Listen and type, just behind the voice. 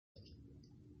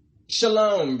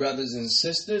Shalom, brothers and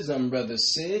sisters. I'm Brother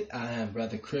Sid. I have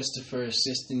Brother Christopher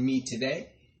assisting me today.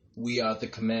 We are the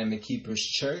Commandment Keepers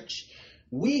Church.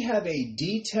 We have a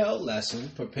detailed lesson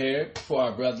prepared for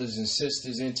our brothers and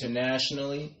sisters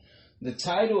internationally. The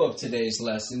title of today's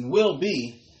lesson will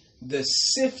be The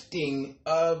Sifting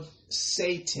of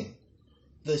Satan.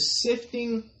 The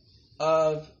Sifting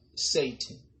of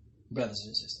Satan, brothers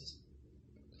and sisters.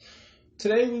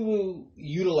 Today we will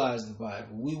utilize the Bible.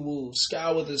 We will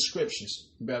scour the scriptures,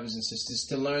 brothers and sisters,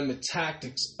 to learn the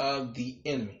tactics of the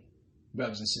enemy,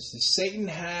 brothers and sisters. Satan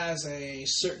has a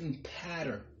certain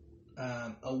pattern,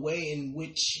 a way in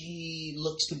which he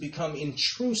looks to become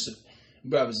intrusive,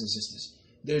 brothers and sisters.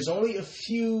 There's only a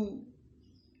few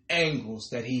angles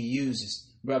that he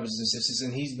uses, brothers and sisters,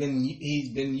 and he's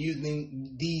been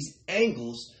using these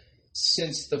angles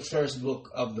since the first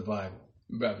book of the Bible,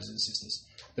 brothers and sisters.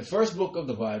 The first book of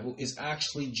the Bible is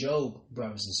actually Job,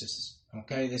 brothers and sisters.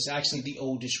 Okay, it's actually the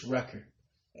oldest record.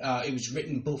 It was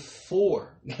written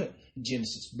before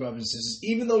Genesis, brothers and sisters.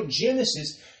 Even though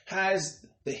Genesis has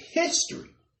the history,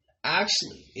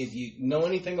 actually, if you know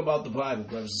anything about the Bible,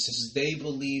 brothers and sisters,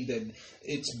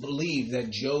 it's believed that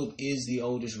Job is the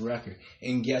oldest record.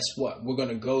 And guess what? We're going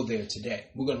to go there today.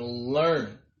 We're going to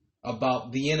learn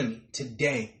about the enemy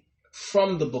today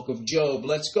from the book of Job.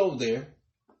 Let's go there.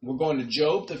 We're going to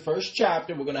Job, the first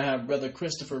chapter. We're going to have Brother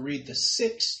Christopher read the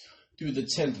 6th through the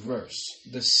 10th verse.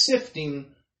 The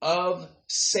sifting of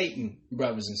Satan,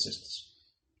 brothers and sisters.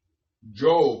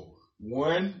 Job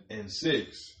 1 and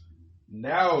 6.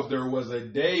 Now there was a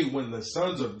day when the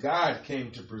sons of God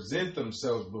came to present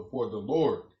themselves before the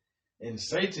Lord, and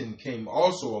Satan came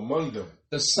also among them.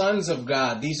 The sons of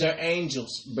God, these are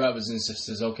angels, brothers and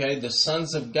sisters, okay? The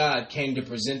sons of God came to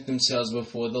present themselves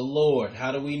before the Lord.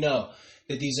 How do we know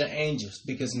that these are angels?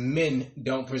 Because men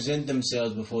don't present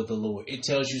themselves before the Lord. It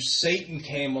tells you Satan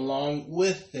came along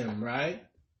with them, right?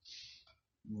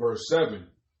 Verse 7.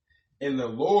 And the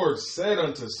Lord said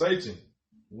unto Satan,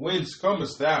 Whence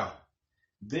comest thou?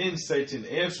 Then Satan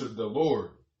answered the Lord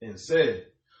and said,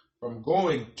 From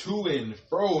going to and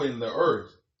fro in the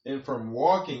earth, and from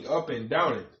walking up and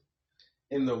down it.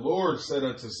 And the Lord said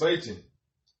unto Satan,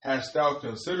 Hast thou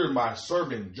considered my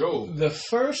servant Job? The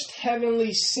first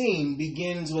heavenly scene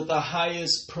begins with the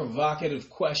highest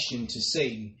provocative question to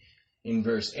Satan in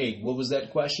verse 8. What was that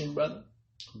question, brother?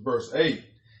 Verse 8.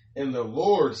 And the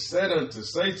Lord said unto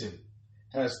Satan,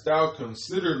 Hast thou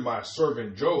considered my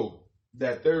servant Job,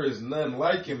 that there is none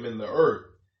like him in the earth,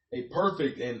 a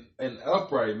perfect and an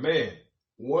upright man,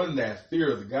 one that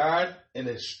feareth God and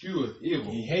escheweth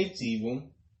evil? He hates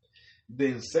evil.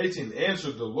 Then Satan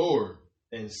answered the Lord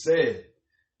and said,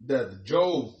 Doth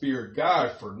Job fear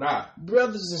God for naught?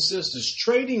 Brothers and sisters,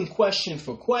 trading question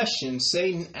for question,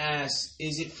 Satan asks,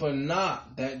 is it for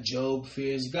naught that Job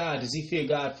fears God? Does he fear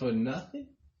God for nothing?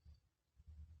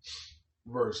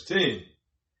 Verse 10.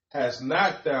 Hast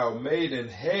not thou made an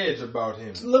hedge about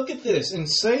him? Look at this. In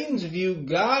Satan's view,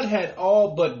 God had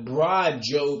all but bribed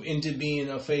Job into being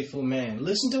a faithful man.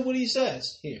 Listen to what he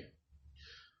says here.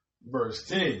 Verse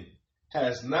 10.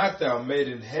 Hast not thou made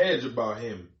an hedge about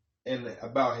him, and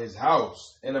about his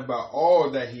house, and about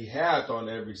all that he hath on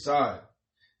every side,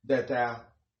 that thou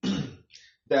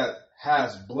that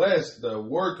hast blessed the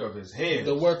work of his hands?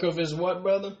 The work of his what,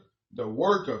 brother? The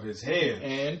work of his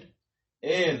hands.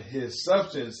 And his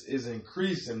substance is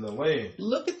increased in the land.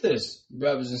 Look at this,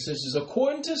 brothers and sisters.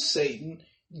 According to Satan,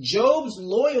 Job's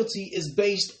loyalty is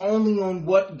based only on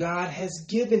what God has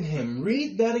given him.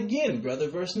 Read that again, brother.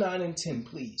 Verse 9 and 10,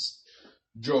 please.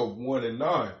 Job 1 and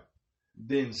 9.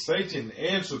 Then Satan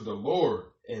answered the Lord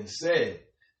and said,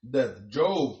 Doth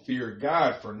Job fear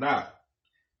God for naught?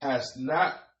 Hast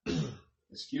not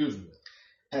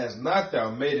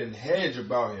thou made an hedge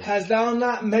about him? Hast thou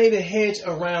not made a hedge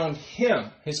around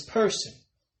him, his person?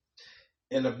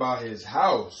 And about his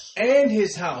house? And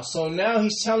his house. So now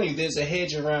he's telling you there's a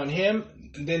hedge around him,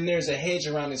 then there's a hedge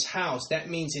around his house. That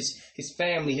means his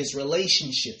family, his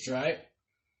relationships, right?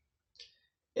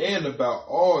 And about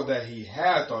all that he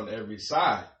hath on every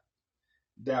side.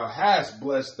 Thou hast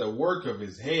blessed the work of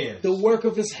his hands. The work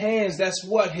of his hands, that's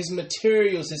what? His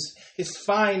materials, his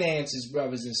finances,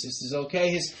 brothers and sisters,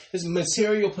 okay? His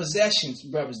material possessions,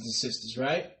 brothers and sisters,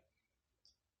 right?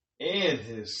 And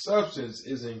his substance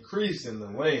is increased in the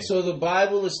land. So the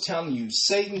Bible is telling you,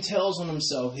 Satan tells on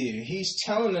himself here. He's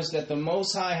telling us that the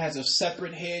Most High has a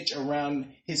separate hedge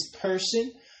around his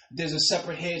person, There's a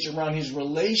separate hedge around his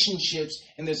relationships,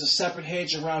 and there's a separate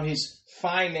hedge around his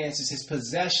finances, his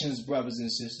possessions, brothers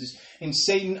and sisters. And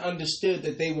Satan understood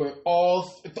that they were all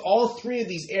three of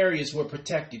these areas were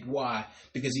protected. Why?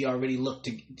 Because he already looked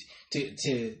to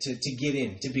get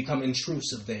in, to become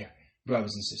intrusive there,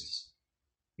 brothers and sisters.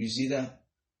 You see that?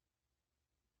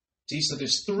 See, so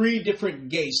there's three different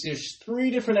gates. There's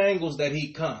three different angles that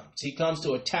he comes. He comes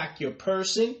to attack your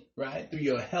person, right, through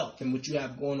your health and what you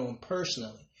have going on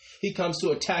personally. He comes to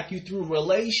attack you through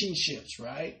relationships,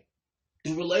 right?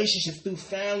 Through relationships, through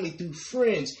family, through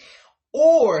friends.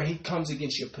 Or he comes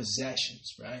against your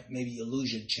possessions, right? Maybe you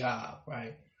lose your job,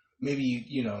 right? Maybe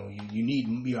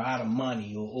you're out of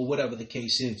money or whatever the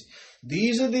case is.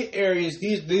 These are the areas,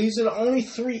 these are the only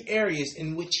three areas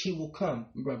in which he will come,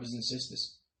 brothers and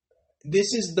sisters.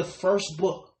 This is the first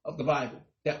book of the Bible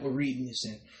that we're reading this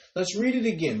in. Let's read it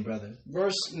again, brother.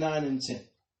 Verse 9 and 10.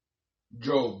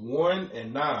 Job 1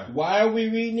 and 9. Why are we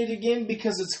reading it again?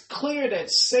 Because it's clear that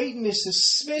Satan is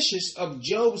suspicious of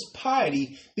Job's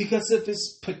piety because of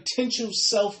his potential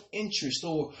self-interest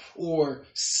or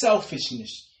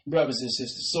selfishness, brothers and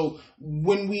sisters. So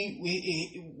when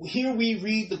we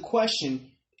read the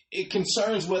question, it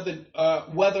concerns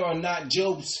whether or not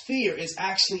Job's fear is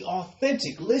actually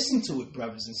authentic. Listen to it,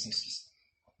 brothers and sisters.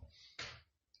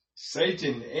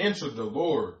 Satan answered the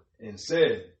Lord and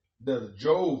said, does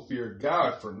Job fear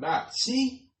God for naught?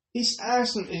 See, he's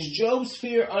asking, is Job's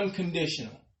fear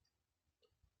unconditional?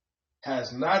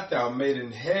 Has not thou made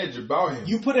an hedge about him?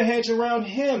 You put a hedge around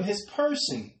him, his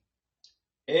person.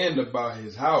 And about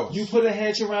his house. You put a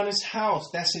hedge around his house.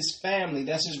 That's his family.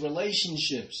 That's his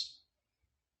relationships.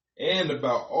 And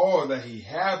about all that he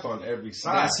hath on every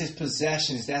side. That's his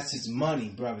possessions. That's his money,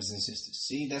 brothers and sisters.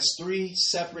 See, that's three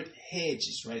separate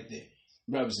hedges right there,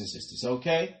 brothers and sisters.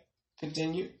 Okay?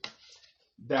 Continue.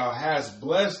 Thou hast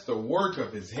blessed the work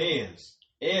of his hands,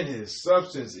 and his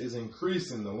substance is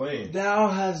increased in the land. Thou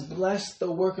hast blessed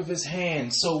the work of his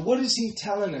hands. So what is he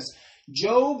telling us?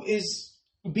 Job is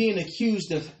being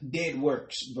accused of dead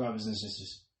works, brothers and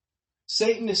sisters.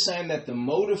 Satan is saying that the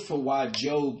motive for why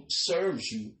Job serves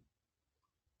you,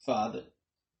 Father,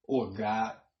 or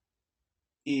God,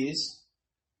 is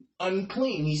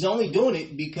unclean. He's only doing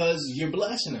it because you're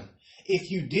blessing him.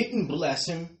 If you didn't bless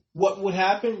him, what would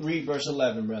happen? Read verse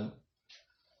 11, brother.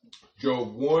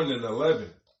 Job 1 and 11.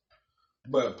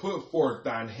 But put forth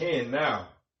thine hand now,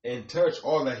 and touch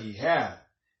all that he hath,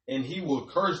 and he will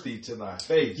curse thee to thy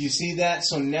face. You see that?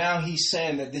 So now he's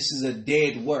saying that this is a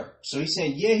dead work. So he's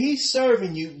saying, yeah, he's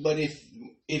serving you, but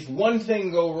if one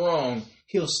thing go wrong,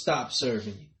 he'll stop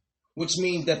serving you. Which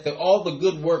means that all the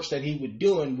good works that he would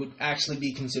doing would actually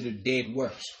be considered dead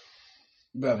works,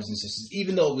 brothers and sisters.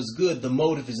 Even though it was good, the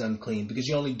motive is unclean because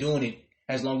you're only doing it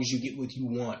as long as you get what you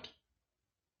want.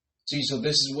 See, so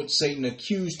this is what Satan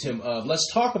accused him of.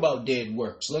 Let's talk about dead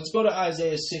works. Let's go to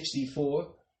Isaiah 64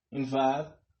 and 5.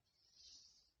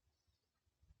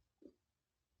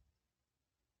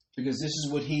 Because this is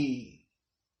what he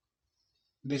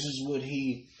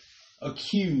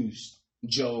accused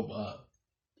Job of.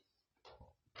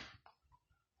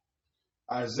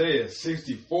 Isaiah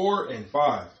 64 and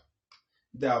 5.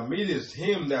 Thou meetest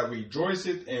him that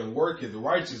rejoiceth and worketh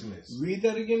righteousness. Read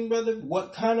that again, brother.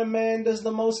 What kind of man does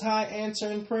the Most High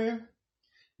answer in prayer?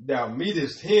 Thou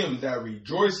meetest him that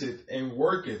rejoiceth and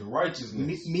worketh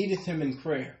righteousness. Meeteth him in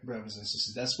prayer, brothers and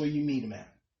sisters. That's where you meet him at.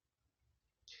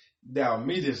 Thou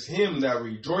meetest him that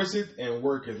rejoiceth and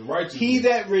worketh righteousness. He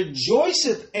that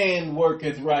rejoiceth and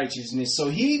worketh righteousness. So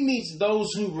he meets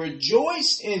those who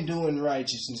rejoice in doing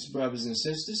righteousness, brothers and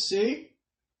sisters. See?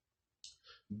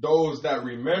 Those that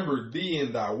remember thee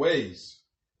in thy ways.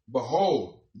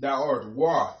 Behold, thou art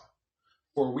wroth,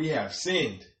 for we have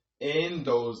sinned, and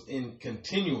those in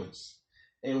continuance,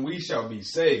 and we shall be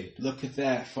saved. Look at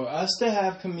that. For us to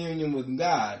have communion with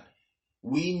God,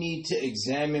 we need to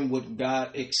examine what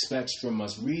God expects from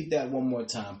us. Read that one more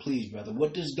time, please, brother.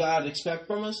 What does God expect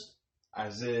from us?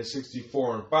 Isaiah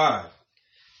 64 and 5.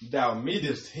 Thou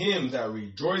meetest him that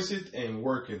rejoiceth and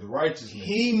worketh righteousness.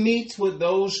 He meets with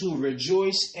those who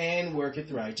rejoice and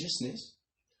worketh righteousness.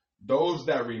 Those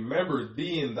that remember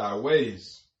thee in thy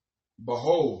ways.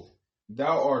 Behold,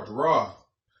 thou art wroth,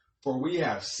 for we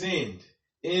have sinned.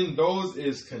 In those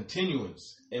is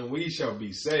continuance, and we shall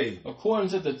be saved. According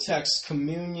to the text,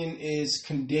 communion is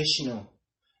conditional.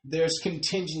 There's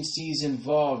contingencies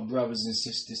involved, brothers and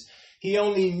sisters. He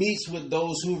only meets with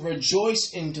those who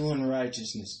rejoice in doing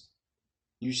righteousness.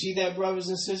 You see that, brothers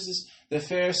and sisters? The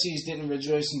Pharisees didn't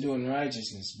rejoice in doing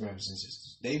righteousness, brothers and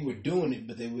sisters. They were doing it,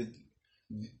 but they were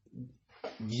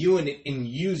viewing it and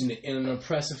using it in an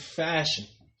oppressive fashion.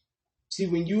 See,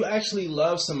 when you actually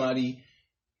love somebody,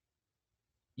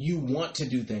 you want to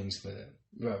do things for them,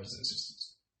 brothers and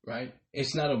sisters, right?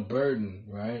 It's not a burden,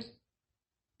 right?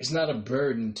 It's not a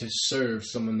burden to serve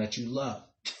someone that you love.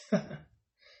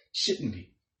 Shouldn't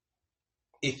be,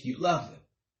 if you love them.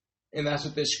 And that's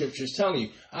what this scripture is telling you.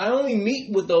 I only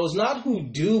meet with those not who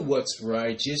do what's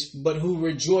righteous, but who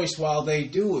rejoice while they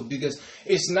do it. Because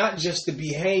it's not just the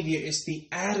behavior, it's the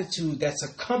attitude that's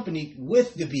accompanied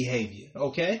with the behavior.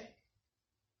 Okay?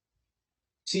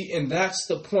 See, and that's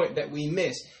the point that we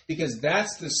miss. Because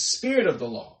that's the spirit of the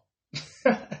law.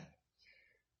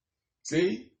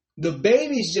 See? The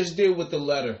babies just deal with the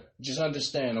letter. Just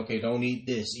understand, okay, don't eat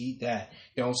this, eat that.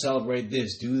 Don't celebrate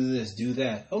this, do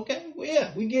that. Okay, well,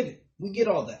 yeah, we get it. We get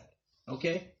all that.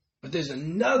 Okay? But there's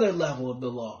another level of the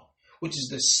law, which is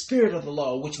the spirit of the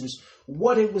law, which was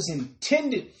what it was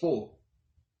intended for.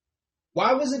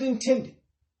 Why was it intended?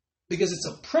 Because it's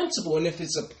a principle, and if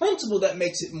it's a principle, that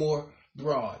makes it more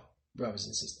broad, brothers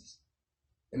and sisters.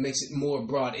 It makes it more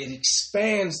broad. It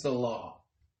expands the law.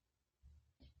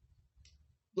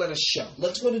 Let us show.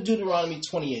 Let's go to Deuteronomy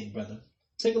 28, brother.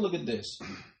 Take a look at this.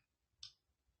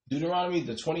 Deuteronomy,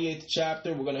 the 28th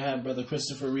chapter. We're going to have Brother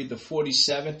Christopher read the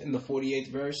 47th and the 48th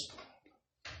verse.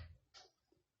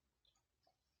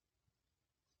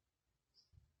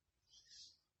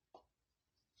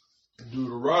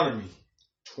 Deuteronomy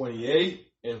 28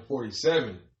 and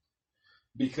 47.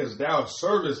 Because thou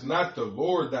servest not the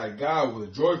Lord thy God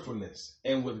with joyfulness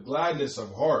and with gladness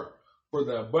of heart for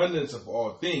the abundance of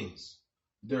all things.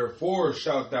 Therefore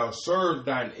shalt thou serve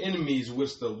thine enemies,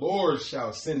 which the Lord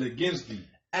shall send against thee.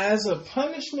 As a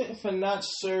punishment for not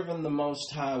serving the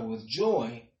Most High with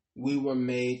joy, we were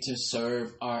made to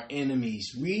serve our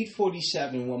enemies. Read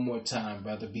 47 one more time,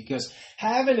 brother, because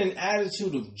having an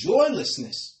attitude of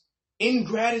joylessness,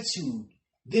 ingratitude,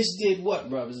 this did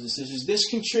what, brothers and sisters? This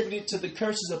contributed to the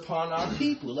curses upon our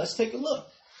people. Let's take a look.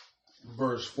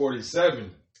 Verse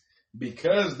 47.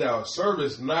 Because thou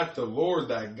servest not the Lord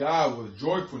thy God with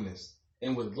joyfulness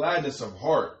and with gladness of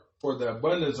heart for the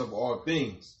abundance of all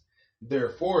things.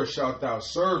 Therefore shalt thou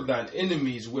serve thine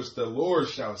enemies, which the Lord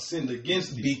shall send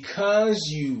against thee. Because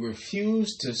you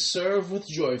refuse to serve with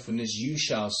joyfulness, you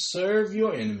shall serve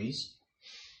your enemies.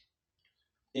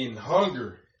 In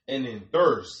hunger and in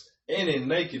thirst and in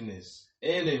nakedness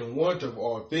and in want of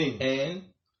all things.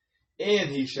 And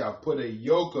he shall put a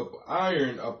yoke of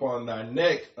iron upon thy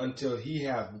neck until he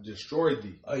have destroyed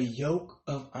thee. A yoke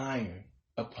of iron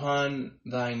upon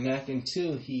thy neck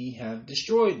until he have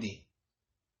destroyed thee.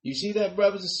 You see that,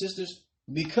 brothers and sisters?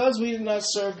 Because we did not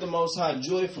serve the Most High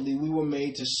joyfully, we were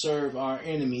made to serve our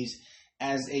enemies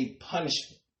as a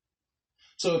punishment.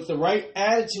 So if the right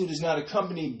attitude is not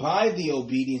accompanied by the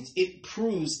obedience, it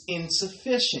proves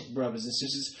insufficient, brothers and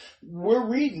sisters. We're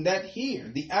reading that here.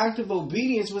 The act of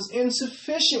obedience was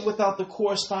insufficient without the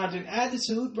corresponding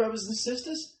attitude, brothers and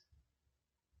sisters.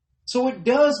 So it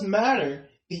does matter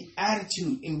the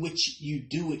attitude in which you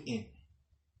do it in.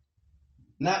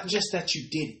 Not just that you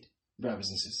did it, brothers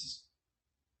and sisters.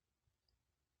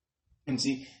 And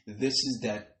see, this is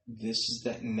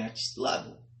that next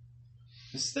level.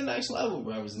 This is the next level,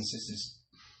 brothers and sisters.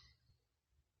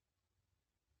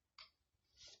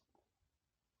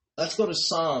 Let's go to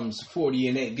Psalms 40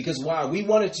 and 8. Because why? We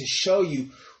wanted to show you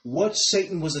what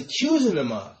Satan was accusing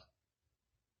him of.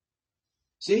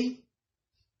 See?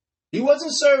 He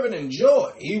wasn't serving in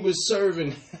joy. He was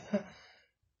serving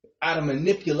out of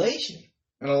manipulation.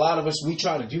 And a lot of us, we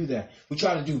try to do that. We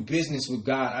try to do business with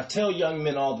God. I tell young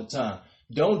men all the time,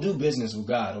 don't do business with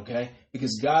God, okay?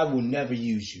 Because God will never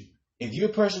use you. If you're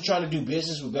a person trying to do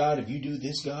business with God, if you do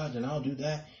this, God, then I'll do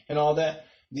that and all that.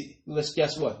 Let's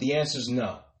guess what? The answer is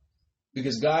no.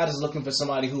 Because God is looking for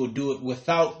somebody who will do it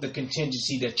without the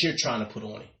contingency that you're trying to put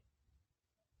on it.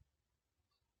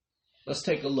 Let's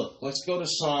take a look. Let's go to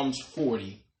Psalms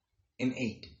 40 and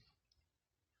 8.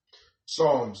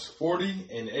 Psalms 40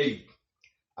 and 8.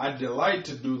 I delight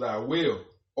to do thy will,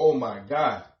 O my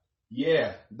God.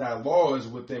 Yeah, thy law is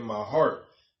within my heart.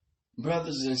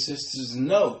 Brothers and sisters,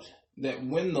 note that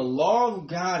when the law of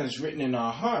God is written in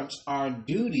our hearts, our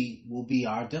duty will be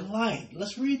our delight.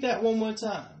 Let's read that one more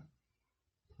time.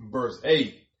 Verse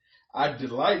 8. I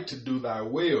delight to do thy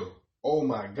will, O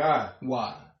my God.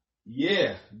 Why?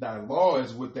 Yeah, thy law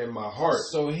is within my heart.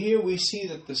 So here we see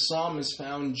that the psalmist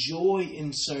found joy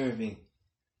in serving.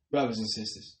 Brothers and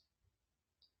sisters,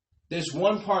 there's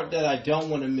one part that I don't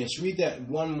want to miss. Read that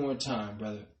one more time,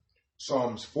 brother.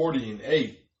 Psalms 40 and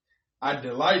 8. I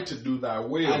delight to do thy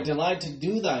will. I delight to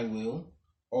do thy will.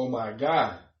 O my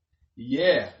God.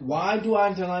 Yeah. Why do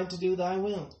I delight to do thy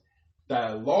will?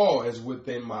 Thy law is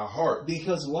within my heart.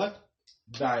 Because what?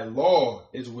 Thy law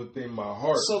is within my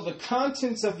heart. So the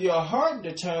contents of your heart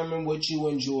determine what you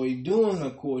enjoy doing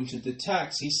according to the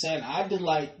text. He said, I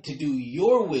delight to do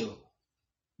your will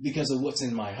because of what's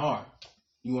in my heart.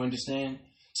 You understand?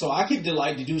 So I could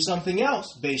delight to do something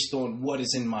else based on what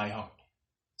is in my heart.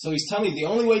 So he's telling you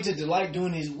the only way to delight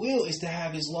doing his will is to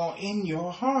have his law in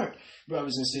your heart,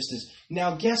 brothers and sisters.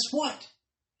 Now, guess what?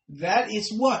 That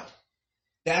is what?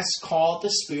 That's called the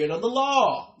spirit of the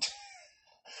law.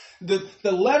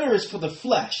 The letter is for the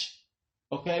flesh.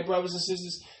 Okay, brothers and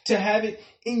sisters? To have it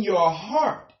in your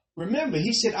heart. Remember,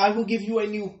 he said, I will give you a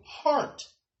new heart.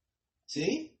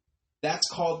 See? That's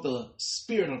called the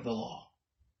spirit of the law.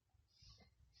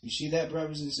 You see that,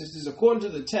 brothers and sisters? According to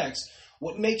the text,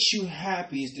 what makes you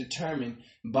happy is determined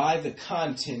by the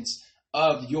contents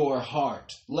of your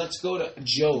heart. Let's go to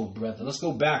Job, brother. Let's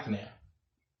go back now.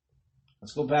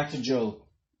 Let's go back to Job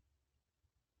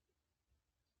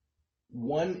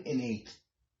 1:8.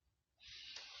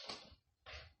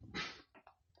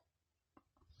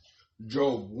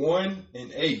 Job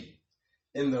 1:8.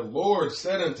 And the Lord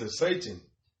said unto Satan,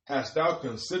 Hast thou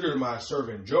considered my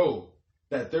servant Job,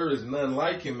 that there is none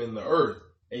like him in the earth,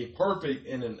 a perfect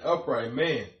and an upright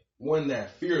man, one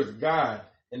that feareth God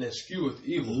and escheweth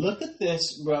evil? Look at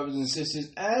this, brothers and sisters.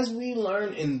 As we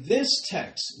learn in this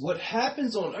text, what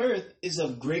happens on earth is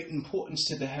of great importance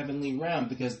to the heavenly realm,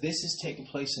 because this is taking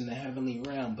place in the heavenly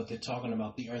realm, but they're talking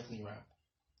about the earthly realm.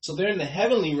 So they're in the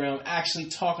heavenly realm actually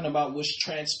talking about what's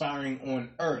transpiring on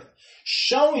earth,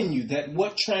 showing you that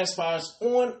what transpires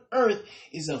on earth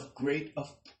is of great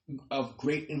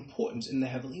importance in the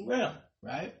heavenly realm,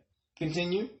 right?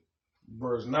 Continue.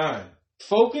 Verse 9.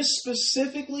 Focus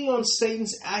specifically on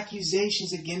Satan's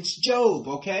accusations against Job,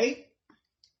 okay?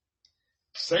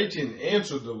 Satan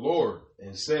answered the Lord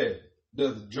and said,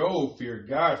 Doth Job fear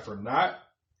God for naught?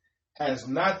 Hast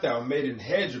not thou made an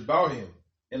hedge about him,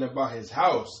 and about his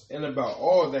house, and about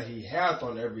all that he hath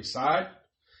on every side?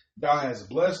 Thou hast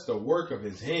blessed the work of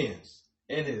his hands,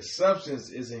 and his substance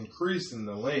is increased in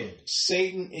the land.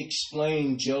 Satan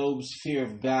explained Job's fear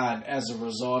of God as a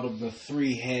result of the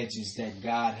 3 hedges that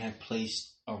God had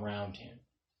placed around him,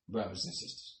 brothers and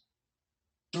sisters.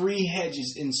 3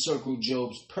 hedges encircled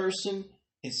Job's person,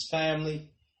 his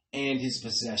family, and his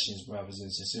possessions, brothers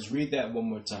and sisters. Read that one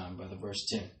more time, brother, verse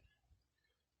 10.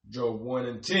 Job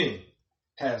 1:10.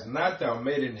 Hast not thou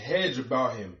made an hedge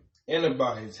about him, and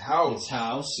about his house? His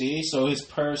house, see? So his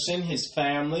person, his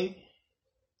family,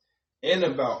 and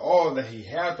about all that he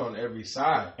hath on every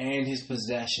side. And his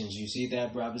possessions. You see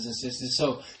that, brothers and sisters?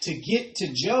 So to get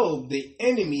to Job, the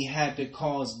enemy had to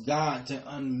cause God to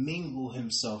unmingle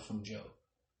himself from Job.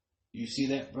 You see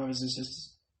that, brothers and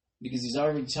sisters? Because he's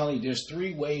already telling you there's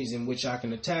 3 ways in which I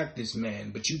can attack this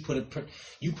man. But you put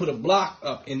a block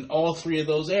up in all 3 of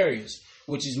those areas,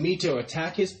 which is me to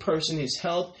attack his person, his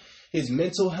health, his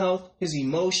mental health, his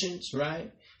emotions,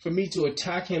 right? For me to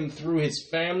attack him through his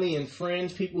family and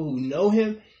friends, people who know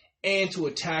him, and to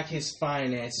attack his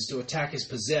finances, to attack his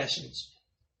possessions.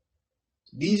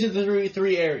 These are the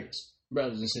 3 areas,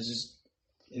 brothers and sisters.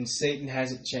 And Satan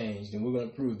hasn't changed, and we're going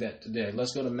to prove that today.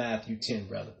 Let's go to Matthew 10,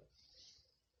 brother.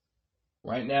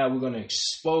 Right now, we're going to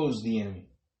expose the enemy.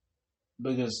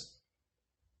 Because,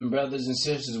 brothers and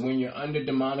sisters, when you're under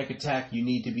demonic attack, you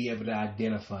need to be able to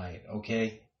identify it,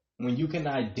 okay? When you can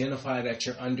identify that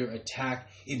you're under attack,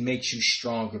 it makes you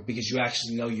stronger, because you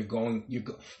actually know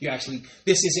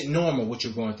this isn't normal what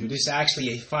you're going through. This is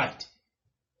actually a fight.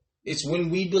 It's when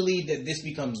we believe that this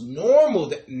becomes normal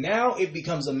that now it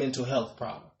becomes a mental health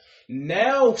problem.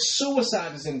 Now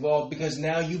suicide is involved because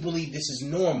now you believe this is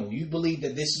normal. You believe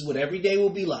that this is what every day will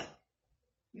be like.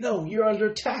 No, you're under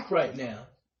attack right now.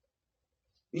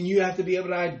 And you have to be able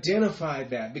to identify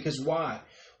that, because why?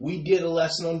 We did a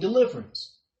lesson on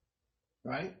deliverance.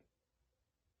 Right?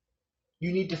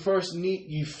 You need to first,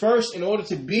 in order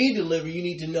to be delivered, you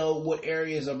need to know what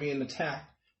areas are being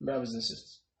attacked, brothers and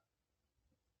sisters.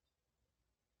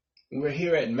 We're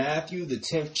here at Matthew, the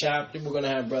 10th chapter. We're going to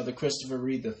have Brother Christopher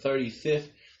read the 35th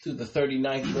through the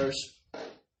 39th verse.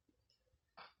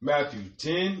 Matthew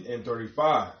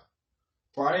 10:35.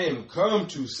 For I am come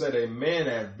to set a man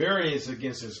at variance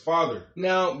against his father.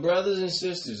 Now, brothers and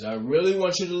sisters, I really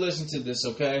want you to listen to this,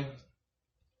 okay?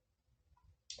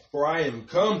 For I am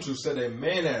come to set a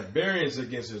man at variance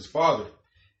against his father,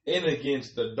 and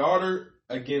against the daughter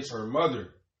against her mother,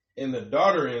 and the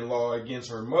daughter-in-law against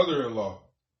her mother-in-law.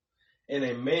 And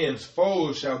a man's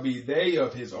foes shall be they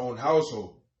of his own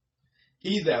household.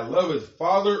 He that loveth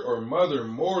father or mother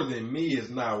more than me is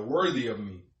not worthy of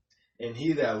me, and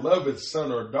he that loveth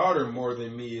son or daughter more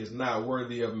than me is not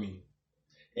worthy of me.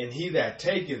 And he that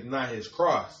taketh not his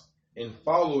cross and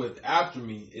followeth after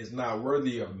me is not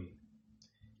worthy of me.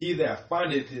 He that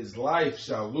findeth his life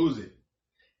shall lose it,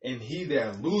 and he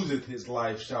that loseth his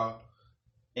life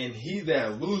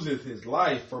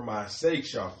for my sake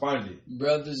shall find it.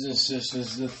 Brothers and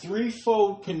sisters, the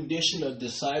threefold condition of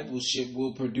discipleship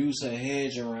will produce a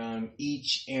hedge around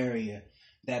each area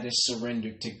that is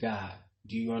surrendered to God.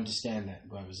 Do you understand that,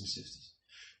 brothers and sisters?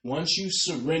 Once you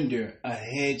surrender, a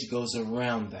hedge goes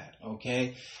around that,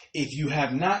 okay? If you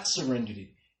have not surrendered it,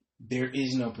 there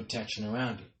is no protection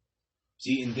around it.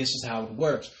 See, and this is how it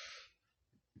works.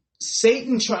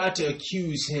 Satan tried to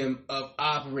accuse him of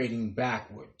operating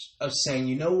backwards, of saying,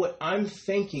 you know what, I'm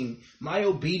thinking my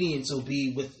obedience will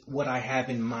be with what I have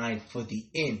in mind for the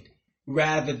end,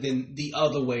 rather than the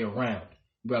other way around,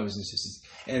 brothers and sisters.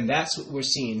 And that's what we're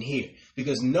seeing here.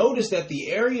 Because notice that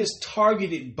the areas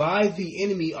targeted by the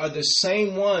enemy are the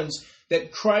same ones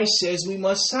that Christ says we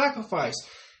must sacrifice.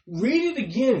 Read it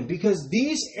again, because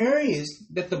these areas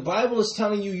that the Bible is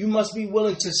telling you must be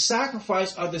willing to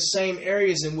sacrifice are the same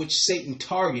areas in which Satan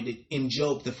targeted in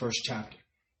Job, the first chapter.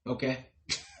 Okay?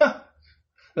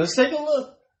 Let's take a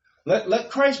look. Let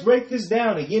Christ break this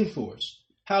down again for us.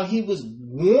 How he was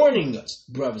warning us,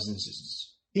 brothers and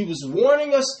sisters. He was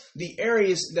warning us the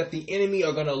areas that the enemy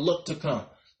are going to look to come.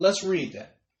 Let's read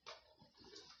that.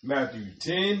 Matthew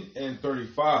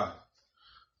 10:35.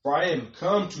 For I am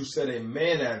come to set a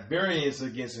man at variance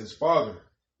against his father,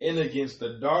 and against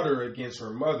the daughter against her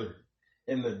mother,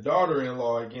 and the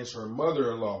daughter-in-law against her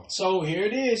mother-in-law. So here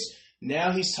it is.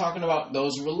 Now he's talking about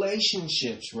those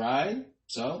relationships, right?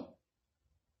 So,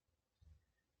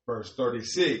 verse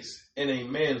 36, and a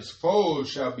man's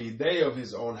foes shall be they of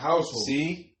his own household.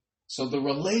 See? So the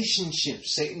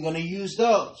relationships, Satan going to use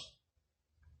those.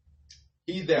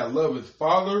 He that loveth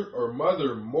father or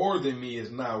mother more than me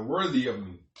is not worthy of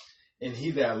me. And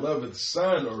he that loveth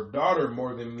son or daughter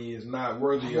more than me is not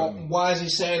worthy of me. Why is he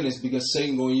saying this? Because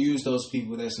Satan going to use those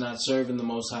people that's not serving the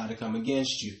Most High to come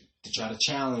against you, to try to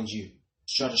challenge you,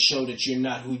 to try to show that you're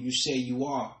not who you say you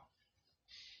are.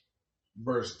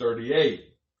 Verse 38.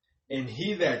 And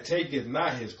he that taketh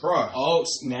not his cross. Oh,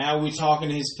 now we're talking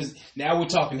his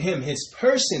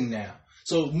person now.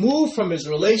 So move from his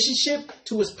relationship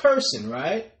to his person,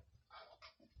 right?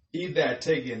 He that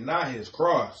taketh not his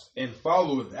cross and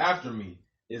followeth after me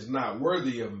is not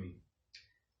worthy of me.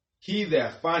 He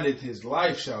that findeth his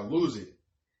life shall lose it,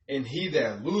 and he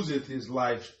that loseth his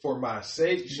life for my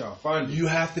sake shall find it. You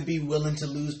have to be willing to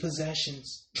lose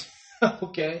possessions.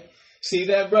 Okay? See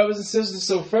that, brothers and sisters?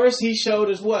 So first he showed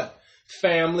us what?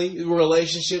 Family,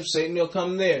 relationships, Satan will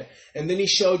come there. And then he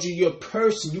showed you your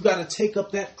person. You got to take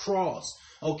up that cross.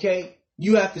 Okay?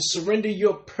 You have to surrender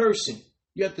your person.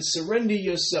 You have to surrender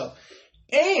yourself.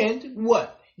 And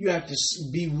what? You have to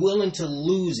be willing to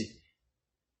lose it.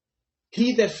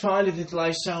 He that findeth his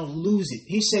life shall lose it.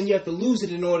 He's saying you have to lose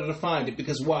it in order to find it.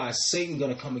 Because why? Satan's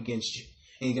going to come against you.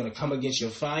 And he's going to come against your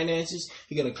finances.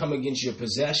 He's going to come against your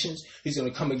possessions. He's going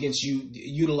to come against you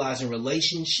utilizing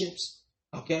relationships.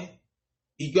 Okay?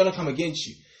 He's going to come against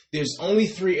you. There's only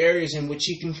 3 areas in which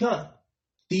he can come.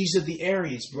 These are the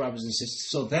areas, brothers and sisters.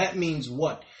 So that means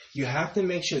what? You have to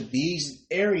make sure these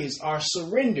areas are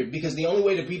surrendered, because the only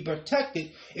way to be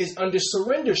protected is under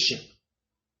surrendership.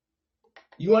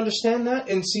 You understand that?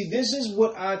 And see, this is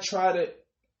what I try to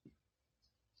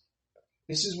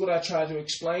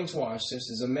explain to our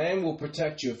sisters. A man will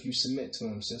protect you if you submit to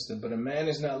him, sister, but a man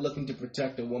is not looking to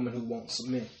protect a woman who won't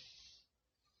submit.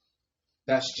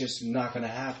 That's just not going to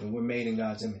happen. We're made in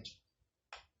God's image.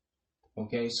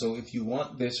 Okay, so if you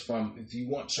want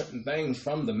certain things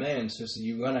from the man, sister,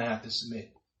 you're going to have to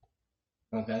submit.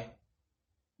 Okay?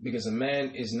 Because a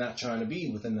man is not trying to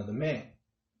be with another man.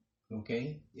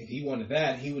 Okay? If he wanted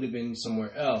that, he would have been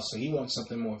somewhere else. So he wants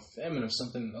something more feminine,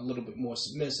 something a little bit more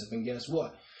submissive. And guess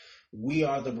what? We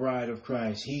are the bride of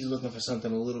Christ. He's looking for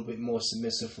something a little bit more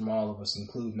submissive from all of us,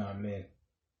 including our men.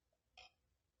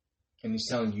 And he's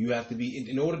telling you, you have to be,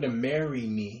 in order to marry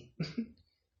me,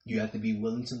 you have to be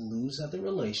willing to lose other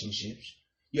relationships.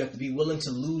 You have to be willing to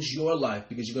lose your life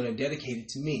because you're going to dedicate it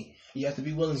to me. You have to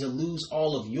be willing to lose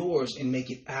all of yours and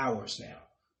make it ours now.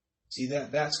 See,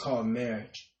 that's called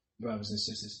marriage, brothers and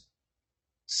sisters.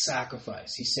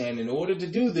 Sacrifice. He's saying in order to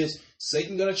do this,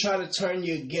 Satan's going to try to turn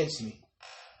you against me.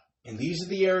 And these are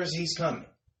the areas he's coming.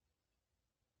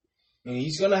 And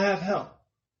he's going to have help.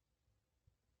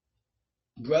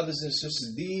 Brothers and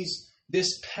sisters,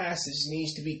 this passage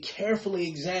needs to be carefully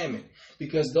examined,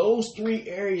 because those 3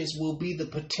 areas will be the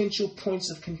potential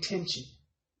points of contention.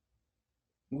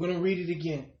 We're going to read it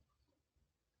again.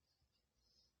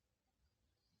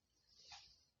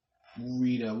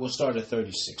 We'll start at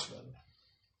 36, brother.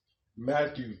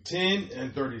 Matthew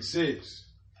 10:36.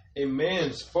 A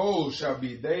man's foes shall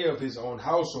be they of his own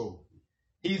household.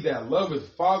 He that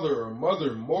loveth father or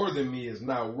mother more than me is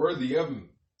not worthy of me.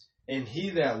 And he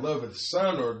that loveth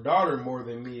son or daughter more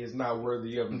than me is not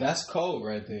worthy of me. That's cold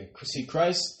right there. See,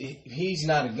 Christ, he's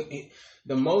not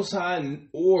the Most High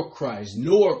or Christ,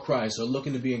 nor Christ are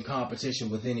looking to be in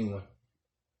competition with anyone.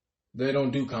 They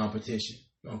don't do competition,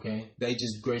 okay? They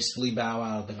just gracefully bow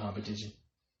out of the competition.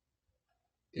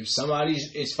 If somebody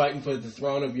is fighting for the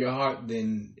throne of your heart,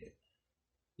 then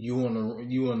you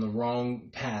on the wrong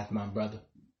path, my brother.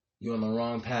 You're on the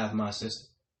wrong path, my sister.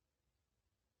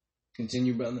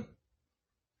 Continue, brother.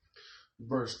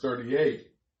 Verse 38.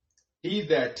 He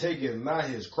that taketh not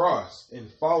his cross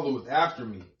and followeth after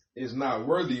me is not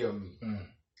worthy of me.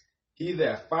 He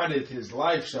that findeth his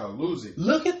life shall lose it.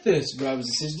 Look at this, brothers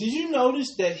and sisters. Did you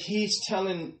notice that he's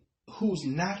telling who's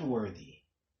not worthy?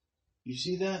 You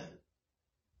see that?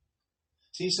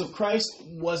 See, so Christ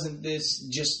wasn't this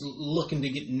just looking to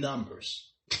get numbers.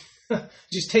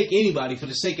 Just take anybody for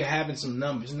the sake of having some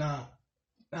numbers. Nah.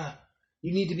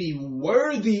 You need to be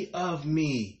worthy of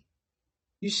me.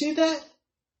 You see that?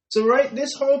 So right,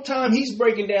 this whole time he's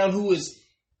breaking down who is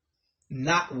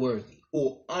not worthy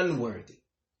or unworthy.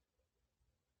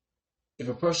 If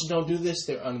a person don't do this,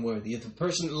 they're unworthy. If a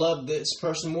person loved this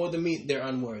person more than me, they're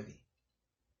unworthy.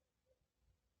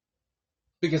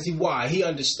 Because why? He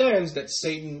understands that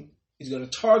Satan is going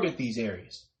to target these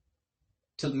areas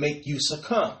to make you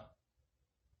succumb.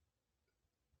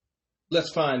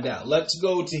 Let's find out. Let's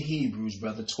go to Hebrews,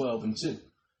 brother, 12:2.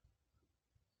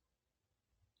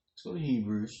 Let's go to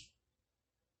Hebrews,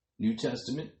 New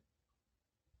Testament.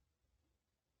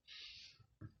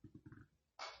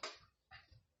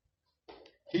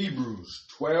 Hebrews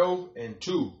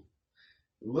 12:2.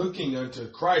 Looking unto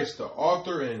Christ, the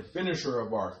author and finisher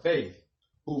of our faith,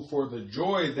 who for the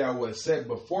joy that was set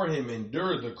before him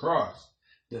endured the cross,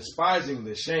 despising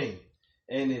the shame,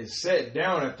 and is set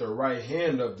down at the right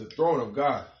hand of the throne of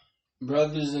God.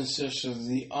 Brothers and sisters,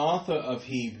 the author of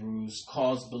Hebrews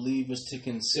calls believers to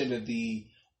consider the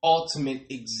ultimate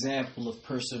example of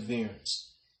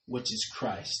perseverance, which is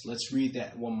Christ. Let's read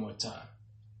that one more time.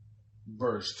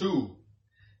 Verse 2.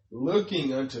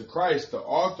 Looking unto Christ, the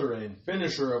author and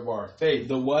finisher of our faith.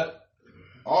 The what?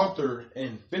 Author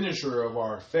and finisher of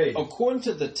our faith. According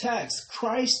to the text,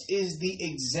 Christ is the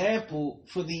example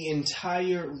for the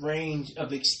entire range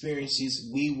of experiences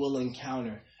we will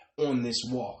encounter on this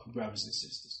walk, brothers and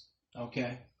sisters.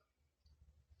 Okay?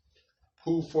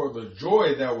 Who for the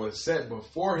joy that was set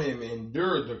before him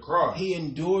endured the cross. He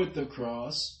endured the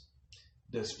cross.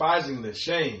 Despising the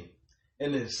shame,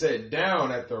 and is set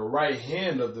down at the right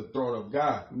hand of the throne of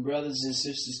God. Brothers and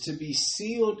sisters, to be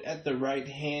sealed at the right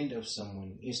hand of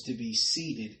someone is to be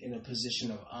seated in a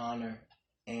position of honor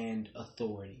and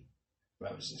authority,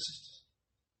 brothers and sisters.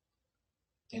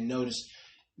 And notice,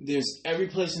 there's every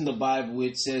place in the Bible where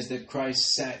it says that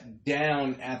Christ sat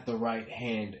down at the right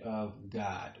hand of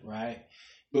God, right?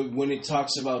 But when it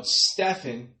talks about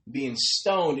Stephen being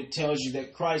stoned, it tells you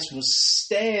that Christ was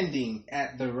standing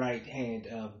at the right hand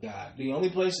of God. The only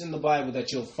place in the Bible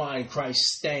that you'll find Christ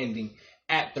standing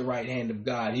at the right hand of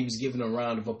God, he was given a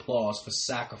round of applause for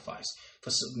sacrifice, for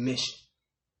submission,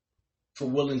 for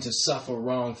willing to suffer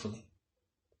wrongfully,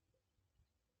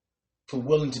 for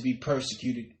willing to be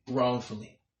persecuted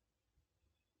wrongfully.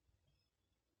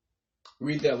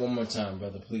 Read that one more time,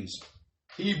 brother, please.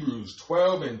 Hebrews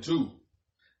 12:2.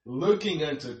 Looking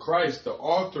unto Christ, the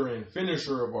author and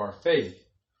finisher of our faith,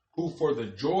 who for the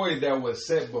joy that was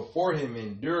set before him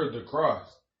endured the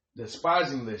cross,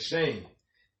 despising the shame,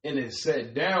 and is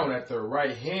set down at the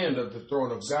right hand of the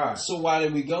throne of God. So why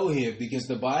did we go here? Because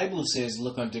the Bible says,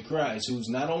 look unto Christ, who's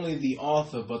not only the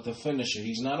author, but the finisher.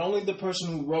 He's not only the person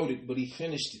who wrote it, but he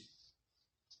finished it.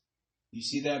 You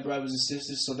see that, brothers and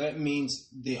sisters? So that means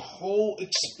the whole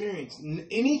experience,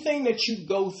 anything that you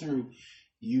go through,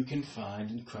 you can find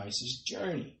in Christ's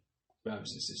journey,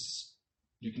 brothers and sisters.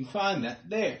 You can find that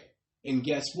there. And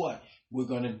guess what? We're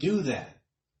going to do that.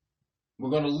 We're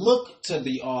going to look to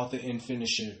the author and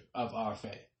finisher of our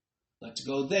faith. Let's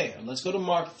go there. Let's go to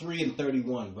Mark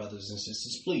 3:31, brothers and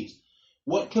sisters, please.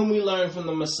 What can we learn from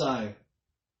the Messiah?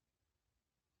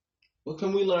 What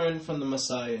can we learn from the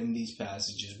Messiah in these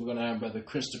passages? We're going to have Brother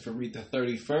Christopher read the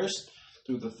 31st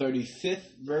through the 35th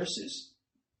verses.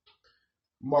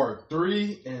 Mark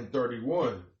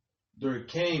 3:31. There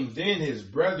came then his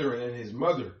brethren and his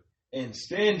mother, and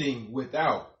standing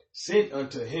without, sent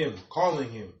unto him, calling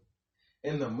him.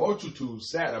 And the multitude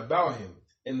sat about him,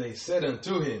 and they said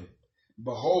unto him,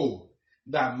 Behold,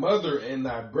 thy mother and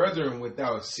thy brethren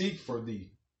without seek for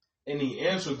thee. And he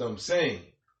answered them, saying,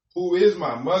 Who is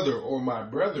my mother or my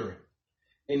brethren?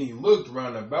 And he looked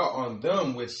round about on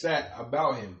them which sat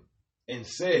about him, and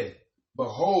said,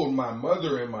 Behold my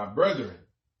mother and my brethren.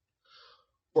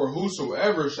 For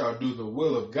whosoever shall do the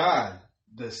will of God,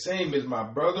 the same is my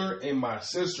brother and my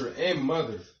sister and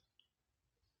mother.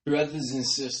 Brothers and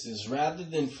sisters, rather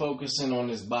than focusing on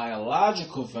his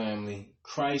biological family,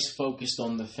 Christ focused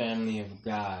on the family of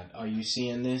God. Are you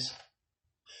seeing this?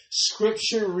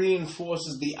 Scripture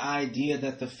reinforces the idea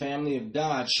that the family of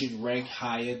God should rank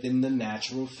higher than the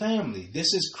natural family.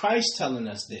 This is Christ telling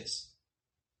us this.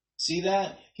 See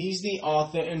that? He's the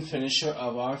author and finisher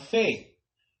of our faith.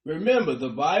 Remember, the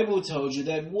Bible told you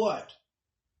that what?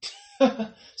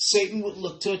 Satan would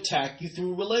look to attack you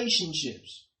through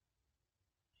relationships.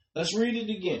 Let's read it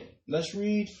again. Let's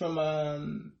read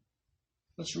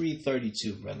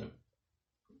 32, brother.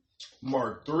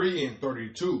 Mark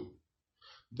 3:32.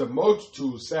 The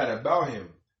multitude sat about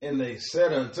him, and they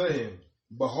said unto him,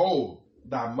 Behold,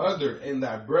 thy mother and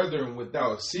thy brethren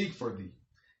without seek for thee.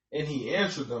 And he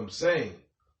answered them, saying,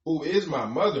 Who is my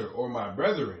mother or my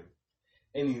brethren?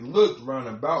 And he looked round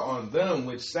about on them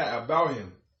which sat about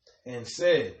him, and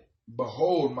said,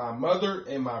 Behold my mother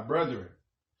and my brethren.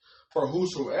 For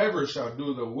whosoever shall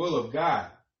do the will of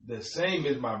God, the same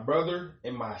is my brother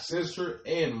and my sister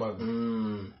and mother.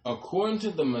 According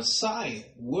to the Messiah,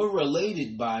 we're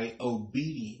related by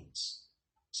obedience.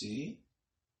 See?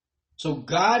 So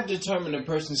God determined a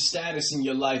person's status in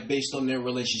your life based on their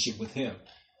relationship with him.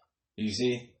 You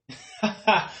see?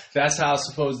 That's how it's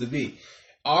supposed to be.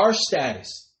 Our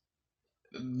status,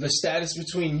 the status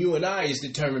between you and I, is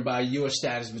determined by your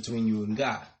status between you and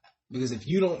God. Because if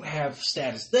you don't have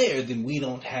status there, then we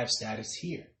don't have status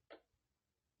here.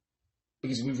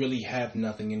 Because we really have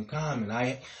nothing in common.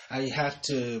 I have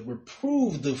to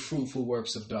reprove the fruitful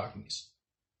works of darkness.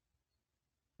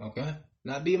 Okay?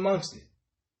 Not be amongst it.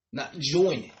 Not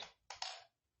join it.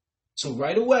 So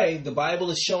right away, the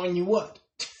Bible is showing you what?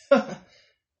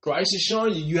 Christ is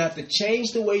showing you have to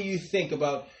change the way you think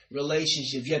about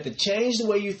relationships. You have to change the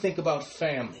way you think about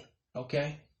family.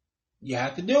 Okay? You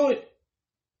have to do it.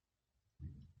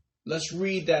 Let's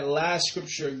read that last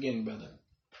scripture again, brother.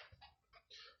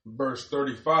 Verse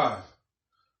 35.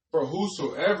 For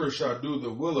whosoever shall do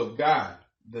the will of God,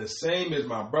 the same is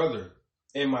my brother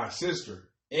and my sister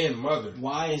and mother.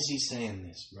 Why is he saying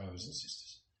this, brothers and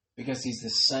sisters? Because he's the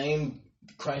same,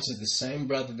 Christ is the same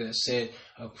brother that said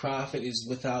a prophet is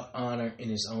without honor in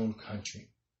his own country.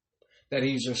 That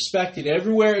he's respected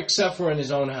everywhere except for in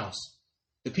his own house.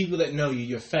 The people that know you,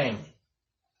 your family.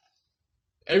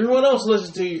 Everyone else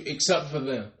listens to you except for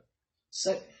them.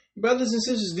 Brothers and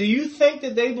sisters, do you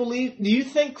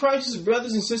think Christ's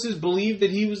brothers and sisters believed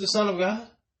that he was the Son of God?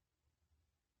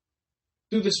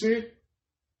 Through the Spirit?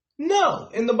 No.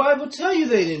 And the Bible tells you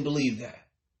they didn't believe that.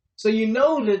 So you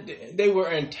know that they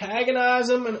were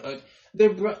antagonizing him and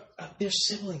they're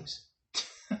siblings.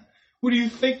 What do you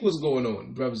think was going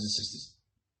on, brothers and sisters?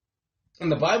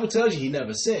 And the Bible tells you he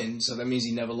never sinned, so that means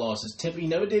he never lost his temper. He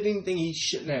never did anything he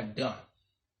shouldn't have done.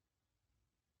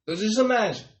 So just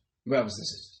imagine, brothers and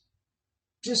sisters.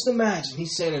 Just imagine.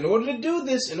 He's saying, in order to do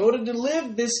this, in order to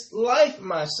live this life,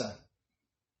 my son,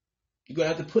 you're going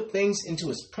to have to put things into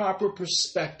its proper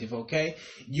perspective, okay?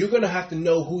 You're going to have to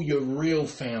know who your real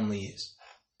family is.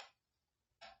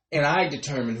 And I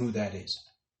determine who that is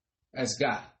as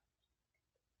God.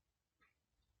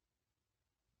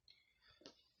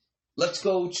 Let's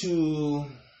go to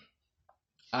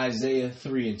Isaiah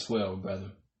 3:12,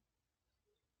 brother.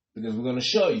 Because we're going to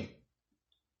show you.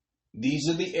 These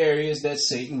are the areas that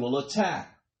Satan will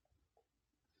attack.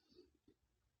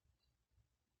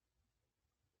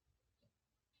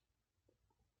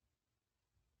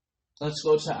 Let's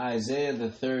go to Isaiah, the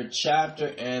 3rd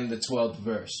chapter and the 12th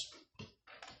verse.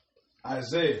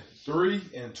 Isaiah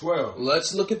 3:12.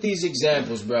 Let's look at these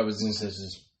examples, brothers and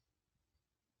sisters.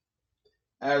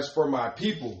 As for my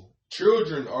people,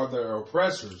 children are their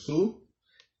oppressors. Who?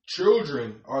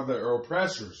 Children are their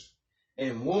oppressors,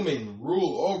 and women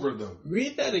rule over them.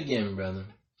 Read that again, brother.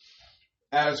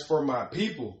 As for my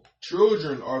people,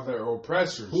 children are their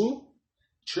oppressors. Who?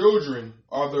 Children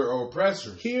are their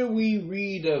oppressors. Here we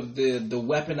read of the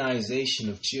weaponization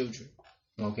of children.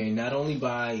 Okay, not only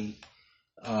by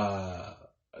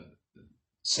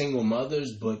single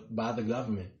mothers, but by the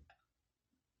government,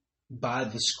 by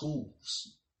the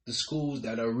schools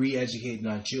that are re-educating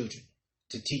our children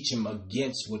to teach them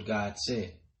against what God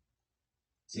said.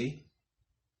 See?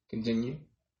 Continue.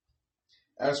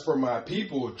 As for my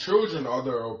people, children are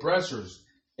their oppressors,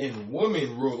 and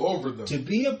women rule over them. To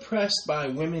be oppressed by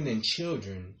women and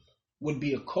children would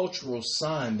be a cultural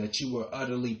sign that you were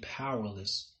utterly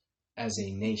powerless as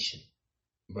a nation,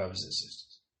 brothers and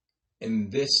sisters.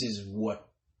 And this is what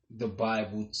the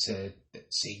Bible said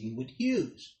that Satan would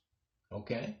use.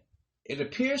 Okay? It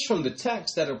appears from the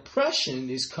text that oppression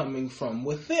is coming from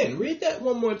within. Read that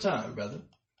one more time, brother.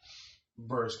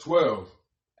 Verse 12.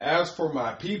 As for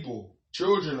my people,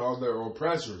 children are their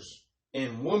oppressors,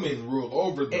 and women rule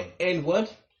over them. And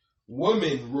what?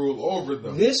 Women rule over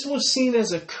them. This was seen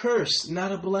as a curse,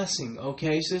 not a blessing.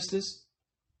 Okay, sisters?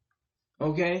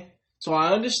 Okay? So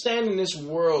I understand in this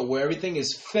world where everything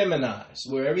is feminized,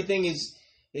 where everything is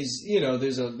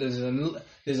there's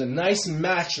a nice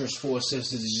mattress for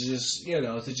sisters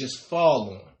to just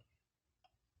fall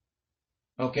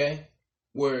on. Okay?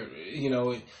 Where,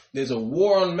 there's a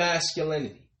war on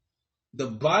masculinity. The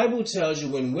Bible tells you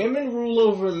when women rule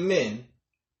over men,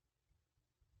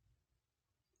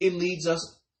 it leads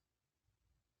us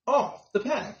off the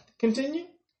path. Continue.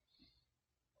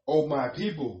 O my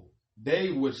people,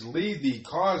 they which lead thee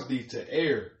cause thee to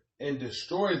err, and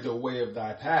destroy the way of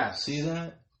thy path. See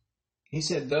that? He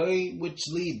said, they which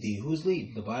lead thee. Who's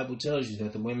leading? The Bible tells you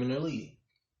that the women are leading.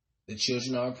 The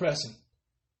children are oppressing.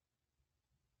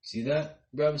 See that,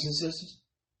 brothers and sisters?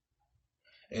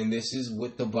 And this is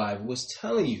what the Bible was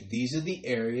telling you. These are the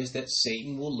areas that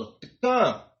Satan will look to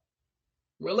come.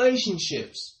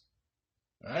 Relationships.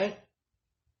 Right?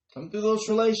 Come through those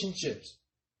relationships.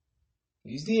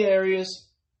 These are the areas.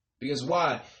 Because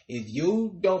why? If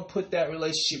you don't put that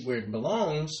relationship where it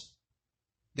belongs,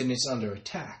 then it's under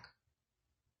attack.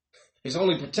 It's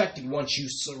only protected once you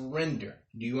surrender.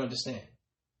 Do you understand?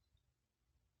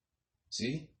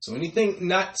 See? So anything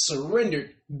not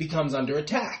surrendered becomes under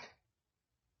attack.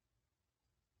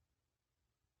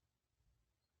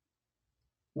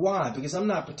 Why? Because I'm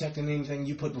not protecting anything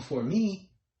you put before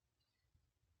me.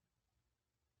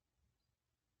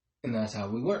 And that's how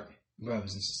we work,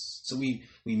 brothers and sisters. So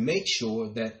we make sure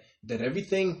that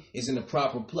everything is in the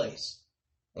proper place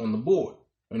on the board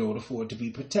in order for it to be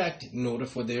protected, in order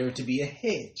for there to be a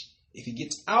hedge. If it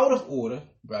gets out of order,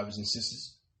 brothers and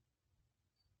sisters,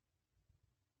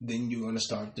 then you're going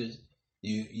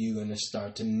to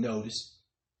start to notice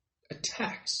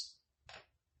attacks.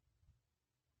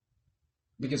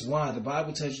 Because why? The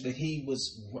Bible tells you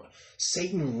that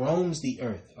Satan roams the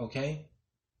earth, okay?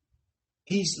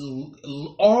 He's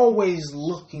always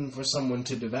looking for someone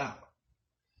to devour.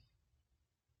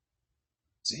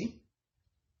 See?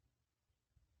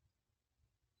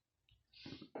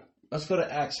 Let's go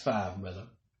to Acts 5, brother.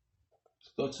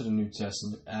 Let's go to the New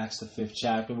Testament, Acts the 5th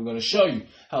chapter. We're going to show you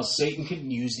how Satan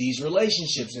can use these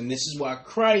relationships. And this is why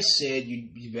Christ said,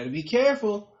 you better be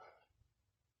careful.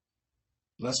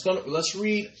 Let's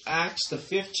read Acts the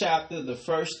 5th chapter, the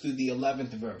 1st through the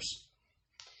 11th verse.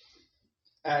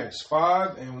 Acts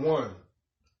 5:1.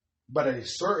 But a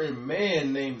certain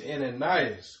man named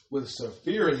Ananias, with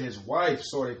Sapphira his wife,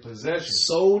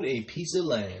 sold a piece of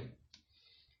land.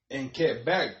 And kept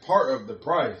back part of the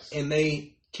price. And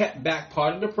they kept back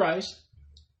part of the price.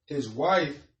 His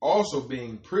wife also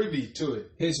being privy to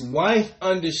it. His wife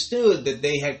understood that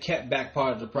they had kept back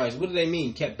part of the price. What do they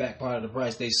mean, kept back part of the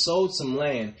price? They sold some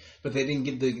land, but they didn't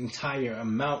give the entire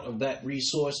amount of that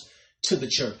resource to the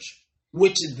church,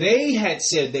 which they had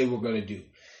said they were going to do.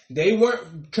 They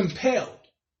weren't compelled.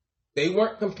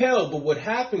 But what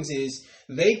happens is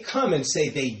they come and say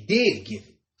they did give it.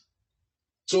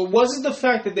 So it wasn't the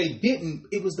fact that they didn't,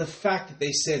 it was the fact that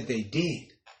they said they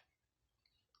did.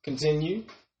 Continue.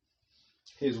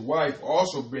 His wife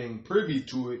also being privy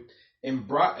to it, and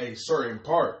brought a certain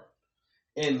part,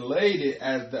 and laid it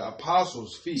at the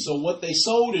apostles' feet. So what they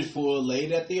sold it for,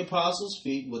 laid at the apostles'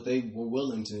 feet, what they were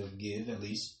willing to give at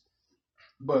least.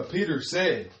 But Peter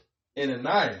said,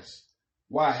 Ananias,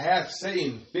 why hath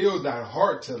Satan filled thy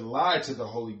heart to lie to the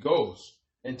Holy Ghost,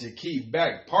 and to keep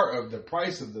back part of the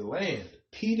price of the land?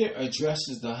 Peter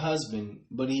addresses the husband,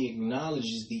 but he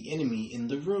acknowledges the enemy in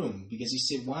the room, because he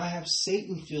said, why have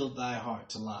Satan filled thy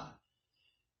heart to lie?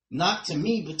 Not to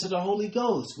me, but to the Holy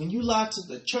Ghost. When you lie to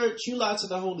the church, you lie to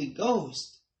the Holy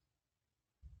Ghost.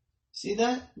 See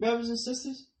that, brothers and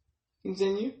sisters?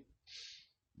 Continue.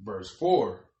 Verse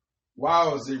 4.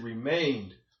 While it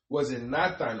remained, was it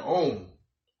not thine own?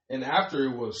 And after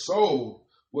it was sold,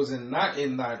 was it not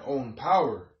in thine own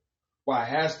power? Why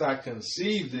hast thou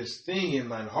conceived this thing in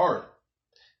thine heart?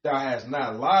 Thou hast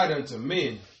not lied unto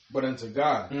men, but unto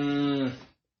God.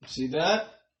 See that?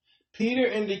 Peter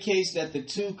indicates that the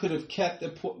two could have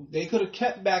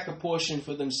kept back a portion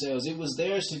for themselves. It was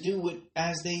theirs to do it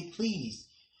as they pleased.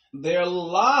 Their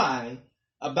lie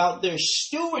about their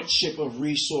stewardship of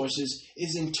resources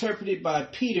is interpreted by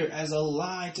Peter as a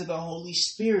lie to the Holy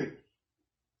Spirit.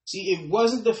 See, it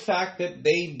wasn't the fact that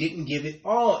they didn't give it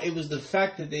all. It was the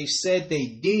fact that they said they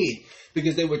did,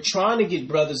 because they were trying to get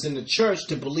brothers in the church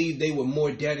to believe they were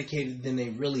more dedicated than they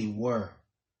really were.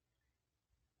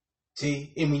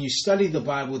 See, and when you study the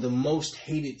Bible, the most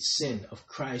hated sin of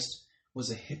Christ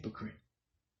was a hypocrite.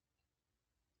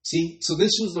 See, so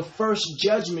this was the first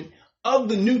judgment of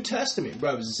the New Testament,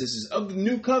 brothers and sisters, of the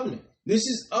New Covenant. This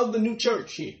is of the new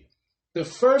church here. The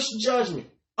first judgment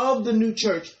of the new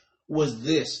church was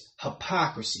this: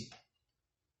 hypocrisy.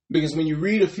 Because when you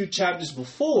read a few chapters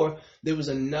before, there was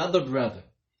another brother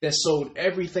that sold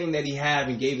everything that he had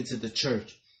and gave it to the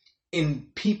church.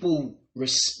 And people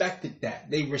respected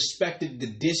that. They respected the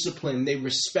discipline. They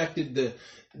respected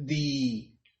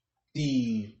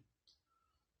the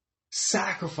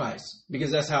sacrifice,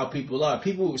 because that's how people are.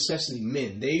 People, especially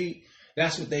men,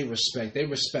 that's what they respect. They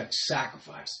respect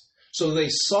sacrifice. So they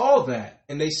saw that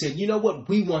and they said, you know what?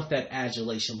 We want that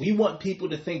adulation. We want people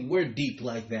to think we're deep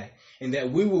like that, and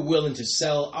that we were willing to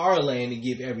sell our land and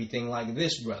give everything like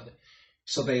this brother.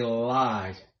 So they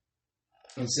lied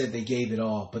and said they gave it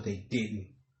all, but they didn't.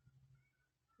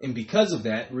 And because of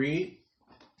that, read.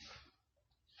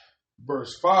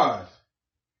 Verse 5.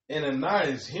 And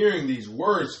Ananias, hearing these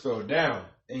words, fell down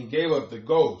and gave up the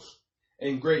ghost.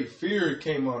 And great fear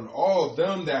came on all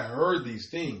them that heard these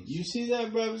things. You see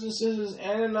that, brothers and sisters?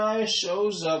 Ananias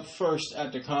shows up first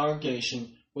at the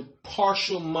congregation with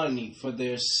partial money for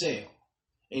their sale.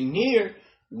 And here,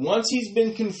 once he's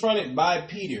been confronted by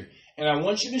Peter, and I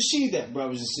want you to see that,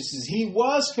 brothers and sisters, he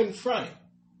was confronted,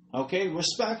 okay,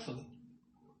 respectfully.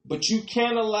 But you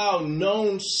can't allow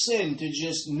known sin to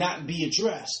just not be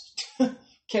addressed.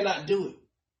 Cannot do it,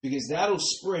 because that'll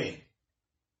spread.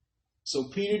 So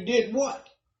Peter did what?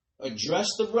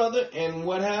 Addressed the brother, and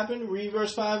what happened? Read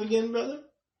verse 5 again, brother.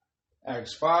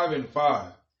 Acts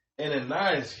 5:5. And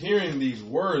Ananias, hearing these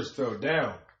words, fell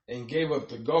down and gave up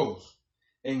the ghost.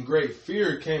 And great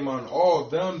fear came on all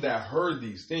them that heard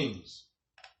these things.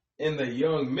 And the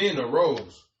young men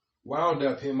arose, wound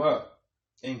up him up,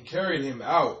 and carried him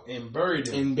out, and buried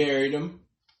him.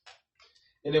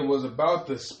 And it was about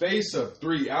the space of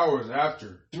 3 hours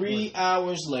after. 3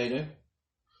 hours later.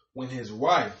 When his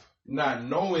wife, not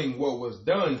knowing what was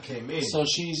done, came in. So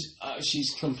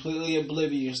she's completely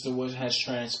oblivious to what has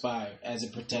transpired as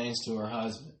it pertains to her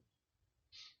husband.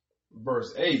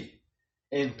 Verse 8.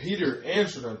 And Peter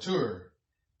answered unto her,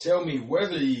 Tell me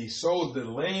whether ye sold the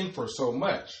land for so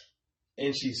much.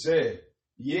 And she said,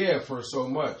 Yea, for so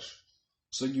much.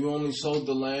 So you only sold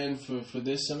the land for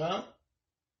this amount?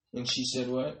 And she said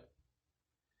what?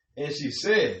 And she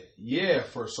said, Yea,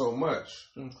 for so much.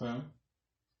 Okay.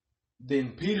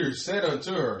 Then Peter said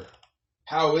unto her,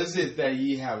 How is it that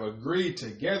ye have agreed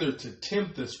together to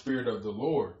tempt the Spirit of the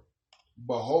Lord?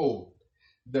 Behold,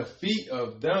 the feet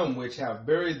of them which have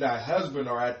buried thy husband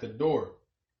are at the door,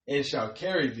 and shall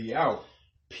carry thee out.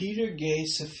 Peter gave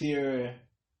Sapphira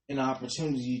an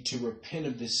opportunity to repent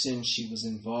of the sin she was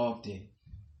involved in.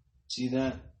 See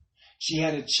that? She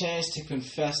had a chance to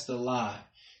confess the lie.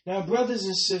 Now, brothers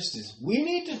and sisters,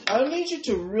 I need you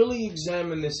to really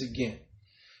examine this again.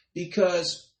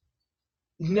 Because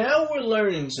now we're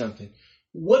learning something.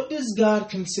 What does God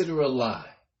consider a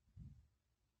lie?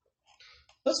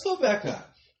 Let's go back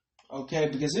up, okay?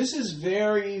 Because this is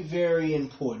very, very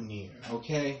important here,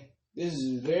 okay? This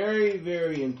is very,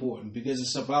 very important because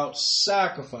it's about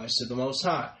sacrifice to the Most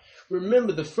High.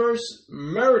 Remember, the first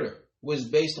murder was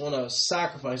based on a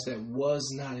sacrifice that was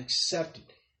not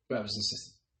accepted, brothers and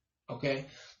sisters, okay?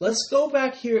 Let's go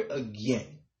back here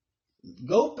again.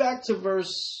 Go back to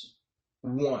verse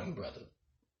 1, brother.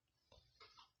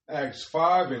 Acts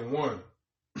 5:1.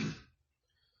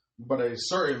 But a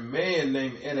certain man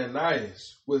named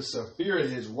Ananias, with Sapphira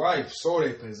his wife, sold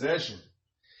a possession,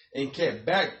 and kept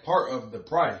back part of the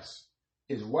price.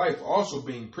 His wife also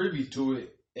being privy to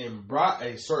it, and brought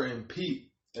a certain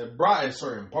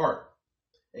part,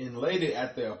 and laid it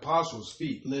at the apostles'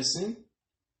 feet. Listen.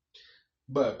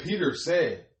 But Peter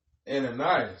said,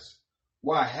 Ananias,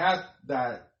 why hath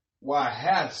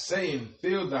Satan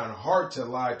filled thine heart to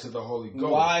lie to the Holy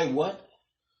Ghost? Why what?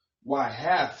 Why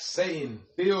hath Satan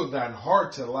filled thine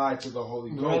heart to lie to the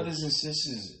Holy Ghost? Brothers and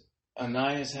sisters,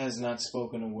 Ananias has not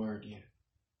spoken a word yet.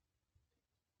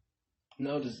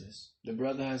 Notice this. The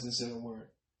brother hasn't said a word.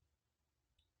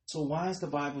 So why is the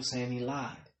Bible saying he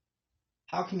lied?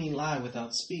 How can he lie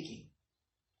without speaking?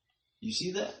 You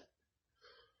see that?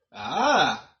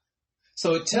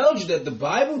 So it tells you that the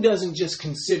Bible doesn't just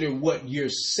consider what you're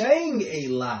saying a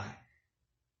lie,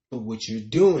 but what you're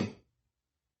doing.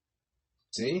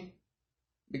 See?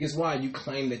 Because why? You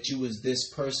claim that you was this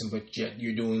person, but yet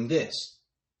you're doing this.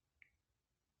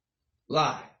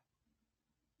 Lie.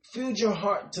 Filled your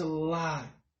heart to lie.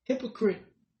 Hypocrite.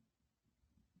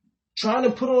 Trying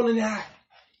to put on an act.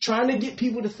 Trying to get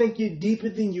people to think you're deeper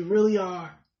than you really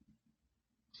are.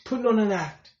 Putting on an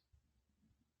act.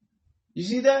 You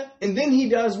see that? And then he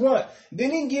does what?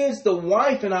 Then he gives the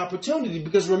wife an opportunity.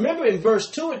 Because remember in verse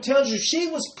 2, it tells you she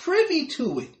was privy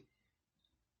to it.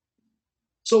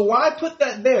 So why put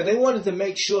that there? They wanted to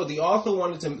make sure,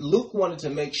 Luke wanted to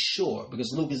make sure,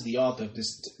 because Luke is the author of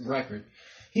this record.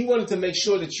 He wanted to make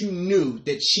sure that you knew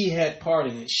that she had part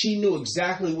in it. She knew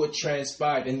exactly what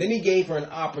transpired. And then he gave her an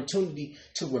opportunity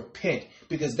to repent,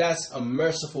 because that's a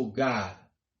merciful God.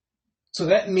 So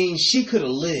that means she could have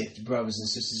lived, brothers and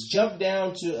sisters. Jump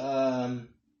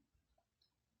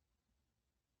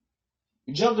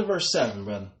to verse 7,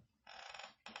 brother.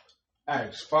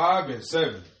 Acts 5 and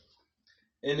 7.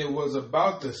 And it was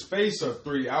about the space of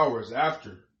 3 hours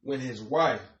after, when his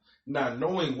wife, not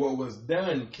knowing what was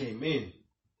done, came in.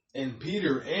 And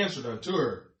Peter answered unto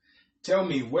her, Tell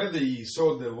me whether ye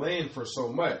sold the land for so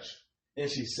much. And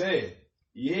she said,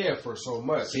 Yeah, for so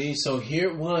much. See, so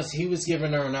here it was. He was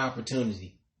giving her an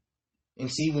opportunity. And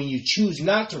see, when you choose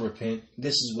not to repent,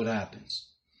 this is what happens.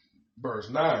 Verse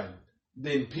 9.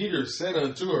 Then Peter said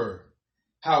unto her,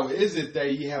 How is it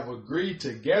that ye have agreed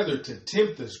together to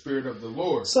tempt the Spirit of the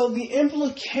Lord? So the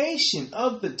implication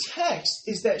of the text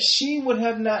is that she would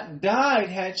have not died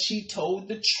had she told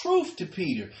the truth to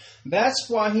Peter. That's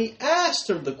why he asked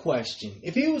her the question.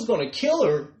 If he was going to kill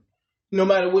her, no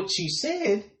matter what she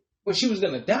said, or she was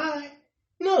going to die,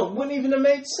 no, it wouldn't even have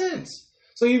made sense.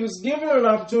 So he was giving her an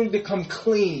opportunity to come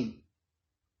clean.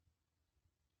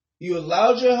 You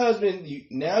allowed your husband,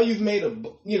 now you've made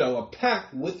a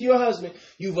pact with your husband.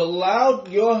 You've allowed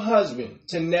your husband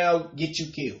to now get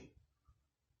you killed.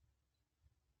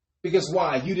 Because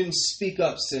why? You didn't speak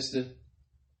up, sister.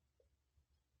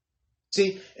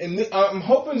 See, and I'm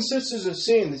hoping sisters are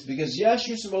seeing this, because yes,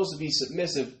 you're supposed to be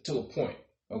submissive to a point.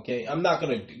 Okay? I'm not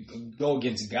going to go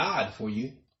against God for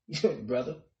you,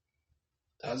 brother,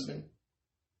 husband.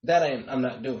 That I'm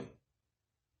not doing.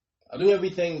 I'll do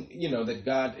everything, that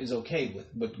God is okay with.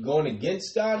 But going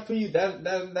against God for you, that's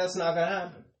not going to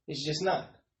happen. It's just not.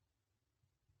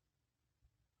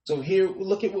 So here,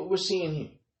 look at what we're seeing here,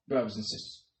 brothers and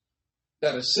sisters.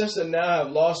 That a sister now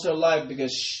have lost her life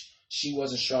because she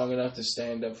wasn't strong enough to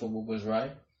stand up for what was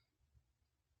right.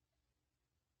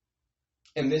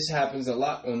 And this happens a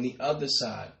lot on the other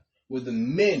side, where the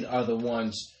men are the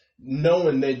ones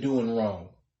knowing they're doing wrong.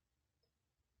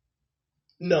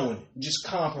 Knowing, just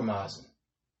compromising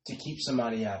to keep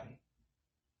somebody happy.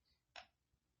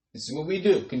 This is what we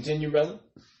do. Continue, brother.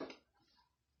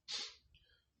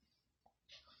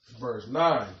 Verse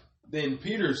 9. Then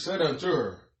Peter said unto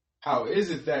her, How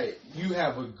is it that you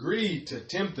have agreed to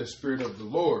tempt the Spirit of the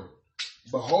Lord?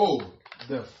 Behold,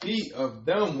 the feet of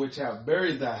them which have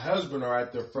buried thy husband are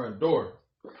at the front door,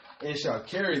 and shall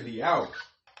carry thee out.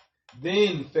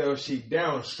 Then fell she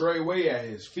down straightway at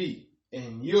his feet,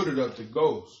 and yielded up the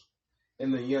ghost.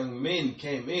 And the young men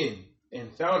came in,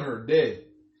 and found her dead,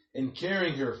 and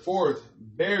carrying her forth,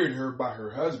 buried her by her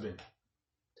husband.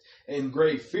 And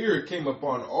great fear came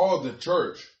upon all the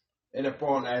church, and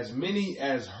upon as many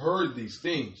as heard these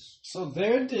things. So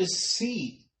their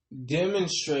deceit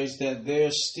demonstrates that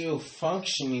they're still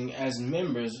functioning as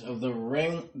members of the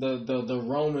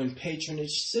Roman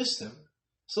patronage system.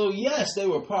 So yes, they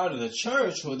were part of the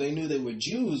church, or they knew they were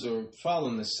Jews or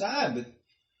following the Sabbath,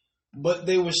 but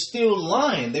they were still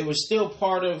lying. They were still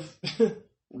part of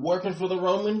working for the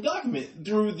Roman government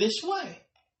through this way,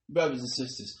 brothers and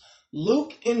sisters.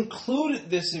 Luke included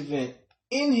this event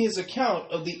in his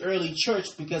account of the early church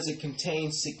because it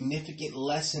contains significant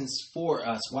lessons for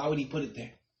us. Why would he put it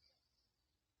there?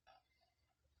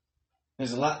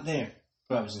 There's a lot there,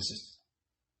 brothers and sisters.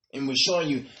 And we're showing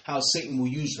you how Satan will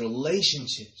use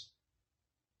relationships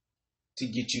to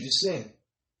get you to sin.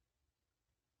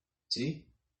 See?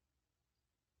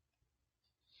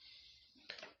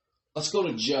 Let's go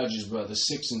to Judges, brother,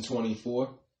 6 and 24.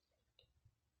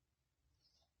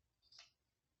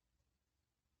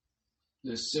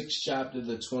 The 6th chapter,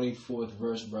 the 24th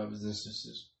verse, brothers and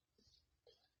sisters.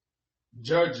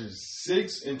 Judges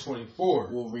 6 and 24.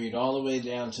 We'll read all the way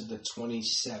down to the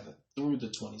 27th, through the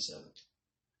 27th.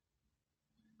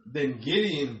 Then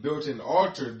Gideon built an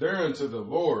altar there unto the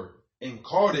Lord, and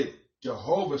called it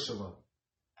Jehovah Shalom.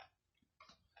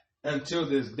 Until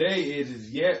this day it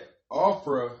is yet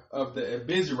offerer of the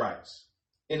Abizarites.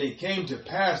 And it came to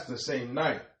pass the same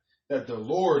night that the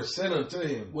Lord said unto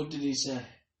him, What did he say?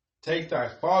 Take thy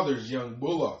father's young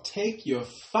bullock. Take your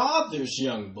father's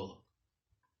young bullock.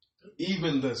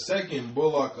 Even the second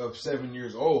bullock of 7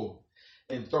 years old,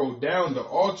 and throw down the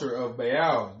altar of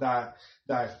Baal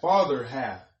thy father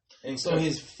hath. And so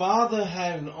his father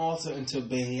had an altar unto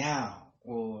Baal,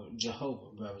 or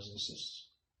Jehovah, brothers and sisters.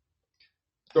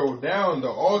 Throw down the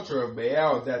altar of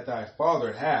Baal that thy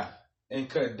father hath, and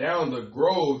cut down the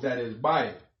grove that is by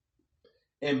it,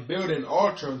 and build an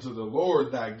altar unto the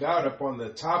Lord thy God upon the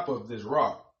top of this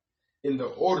rock, in the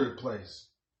ordered place,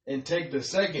 and take the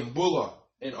second bullock,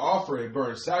 and offer a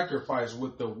burnt sacrifice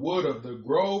with the wood of the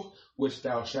grove which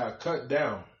thou shalt cut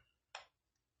down.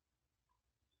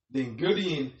 Then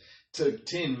Gideon took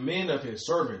 10 men of his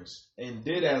servants, and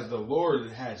did as the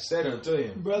Lord had said unto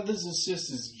him. Brothers and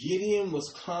sisters, Gideon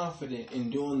was confident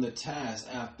in doing the task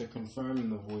after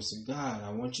confirming the voice of God. I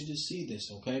want you to see this,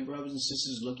 okay, brothers and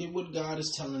sisters? Look at what God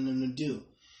is telling them to do.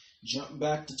 Jump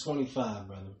back to 25,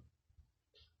 brother.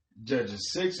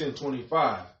 Judges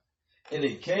 6:25. And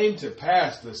it came to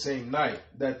pass the same night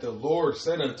that the Lord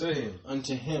said unto him.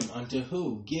 Unto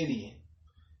who? Gideon.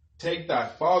 Take thy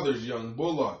father's young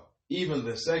bullock, even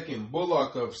the second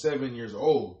bullock of 7 years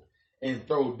old, and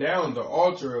throw down the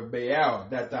altar of Baal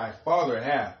that thy father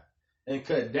hath, and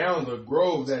cut down the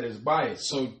grove that is by it.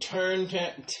 So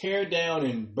tear down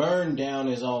and burn down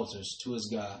his altars to his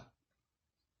God.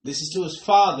 This is to his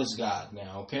father's God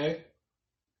now, okay?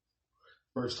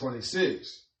 Verse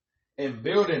 26. And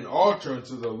build an altar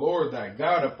unto the Lord thy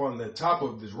God upon the top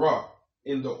of this rock,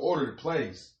 in the ordered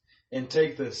place, and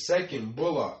take the second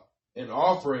bullock, and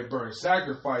offer a burnt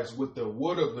sacrifice with the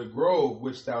wood of the grove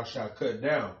which thou shalt cut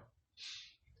down.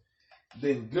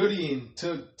 Then Gideon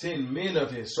took 10 men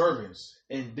of his servants,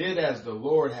 and did as the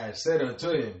Lord had said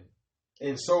unto him.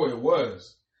 And so it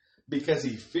was, because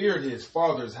he feared his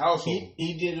father's household.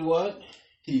 He did what?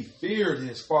 He feared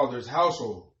his father's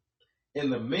household,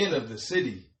 and the men of the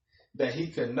city, that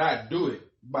he could not do it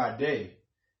by day,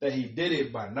 that he did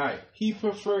it by night. He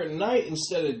preferred night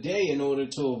instead of day in order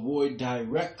to avoid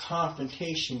direct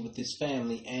confrontation with his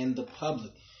family and the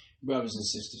public, brothers and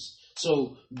sisters.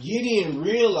 So Gideon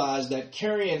realized that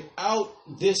carrying out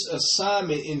this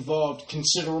assignment involved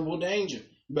considerable danger,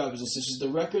 brothers and sisters.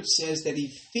 The record says that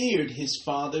he feared his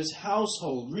father's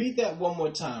household. Read that one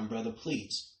more time, brother,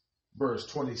 please. Verse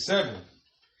 27.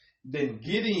 Then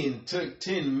Gideon took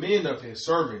 10 men of his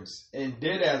servants, and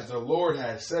did as the Lord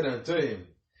had said unto him.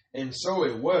 And so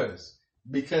it was,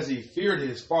 because he feared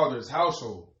his father's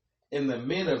household, and the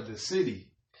men of the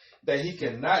city, that he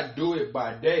could not do it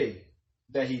by day,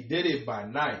 that he did it by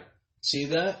night. See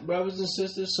that, brothers and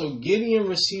sisters? So Gideon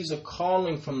receives a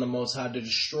calling from the Most High to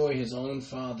destroy his own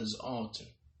father's altar.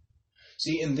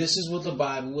 See, and this is what the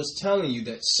Bible was telling you,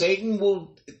 that Satan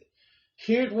will...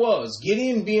 Here it was,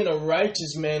 Gideon being a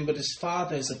righteous man, but his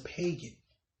father is a pagan.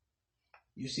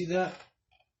 You see that?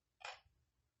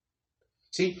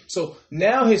 See, so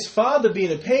now his father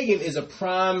being a pagan is a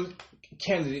prime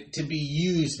candidate to be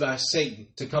used by Satan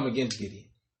to come against Gideon,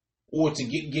 or to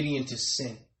get Gideon to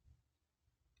sin.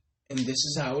 And this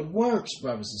is how it works,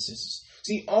 brothers and sisters.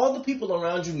 See, all the people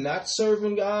around you not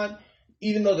serving God,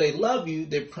 even though they love you,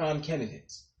 they're prime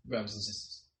candidates, brothers and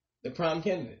sisters. They're prime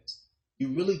candidates.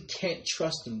 You really can't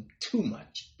trust them too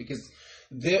much, because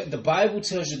the Bible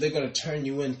tells you they're going to turn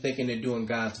you in thinking they're doing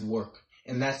God's work.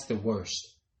 And that's the worst.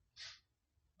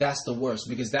 That's the worst,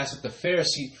 because that's what the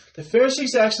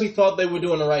Pharisees actually thought they were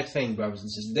doing the right thing, brothers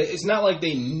and sisters. It's not like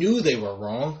they knew they were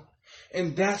wrong.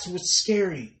 And that's what's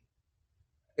scary,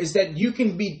 is that you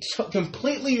can be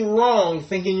completely wrong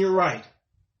thinking you're right.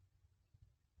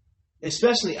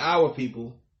 Especially our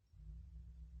people.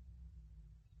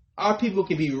 Our people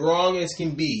can be wrong as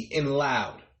can be and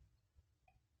loud.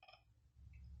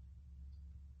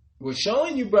 We're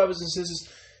showing you, brothers and sisters,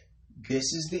 this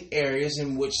is the areas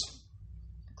in which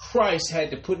Christ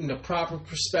had to put into proper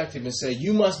perspective and say,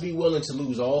 you must be willing to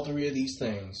lose all three of these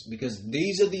things, because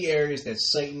these are the areas that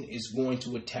Satan is going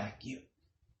to attack you.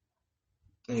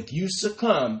 And if you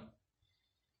succumb,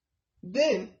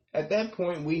 then at that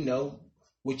point we know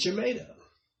what you're made of.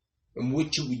 And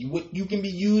what you can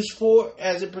be used for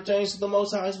as it pertains to the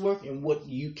Most High's work, and what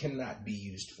you cannot be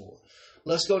used for.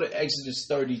 Let's go to Exodus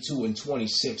 32 and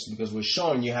 26, because we're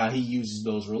showing you how he uses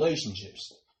those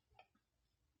relationships.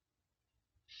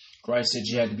 Christ said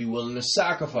you had to be willing to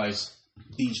sacrifice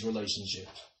these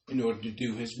relationships in order to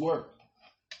do his work.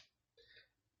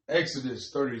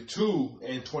 Exodus 32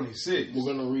 and 26. We're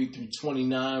going to read through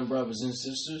 29, brothers and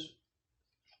sisters.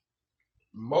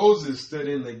 Moses stood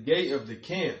in the gate of the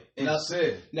camp and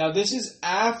said... Now this is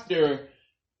after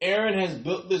Aaron has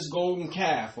built this golden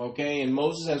calf, okay? And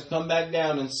Moses has come back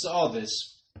down and saw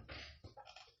this.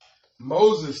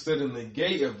 Moses stood in the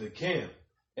gate of the camp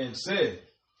and said,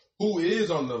 who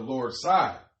is on the Lord's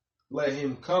side? Let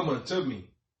him come unto me.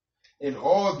 And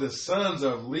all the sons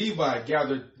of Levi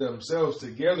gathered themselves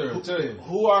together unto him.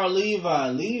 Who are Levi?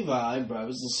 Levi,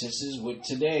 brothers and sisters, would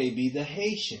today be the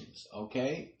Haitians.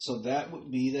 Okay, so that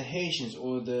would be the Haitians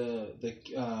or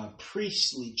the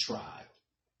priestly tribe.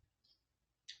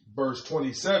 Verse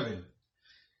 27.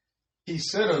 He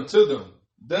said unto them,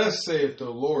 Thus saith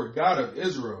the Lord God of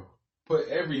Israel, Put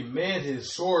every man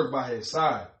his sword by his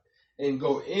side, and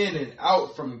go in and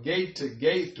out from gate to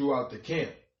gate throughout the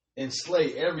camp, and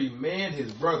slay every man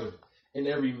his brother, and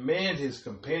every man his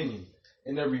companion,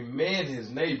 and every man his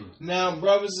neighbor. Now,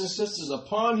 brothers and sisters,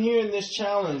 upon hearing this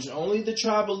challenge, only the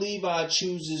tribe of Levi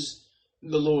chooses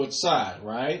the Lord's side,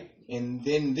 right? And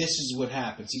then this is what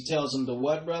happens. He tells them to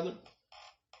what, brother?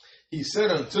 He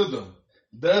said unto them,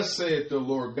 Thus saith the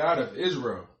Lord God of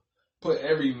Israel, Put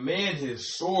every man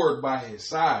his sword by his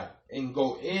side, and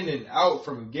go in and out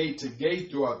from gate to gate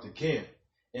throughout the camp,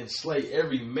 and slay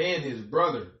every man his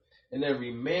brother, and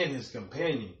every man his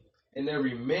companion, and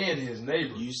every man his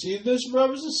neighbor. You see this,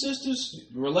 brothers and sisters?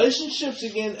 Relationships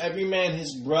again, every man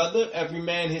his brother, every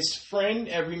man his friend,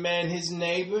 every man his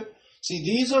neighbor. See,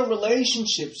 these are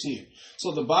relationships here.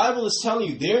 So the Bible is telling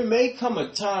you there may come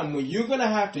a time when you're going to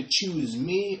have to choose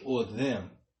me or them.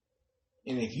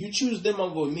 And if you choose them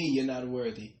over me, you're not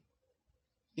worthy.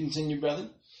 Continue, brother.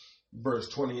 Verse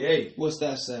 28. What's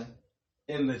that say?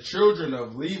 And the children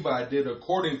of Levi did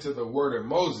according to the word of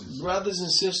Moses. Brothers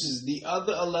and sisters, the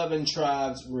other 11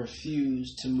 tribes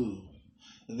refused to move.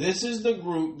 This is the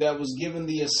group that was given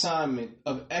the assignment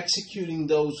of executing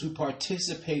those who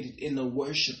participated in the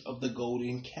worship of the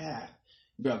golden calf.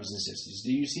 Brothers and sisters,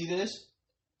 do you see this?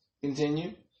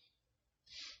 Continue.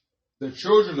 The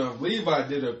children of Levi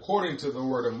did according to the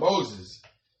word of Moses,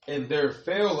 and there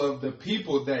fell of the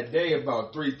people that day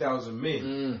about 3,000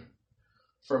 men.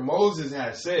 For Moses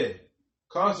had said,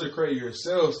 Consecrate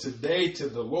yourselves today to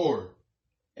the Lord,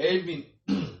 even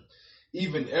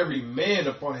every man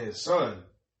upon his son,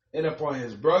 and upon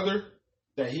his brother,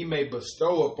 that he may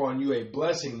bestow upon you a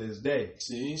blessing this day.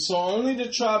 See, so only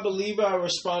the tribe of Levi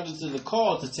responded to the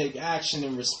call to take action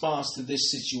in response to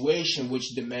this situation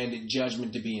which demanded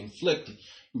judgment to be inflicted.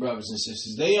 Brothers and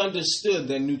sisters, they understood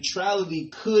that neutrality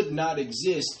could not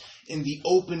exist in the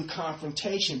open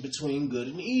confrontation between good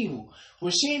and evil.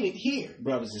 We're seeing it here,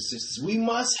 brothers and sisters. We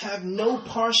must have no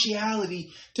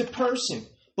partiality to person,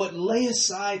 but lay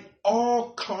aside all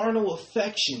carnal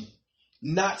affection,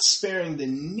 not sparing the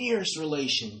nearest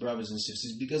relation, brothers and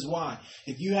sisters. Because why?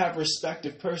 If you have respect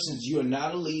of persons, you are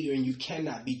not a leader and you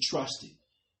cannot be trusted.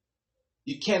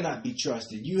 You cannot be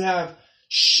trusted. You have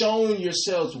shown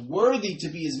yourselves worthy to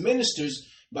be his ministers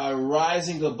by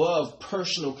rising above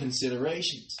personal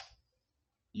considerations.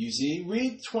 You see?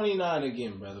 Read 29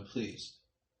 again, brother, please.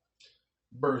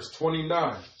 Verse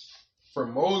 29. For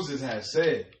Moses has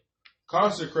said,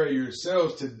 Consecrate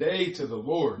yourselves today to the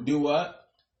Lord. Do what?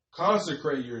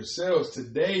 Consecrate yourselves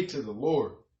today to the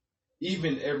Lord,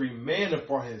 even every man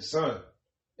upon his son,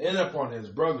 and upon his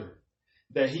brother,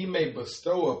 that he may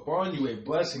bestow upon you a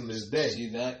blessing this day.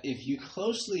 See that? If you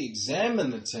closely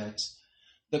examine the text,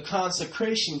 the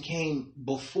consecration came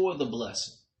before the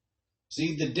blessing.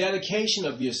 See, the dedication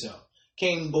of yourself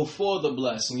came before the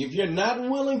blessing. If you're not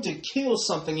willing to kill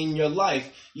something in your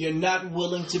life, you're not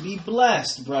willing to be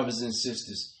blessed, brothers and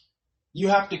sisters. You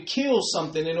have to kill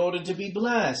something in order to be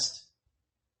blessed.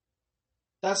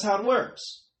 That's how it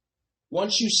works.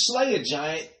 Once you slay a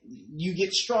giant, you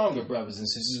get stronger, brothers and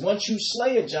sisters. Once you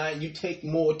slay a giant, you take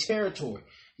more territory,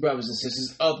 brothers and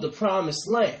sisters, of the promised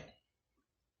land.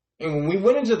 And when we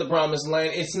went into the promised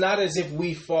land, it's not as if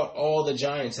we fought all the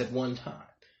giants at one time.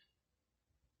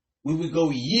 We would go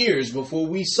years before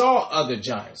we saw other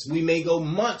giants. We may go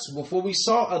months before we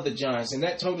saw other giants. And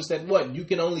that told us that what? You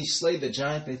can only slay the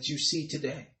giant that you see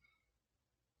today.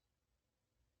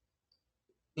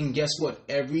 And guess what?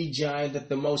 Every giant that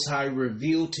the Most High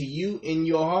revealed to you in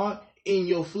your heart, in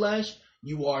your flesh,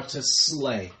 you are to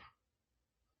slay.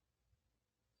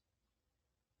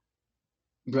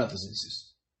 Brothers and sisters.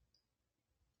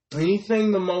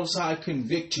 Anything the Most High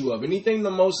convict you of, anything the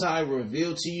Most High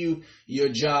reveal to you, your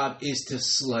job is to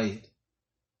slay it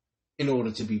in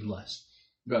order to be blessed.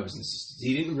 Brothers and sisters,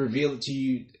 he didn't reveal it to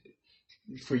you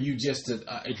for you just to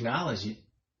acknowledge it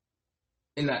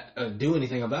and not do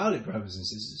anything about it, brothers and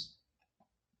sisters.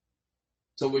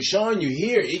 So we're showing you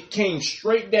here, it came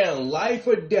straight down, life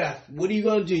or death. What are you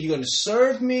going to do? You're going to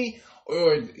serve me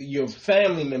or your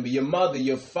family member, your mother,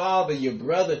 your father, your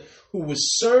brother who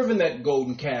was serving that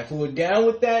golden calf, who were down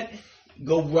with that,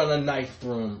 go run a knife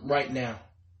through him right now.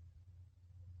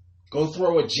 Go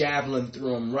throw a javelin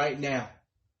through him right now.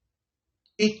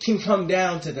 It can come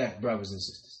down to that, brothers and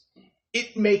sisters.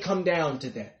 It may come down to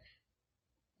that.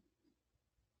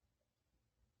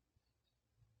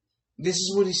 This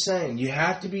is what he's saying. You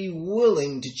have to be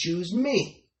willing to choose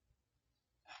me.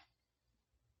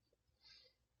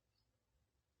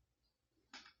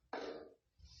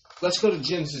 Let's go to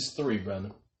Genesis 3,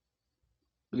 brother.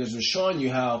 Because we're showing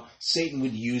you how Satan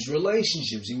would use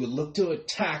relationships. He would look to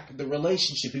attack the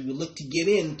relationship. He would look to get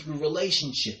in through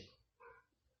relationship.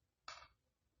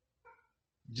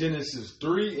 Genesis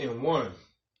 3:1.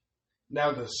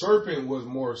 Now the serpent was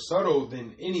more subtle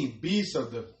than any beast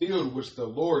of the field which the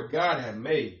Lord God had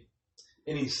made.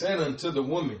 And he said unto the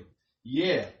woman,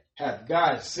 Yea, hath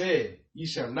God said, Ye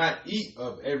shall not eat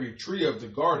of every tree of the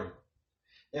garden.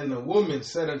 And the woman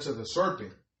said unto the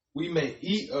serpent, We may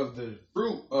eat of the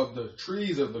fruit of the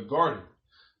trees of the garden,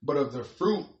 but of the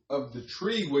fruit of the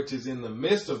tree which is in the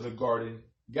midst of the garden,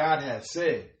 God hath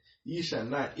said, Ye shall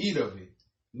not eat of it,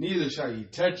 neither shall ye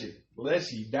touch it,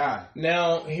 lest ye die.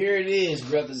 Now, here it is,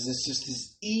 brothers and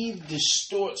sisters. Eve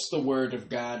distorts the word of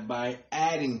God by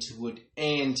adding to it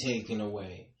and taking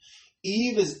away.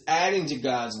 Eve is adding to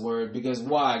God's word because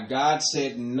why? God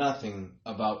said nothing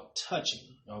about touching.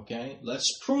 Okay,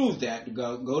 let's prove that.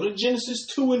 Go to Genesis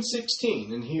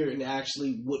 2:16 and hear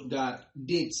actually what God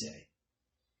did say.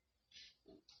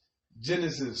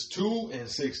 Genesis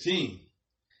 2:16.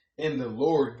 And the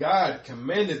Lord God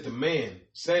commanded the man,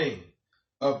 saying,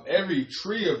 Of every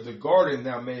tree of the garden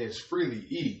thou mayest freely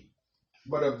eat,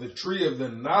 but of the tree of the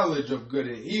knowledge of good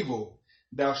and evil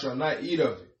thou shalt not eat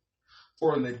of it.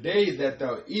 For in the day that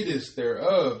thou eatest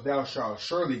thereof, thou shalt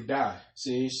surely die.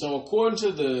 See, so according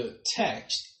to the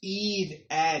text, Eve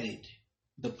added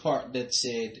the part that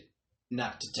said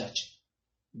not to touch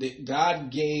it. That God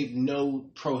gave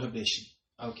no prohibition,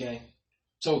 okay?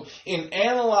 So in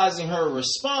analyzing her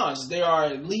response, there are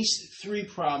at least 3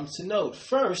 problems to note.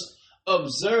 First,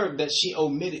 observe that she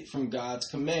omitted from God's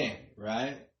command,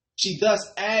 right? She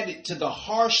thus added to the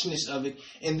harshness of it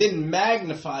and then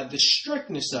magnified the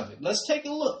strictness of it. Let's take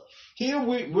a look. Here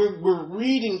we're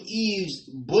reading Eve's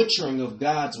butchering of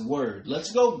God's word.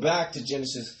 Let's go back to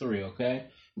Genesis 3, okay,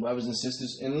 brothers and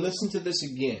sisters, and listen to this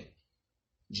again.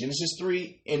 Genesis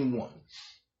 3:1.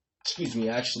 Excuse me,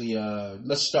 actually,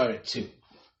 let's start at 2.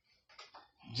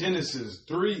 Genesis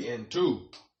 3:2.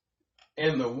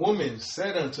 And the woman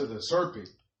said unto the serpent,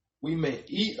 We may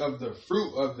eat of the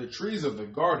fruit of the trees of the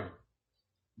garden,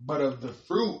 but of the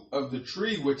fruit of the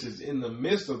tree which is in the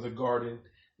midst of the garden,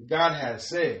 God hath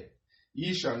said,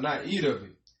 Ye shall not eat of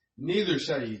it, neither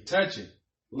shall ye touch it,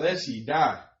 lest ye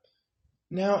die.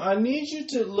 Now, I need you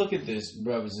to look at this,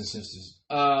 brothers and sisters,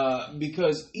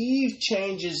 because Eve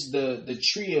changes the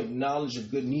tree of knowledge of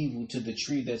good and evil to the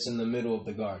tree that's in the middle of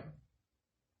the garden.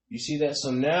 You see that?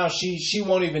 So now she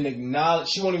won't even acknowledge,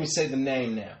 she won't even say the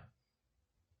name now.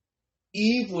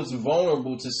 Eve was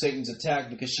vulnerable to Satan's attack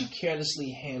because she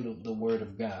carelessly handled the word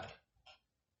of God.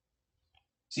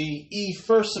 See, Eve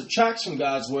first subtracts from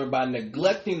God's word by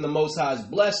neglecting the Most High's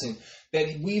blessing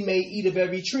that we may eat of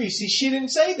every tree. See, she didn't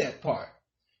say that part.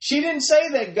 She didn't say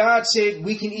that God said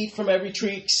we can eat from every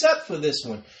tree except for this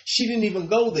one. She didn't even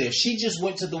go there. She just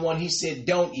went to the one he said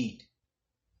don't eat.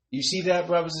 You see that,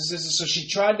 brothers and sisters? So she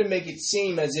tried to make it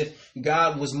seem as if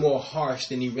God was more harsh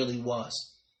than he really was.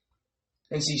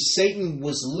 And see, Satan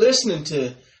was listening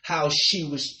to how she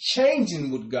was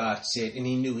changing what God said, and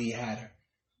he knew he had her.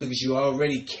 Because you're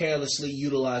already carelessly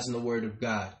utilizing the word of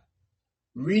God.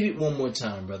 Read it one more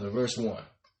time, brother. Verse 1.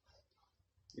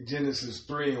 Genesis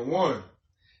 3:1.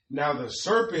 Now the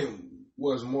serpent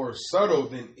was more subtle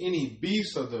than any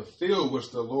beast of the field which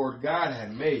the Lord God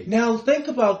had made. Now think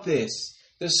about this.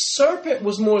 The serpent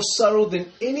was more subtle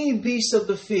than any beast of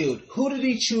the field. Who did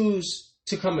he choose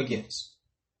to come against?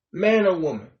 Man or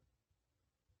woman?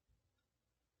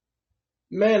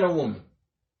 Man or woman?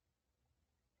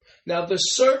 Now the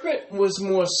serpent was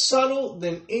more subtle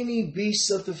than any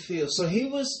beast of the field. So he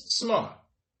was smart.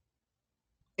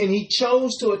 And he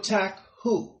chose to attack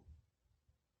who?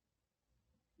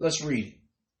 Let's read it.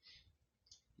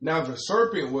 Now the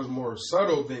serpent was more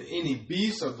subtle than any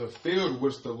beast of the field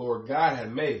which the Lord God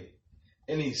had made.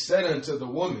 And he said unto the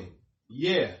woman,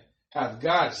 Yea, hath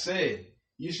God said,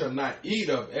 Ye shall not eat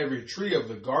of every tree of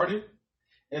the garden?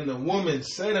 And the woman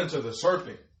said unto the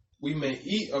serpent, We may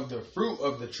eat of the fruit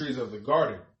of the trees of the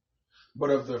garden,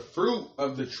 but of the fruit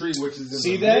of the tree which is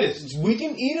in the midst. We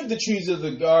can eat of the trees of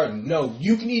the garden. No,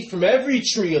 you can eat from every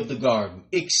tree of the garden,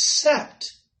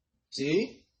 except,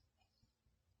 see?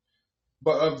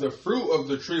 But of the fruit of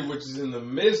the tree which is in the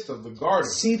midst of the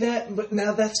garden. See that? But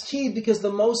now that's key because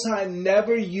the Most High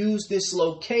never used this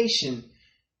location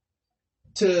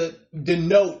to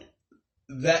denote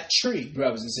that tree,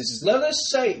 brothers and sisters. Let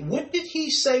us say, what did he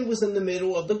say was in the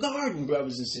middle of the garden,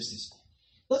 brothers and sisters?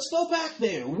 Let's go back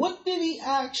there. What did he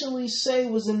actually say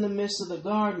was in the midst of the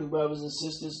garden, brothers and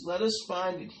sisters? Let us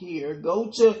find it here.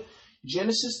 Go to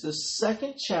Genesis, the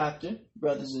 2nd chapter,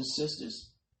 brothers and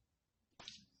sisters.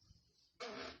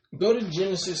 Go to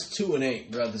Genesis 2 and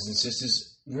 8, brothers and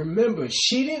sisters. Remember,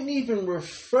 she didn't even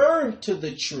refer to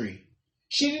the tree.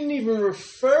 She didn't even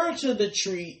refer to the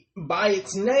tree by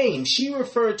its name. She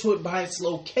referred to it by its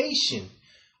location,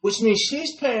 which means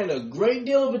she's paying a great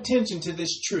deal of attention to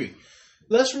this tree.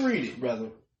 Let's read it, brother.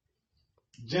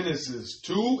 Genesis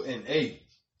 2 and 8.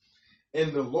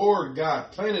 And the Lord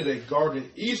God planted a garden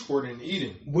eastward in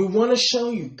Eden. We want to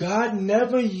show you God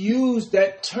never used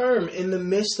that term in the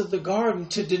midst of the garden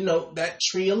to denote that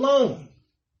tree alone.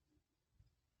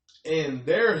 And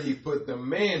there he put the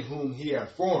man whom he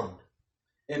had formed.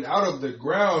 And out of the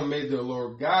ground made the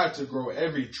Lord God to grow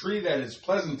every tree that is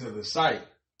pleasant to the sight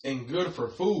and good for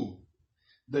food.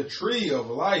 The tree of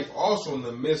life also in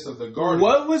the midst of the garden.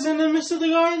 What was in the midst of the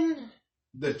garden?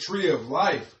 The tree of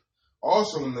life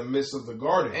also in the midst of the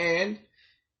garden.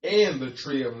 And the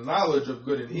tree of knowledge of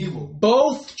good and evil.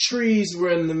 Both trees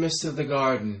were in the midst of the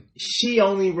garden. She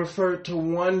only referred to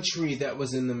one tree that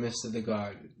was in the midst of the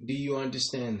garden. Do you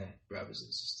understand that, brothers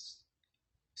and sisters?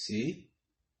 See?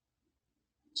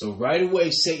 So right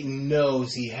away, Satan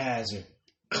knows he has her.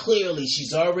 Clearly,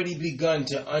 she's already begun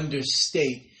to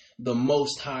understate the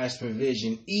Most High's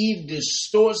provision. Eve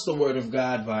distorts the word of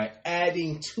God by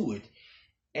adding to it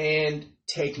and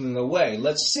taking away.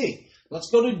 Let's see. Let's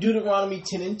go to Deuteronomy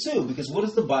 10 and 2, because what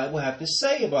does the Bible have to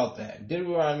say about that?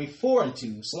 Deuteronomy 4 and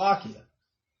 2, Slakia.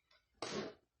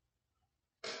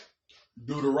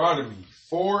 Deuteronomy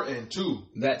 4 and 2.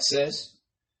 That says,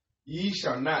 Ye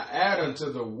shall not add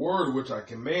unto the word which I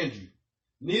command you,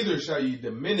 neither shall ye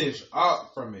diminish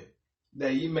aught from it,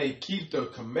 that ye may keep the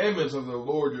commandments of the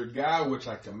Lord your God which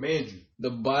I command you. The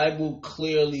Bible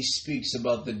clearly speaks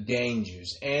about the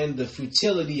dangers and the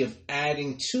futility of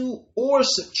adding to or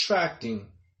subtracting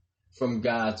from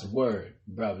God's word,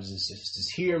 brothers and sisters.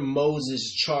 Here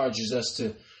Moses charges us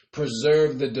to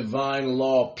preserve the divine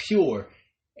law pure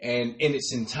and in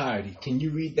its entirety. Can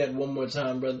you read that one more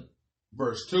time, brother?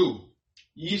 Verse 2.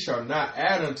 Ye shall not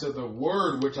add unto the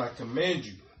word which I command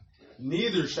you,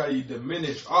 neither shall ye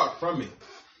diminish aught from it,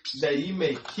 that ye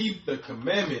may keep the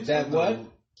commandments.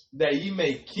 That ye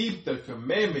may keep the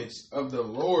commandments of the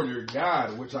Lord your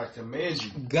God, which I command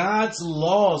you. God's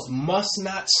laws must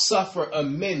not suffer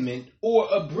amendment or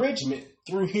abridgment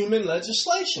through human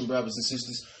legislation, brothers and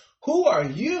sisters. Who are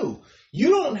you? You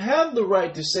don't have the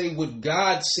right to say what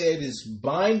God said is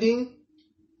binding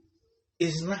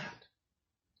is not.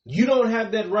 You don't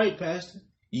have that right, Pastor.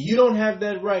 You don't have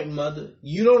that right, Mother.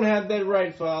 You don't have that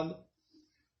right, Father,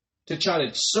 to try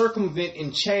to circumvent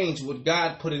and change what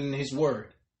God put in His Word.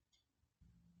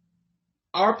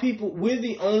 Our people, we're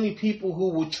the only people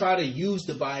who will try to use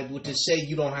the Bible to say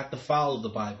you don't have to follow the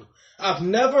Bible. I've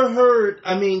never heard,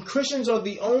 Christians are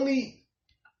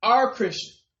our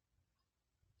Christians.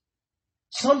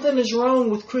 Something is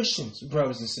wrong with Christians,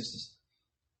 brothers and sisters.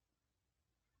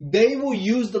 They will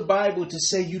use the Bible to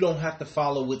say you don't have to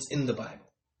follow what's in the Bible.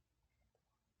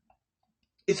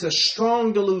 It's a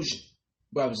strong delusion,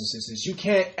 brothers and sisters. You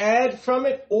can't add from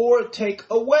it or take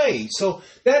away. So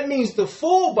that means the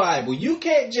full Bible. You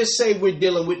can't just say we're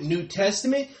dealing with New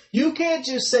Testament. You can't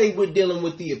just say we're dealing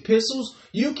with the epistles.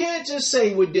 You can't just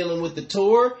say we're dealing with the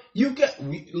Torah.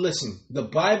 Listen, the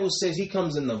Bible says He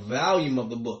comes in the volume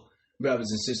of the book, brothers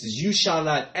and sisters. You shall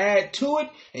not add to it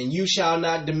and you shall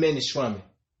not diminish from it.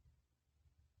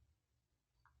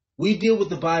 We deal with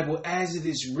the Bible as it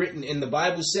is written. And the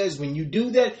Bible says when you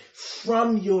do that,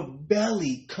 from your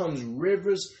belly comes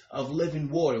rivers of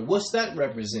living water. What's that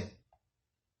represent?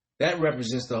 That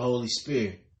represents the Holy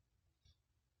Spirit.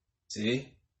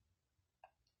 See?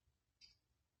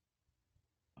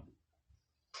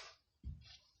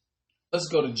 Let's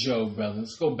go to Job, brother.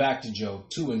 Let's go back to Job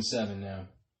 2 and 7 now.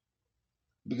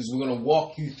 Because we're going to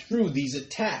walk you through these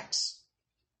attacks.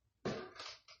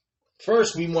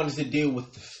 First, we wanted to deal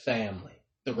with the family,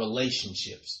 the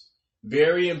relationships.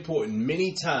 Very important.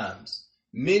 Many times,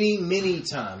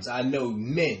 I know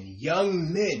men,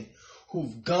 young men,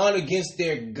 who've gone against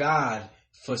their God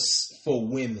for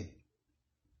women.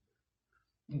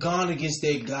 Gone against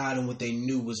their God and what they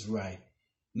knew was right.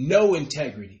 No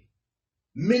integrity.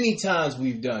 Many times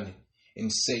we've done it,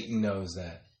 and Satan knows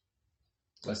that.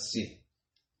 Let's see.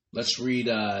 Let's read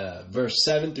verse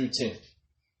 7 through 10.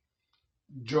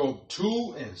 Job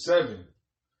 2 and 7.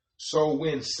 So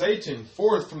went Satan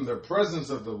forth from the presence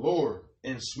of the Lord,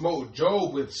 and smote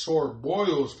Job with sore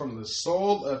boils from the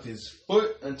sole of his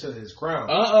foot unto his crown.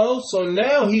 So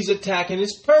now he's attacking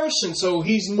his person. So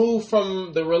he's moved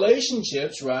from the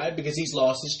relationships, right? Because he's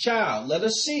lost his child. Let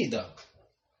us see, though.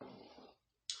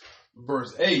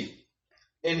 Verse 8.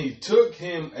 And he took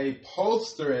him a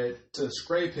pulse thread to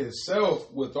scrape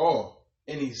himself withal,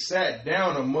 and he sat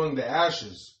down among the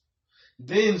ashes.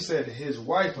 Then said his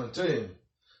wife unto him,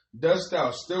 Dost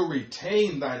thou still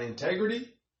retain thine integrity?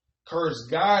 Curse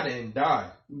God and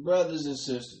die. Brothers and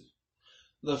sisters,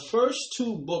 the first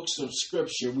two books of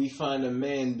Scripture, we find a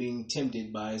man being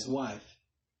tempted by his wife.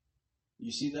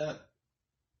 You see that?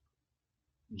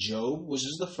 Job, which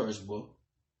is the first book,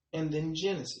 and then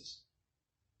Genesis.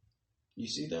 You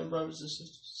see that, brothers and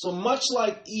sisters? So much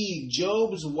like Eve,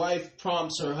 Job's wife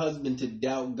prompts her husband to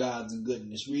doubt God's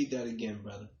goodness. Read that again,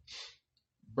 brother.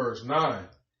 Verse 9.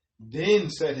 Then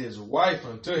said his wife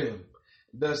unto him,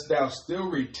 Dost thou still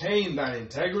retain thine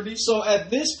integrity? So at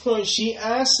this point, she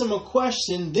asks him a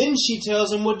question, then she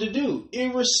tells him what to do,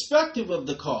 irrespective of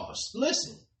the cost.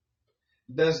 Listen.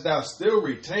 Dost thou still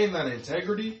retain thine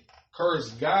integrity?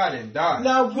 Curse God and die.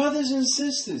 Now, brothers and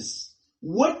sisters,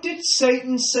 what did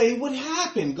Satan say would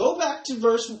happen? Go back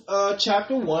to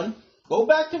chapter 1. Go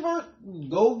back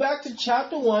to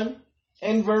chapter 1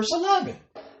 and verse 11.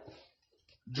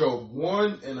 Job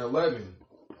 1 and 11.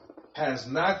 Has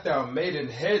not thou made an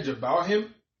hedge about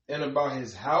him and about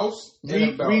his house?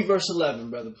 Read verse 11,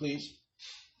 brother, please.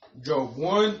 Job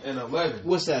 1 and 11.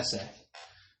 What's that say?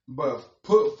 But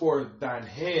put forth thine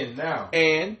hand now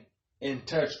and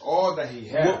touch all that he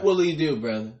hath. What will he do,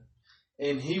 brother?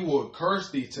 And he will curse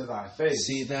thee to thy face.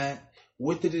 See that?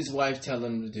 What did his wife tell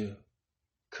him to do?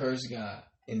 Curse God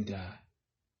and die.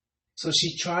 So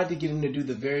she tried to get him to do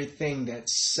the very thing that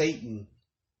Satan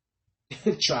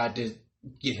tried to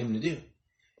get him to do.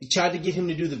 He tried to get him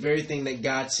to do the very thing that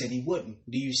God said he wouldn't.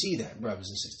 Do you see that, brothers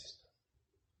and sisters?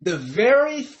 The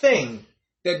very thing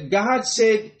that God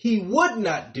said he would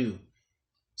not do,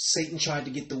 Satan tried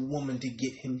to get the woman to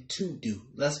get him to do.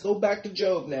 Let's go back to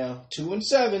Job now. 2 and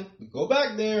 7. Go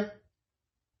back there.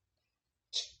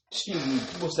 Excuse me.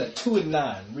 What's that? 2 and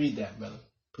 9. Read that, brother.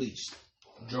 Please.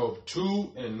 Job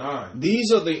 2 and 9.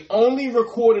 These are the only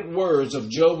recorded words of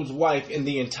Job's wife in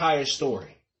the entire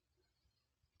story.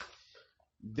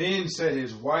 Then said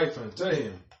his wife unto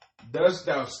him, Dost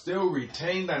thou still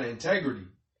retain thine integrity?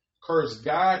 Curse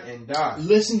God and die.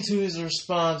 Listen to his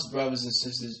response, brothers and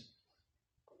sisters.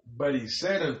 But he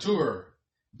said unto her,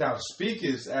 Thou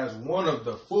speakest as one of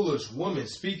the foolish women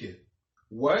speaketh.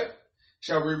 What?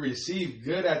 Shall we receive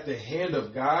good at the hand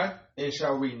of God, and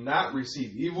shall we not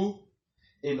receive evil?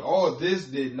 In all this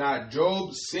did not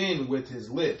Job sin with his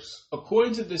lips.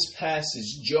 According to this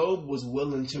passage, Job was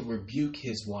willing to rebuke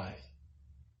his wife.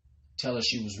 Tell her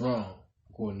she was wrong,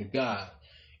 according to God.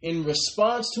 In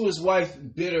response to his wife's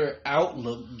bitter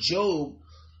outlook, Job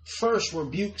first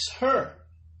rebukes her,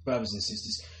 brothers and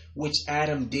sisters, which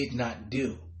Adam did not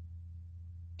do.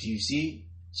 Do you see?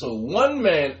 So one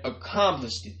man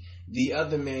accomplished it, the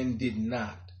other man did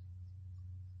not.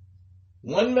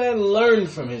 One man learned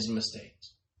from his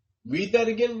mistakes. Read that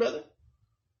again, brother.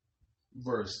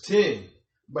 Verse 10.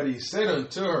 But he said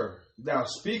unto her, Thou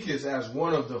speakest as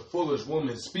one of the foolish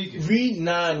women speaketh. Read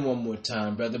 9 one more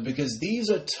time, brother, because these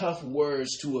are tough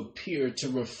words to appear to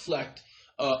reflect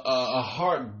a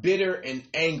heart bitter and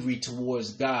angry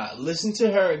towards God. Listen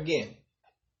to her again.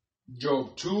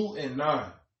 Job 2 and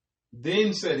 9.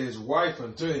 Then said his wife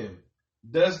unto him,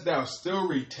 Dost thou still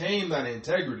retain thine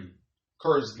integrity?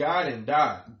 Curse God and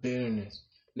die. Bitterness.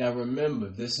 Now remember,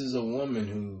 this is a woman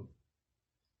who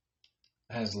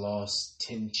has lost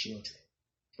 10 children.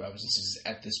 Brothers and sisters,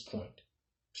 at this point.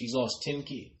 She's lost 10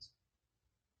 kids.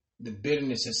 The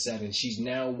bitterness has set in. She's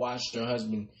now watched her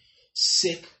husband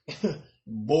sick,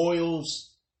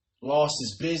 boils, lost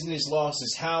his business, lost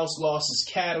his house, lost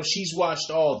his cattle. She's watched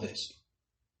all this.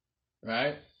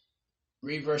 Right?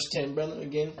 Read verse 10, brother,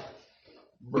 again.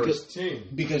 Verse 10.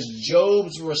 Because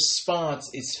Job's response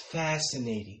is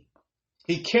fascinating.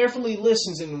 He carefully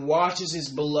listens and watches his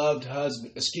beloved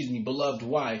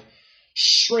wife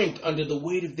shrink under the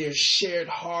weight of their shared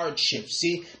hardship.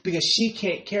 See? Because she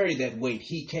can't carry that weight.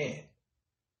 He can.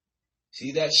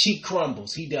 See that? She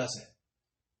crumbles. He doesn't.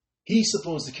 He's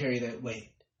supposed to carry that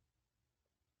weight.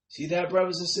 See that,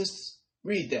 brothers and sisters?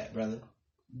 Read that, brother.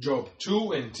 Job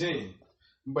 2 and 10.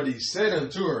 But he said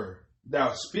unto her,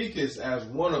 Thou speakest as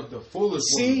one of the foolish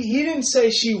women. See, he didn't say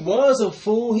she was a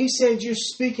fool. He said you're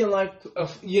speaking like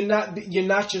you're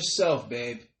not yourself,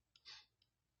 babe.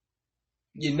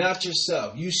 You're not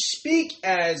yourself. You speak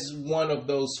as one of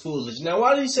those foolish. Now,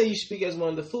 why do you say you speak as one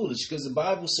of the foolish? Because the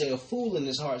Bible say a fool in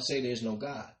his heart say there's no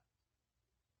God.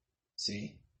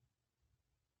 See?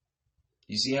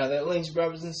 You see how that links,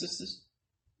 brothers and sisters?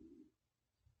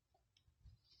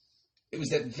 It was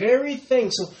that very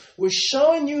thing. So we're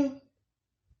showing you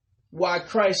why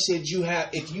Christ said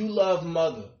if you love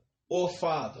mother or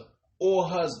father or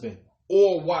husband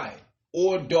or wife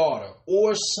or daughter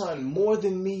or son more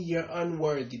than me, you're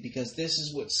unworthy, because this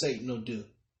is what Satan will do.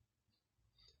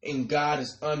 And God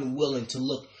is unwilling to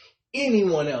look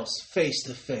anyone else face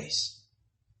to face.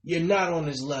 You're not on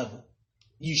his level.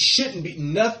 You shouldn't be.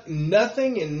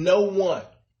 Nothing and no one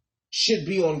should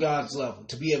be on God's level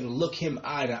to be able to look him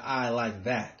eye to eye like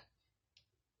that.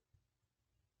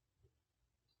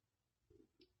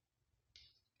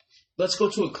 Let's go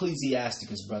to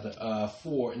Ecclesiasticus, brother,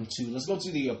 4:2. Let's go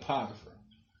to the Apocrypha.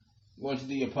 Going to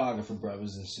the Apocrypha,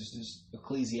 brothers and sisters.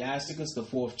 Ecclesiasticus, the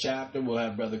 4th chapter. We'll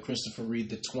have Brother Christopher read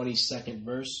the 22nd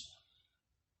verse.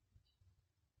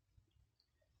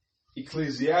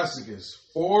 Ecclesiasticus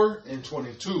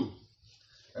 4:22.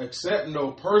 Accept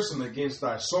no person against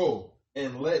thy soul,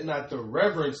 and let not the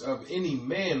reverence of any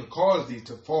man cause thee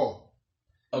to fall.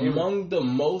 Among the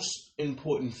most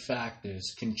important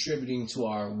factors contributing to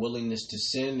our willingness to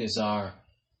sin is our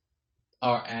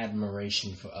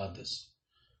admiration for others.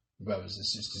 Brothers and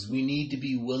sisters, we need to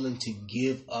be willing to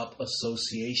give up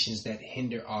associations that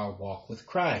hinder our walk with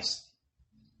Christ.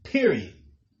 Period.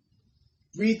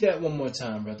 Read that one more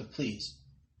time, brother, please.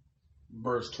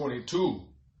 Verse 22.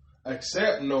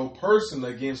 Accept no person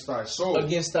against thy soul.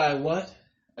 Against thy what?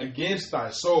 Against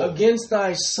thy soul. Against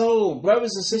thy soul.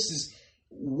 Brothers and sisters,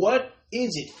 what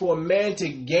is it for a man to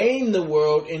gain the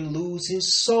world and lose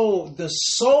his soul? The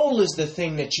soul is the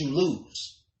thing that you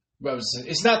lose. Brothers and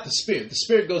sisters, it's not the spirit. The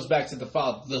spirit goes back to the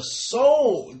Father. The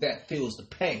soul that feels the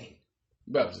pain.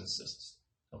 Brothers and sisters.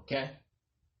 Okay?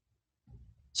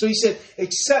 So he said,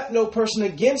 accept no person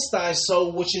against thy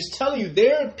soul, which is telling you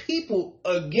there are people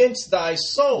against thy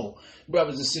soul,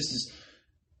 brothers and sisters.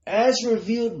 As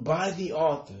revealed by the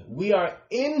author, we are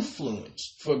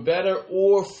influenced, for better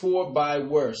or for by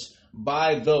worse,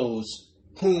 by those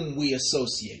whom we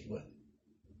associate with.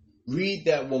 Read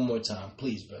that one more time,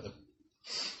 please, brother.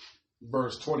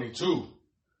 Verse 22.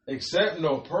 Accept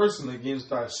no person against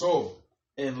thy soul,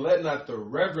 and let not the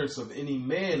reverence of any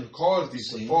man cause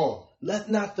thee to fall.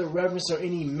 Let not the reverence of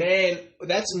any man,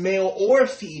 that's male or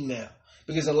female.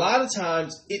 Because a lot of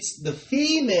times it's the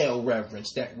female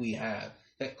reverence that we have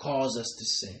that cause us to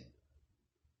sin.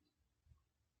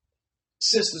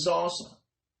 Sisters also.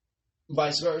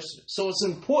 Vice versa. So it's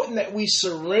important that we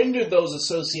surrender those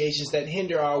associations that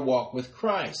hinder our walk with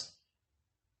Christ.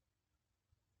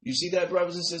 You see that,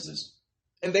 brothers and sisters?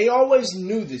 And they always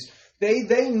knew this.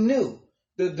 They knew.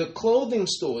 The clothing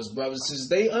stores, brothers and sisters,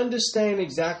 they understand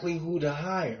exactly who to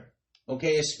hire.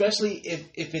 Okay, especially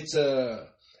if it's a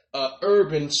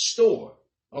urban store,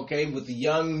 okay, with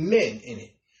young men in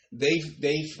it. They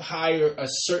hire a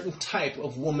certain type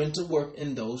of woman to work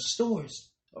in those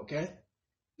stores, okay?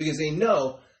 Because they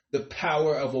know the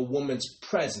power of a woman's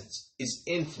presence is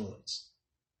influence.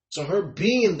 So her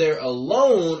being there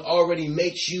alone already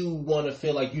makes you want to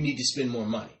feel like you need to spend more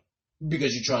money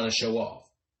because you're trying to show off.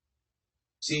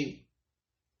 See,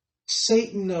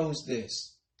 Satan knows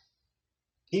this.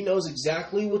 He knows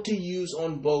exactly what to use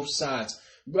on both sides.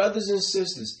 Brothers and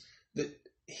sisters,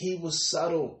 he was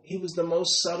subtle. He was the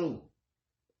most subtle.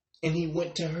 And he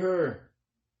went to her.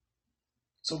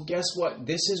 So guess what?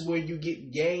 This is where you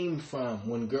get game from.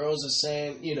 When girls are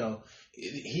saying, he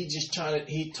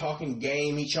talking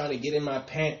game. He trying to get in my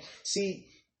pants. See,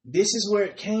 this is where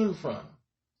it came from.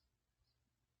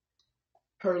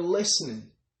 Her listening.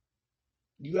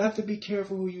 You have to be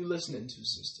careful who you're listening to,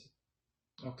 sister.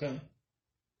 Okay?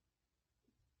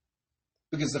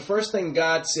 Because the first thing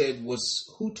God said was,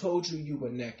 who told you you were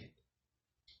naked?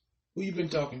 Who you been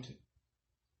talking to?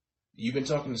 You've been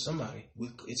talking to somebody.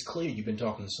 It's clear you've been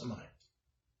talking to somebody.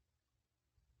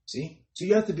 See? So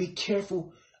you have to be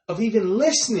careful of even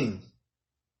listening.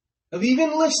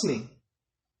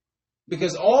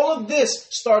 Because all of this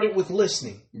started with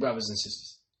listening, brothers and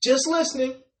sisters. Just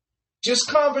listening. Just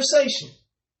conversation.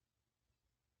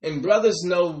 And brothers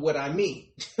know what I mean.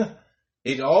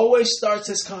 It always starts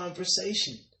as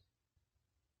conversation.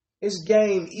 It's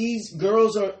game.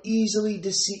 Girls are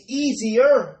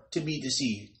easier to be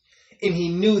deceived. And he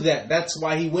knew that. That's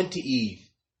why he went to Eve.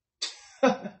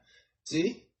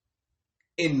 See?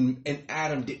 And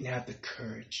Adam didn't have the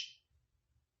courage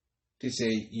to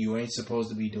say, you ain't supposed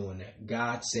to be doing that.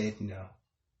 God said no.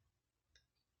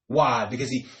 Why? Because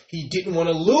he didn't want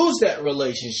to lose that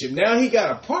relationship. Now he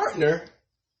got a partner.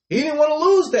 He didn't want to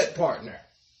lose that partner.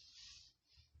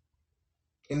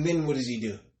 And then what does he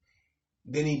do?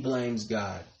 Then he blames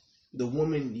God. The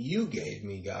woman you gave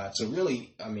me, God. So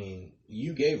really,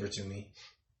 you gave her to me.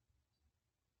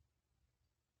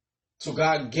 So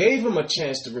God gave him a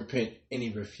chance to repent and he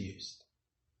refused.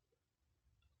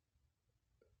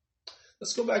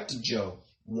 Let's go back to Job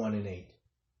 1 and 8.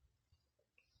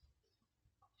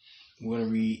 We're going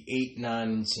to read 8, 9,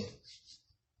 and 10.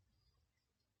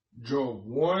 Job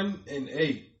 1 and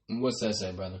 8. What's that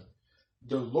say, brother?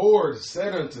 The Lord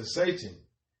said unto Satan,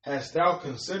 Hast thou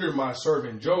considered my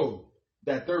servant Job,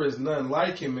 that there is none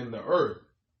like him in the earth,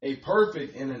 a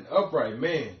perfect and an upright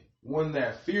man, one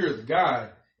that feareth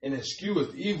God and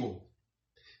escheweth evil?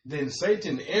 Then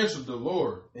Satan answered the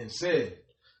Lord and said,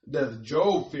 Doth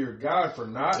Job fear God for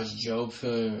naught? Does Job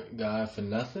fear God for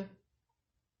nothing?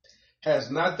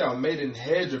 Hast not thou made an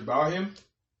hedge about him?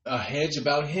 A hedge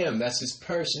about him, that's his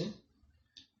person.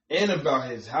 And about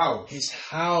his house. His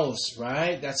house,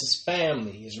 right? That's his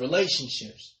family, his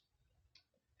relationships.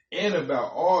 And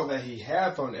about all that he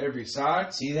hath on every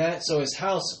side. See that? So his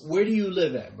house, where do you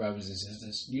live at, brothers and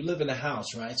sisters? You live in a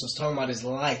house, right? So it's talking about his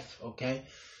life, okay?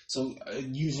 So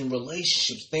using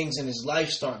relationships, things in his life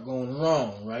start going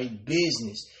wrong, right?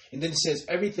 Business. And then it says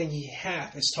everything he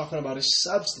hath. It's talking about his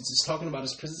substance. It's talking about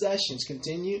his possessions.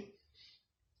 Continue.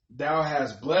 Thou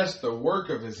hast blessed the work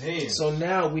of his hands. So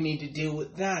now we need to deal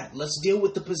with that. Let's deal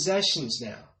with the possessions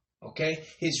now. Okay?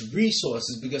 His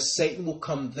resources, because Satan will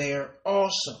come there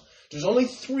also. There's only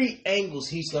 3 angles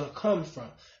he's going to come from,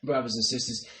 brothers and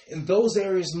sisters. And those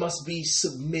areas must be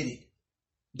submitted.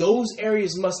 Those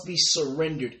areas must be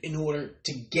surrendered in order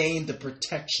to gain the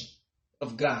protection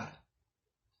of God.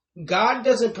 God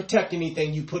doesn't protect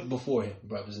anything you put before him,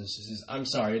 brothers and sisters. I'm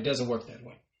sorry, it doesn't work that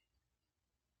way.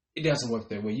 It doesn't work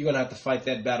that way. You're going to have to fight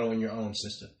that battle on your own,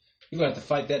 sister. You're going to have to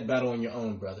fight that battle on your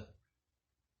own, brother.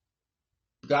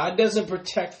 God doesn't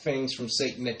protect things from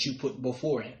Satan that you put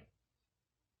before him.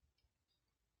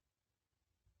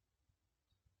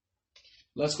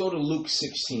 Let's go to Luke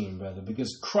 16, brother,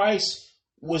 because Christ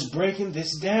was breaking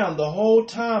this down the whole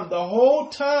time. The whole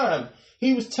time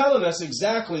he was telling us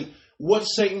exactly what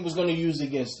Satan was going to use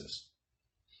against us.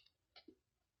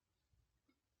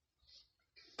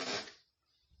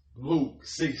 Luke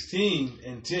 16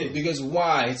 and 10. Because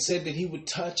why? It said that he would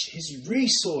touch his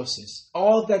resources,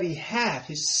 all that he hath,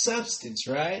 his substance,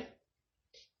 right?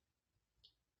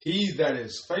 He that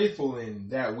is faithful in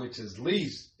that which is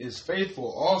least is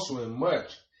faithful also in much,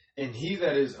 and he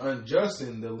that is unjust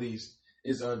in the least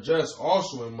is unjust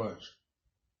also in much.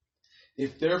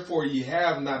 If therefore ye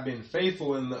have not been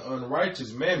faithful in the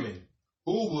unrighteous mammon,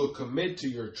 who will commit to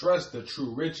your trust the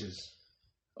true riches?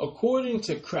 According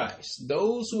to Christ,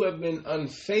 those who have been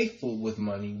unfaithful with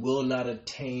money will not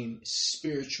attain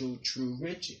spiritual true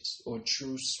riches or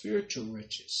true spiritual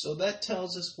riches. So that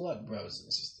tells us what, brothers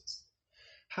and sisters?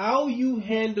 How you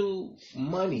handle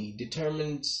money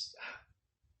determines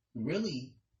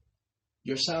really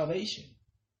your salvation.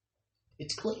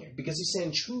 It's clear because he's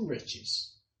saying true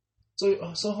riches. So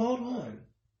hold on.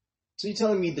 So you're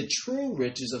telling me the true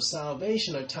riches of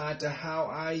salvation are tied to how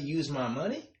I use my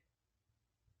money?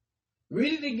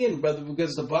 Read it again, brother,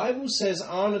 because the Bible says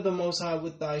honor the Most High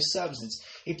with thy substance.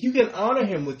 If you can honor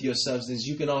him with your substance,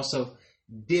 you can also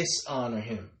dishonor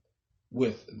him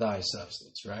with thy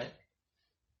substance, right?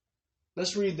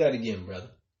 Let's read that again, brother.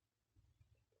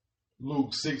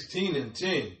 Luke 16 and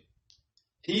 10.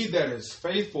 He that is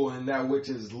faithful in that which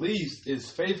is least is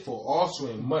faithful also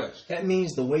in much. That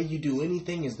means the way you do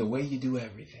anything is the way you do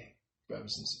everything,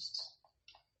 brothers and sisters.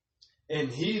 And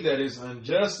he that is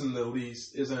unjust in the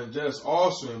least is unjust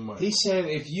also in much. He's saying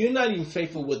if you're not even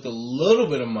faithful with the little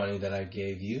bit of money that I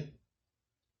gave you.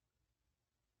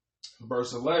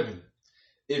 Verse 11.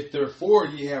 If therefore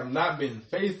ye have not been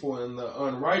faithful in the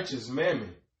unrighteous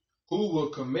mammon, who will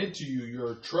commit to you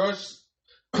your trust?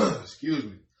 Excuse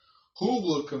me. Who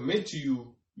will commit to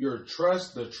you your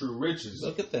trust the true riches?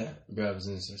 Look at that, brothers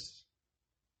and sisters.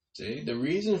 See, the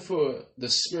reason for the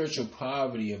spiritual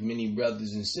poverty of many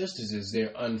brothers and sisters is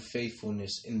their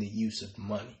unfaithfulness in the use of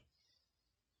money.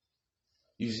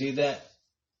 You see that?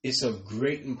 It's of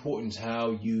great importance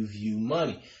how you view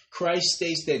money. Christ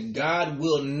states that God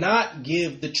will not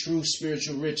give the true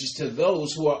spiritual riches to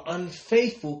those who are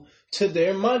unfaithful to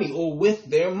their money or with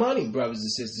their money, brothers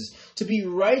and sisters. To be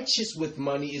righteous with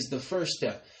money is the first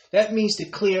step. That means to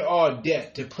clear all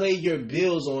debt, to pay your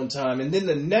bills on time. And then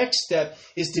the next step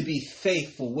is to be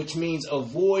faithful, which means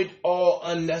avoid all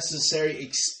unnecessary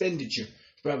expenditure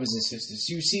brothers and sisters.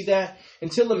 You see that?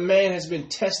 Until a man has been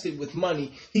tested with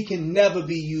money, he can never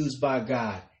be used by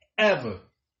God. Ever.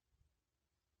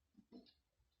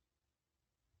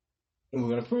 And we're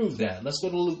going to prove that. Let's go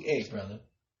to Luke 8, brother.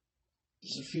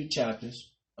 Just a few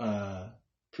chapters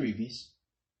previous.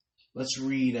 Let's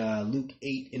read Luke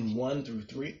 8 and 1 through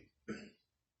 3.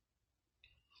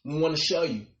 We want to show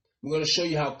you. We're going to show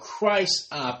you how Christ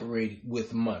operated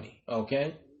with money.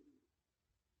 Okay?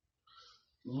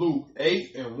 Luke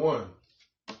 8 and 1.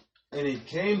 And it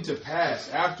came to pass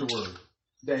afterward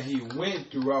that he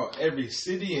went throughout every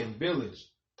city and village,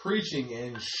 preaching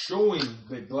and showing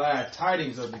the glad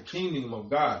tidings of the kingdom of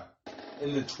God.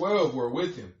 And the 12 were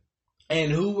with him.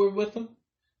 And who were with him?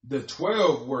 The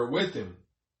 12 were with him.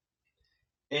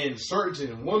 And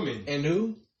certain women. And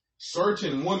who?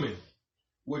 Certain women,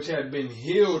 which had been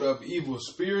healed of evil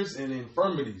spirits and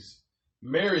infirmities.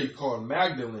 Mary called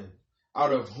Magdalene,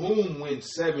 out of whom went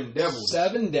 7 devils.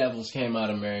 7 devils came out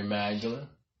of Mary Magdalene.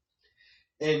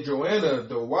 And Joanna,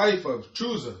 the wife of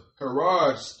Chuza,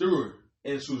 Herod's steward,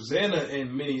 and Susanna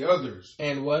and many others.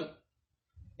 And what?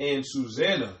 And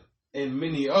Susanna and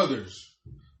many others,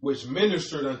 which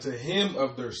ministered unto him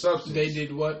of their substance. They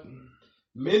did what?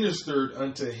 Ministered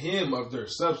unto him of their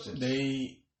substance.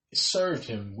 They served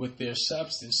him with their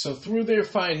substance. So through their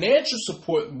financial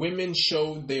support, women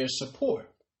showed their support.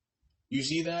 You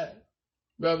see that,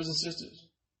 brothers and sisters?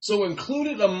 So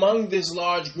included among this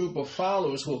large group of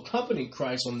followers who accompanied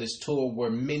Christ on this tour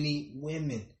were many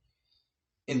women.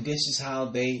 And this is how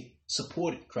they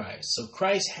supported Christ. So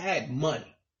Christ had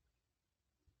money.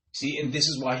 See, and this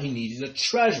is why he needed a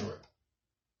treasurer.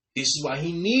 This is why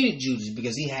he needed Judas,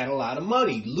 because he had a lot of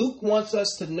money. Luke wants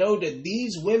us to know that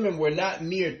these women were not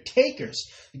mere takers.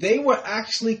 They were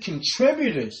actually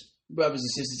contributors, brothers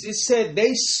and sisters. It said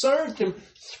they served him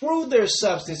through their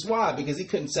substance. Why? Because he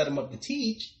couldn't set them up to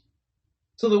teach.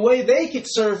 So the way they could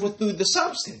serve was through the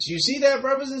substance. You see that,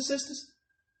 brothers and sisters?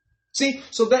 See,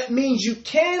 so that means you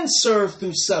can serve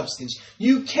through substance.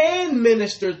 You can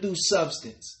minister through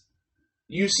substance.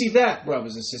 You see that,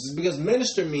 brothers and sisters, because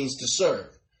minister means to serve.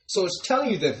 So it's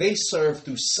telling you that they serve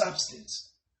through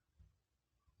substance.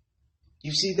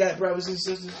 You see that, brothers and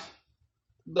sisters?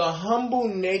 The humble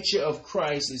nature of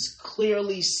Christ is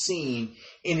clearly seen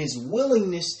in his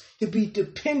willingness to be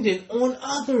dependent on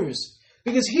others,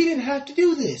 because he didn't have to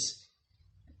do this.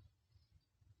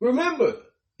 Remember,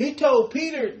 he told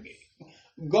Peter,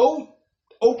 go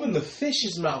open the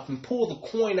fish's mouth and pull the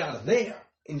coin out of there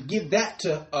and give that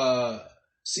to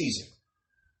Caesar.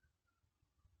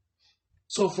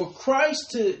 So for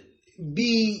Christ to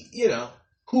be,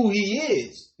 who he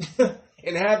is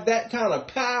and have that kind of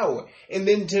power and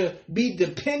then to be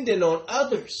dependent on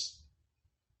others.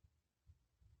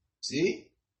 See?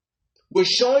 We're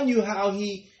showing you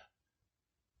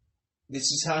this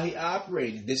is how he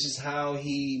operated. This is how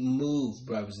he moved,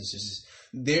 brothers and sisters.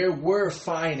 There were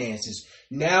finances.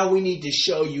 Now we need to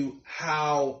show you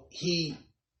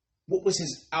what was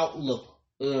his outlook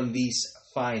on these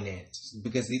finances,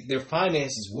 because their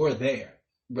finances were there,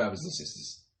 brothers and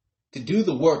sisters. To do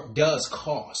the work does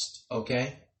cost,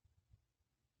 okay?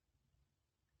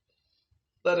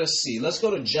 Let us see. Let's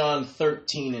go to John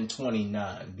 13 and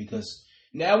 29, because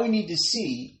now we need to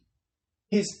see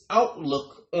his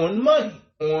outlook on money,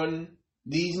 on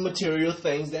these material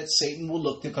things that Satan will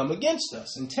look to come against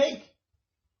us and take.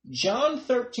 John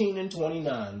 13 and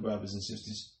 29, brothers and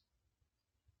sisters.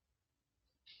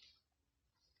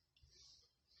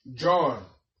 John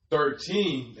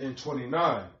 13 and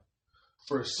 29.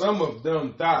 For some of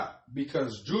them thought,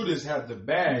 because Judas had the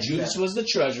bag. Judas was the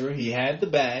treasurer. He had the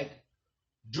bag.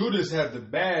 Judas had the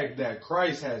bag that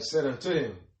Christ had said unto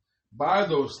him, buy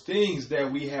those things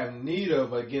that we have need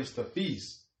of against the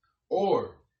feast,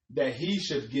 or that he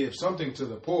should give something to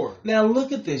the poor. Now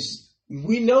look at this.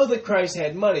 We know that Christ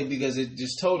had money because it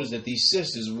just told us that these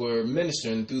sisters were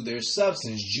ministering through their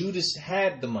substance. Judas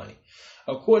had the money.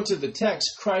 According to the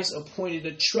text, Christ appointed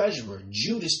a treasurer,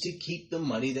 Judas, to keep the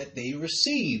money that they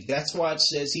received. That's why it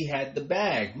says he had the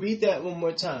bag. Read that one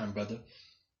more time, brother.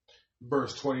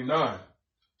 Verse 29.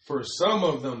 For some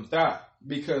of them thought,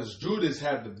 because Judas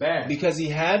had the bag. Because he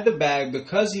had the bag,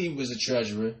 because he was a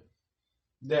treasurer.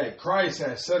 That Christ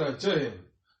had said unto him,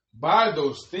 buy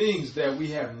those things that we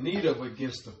have need of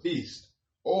against the feast,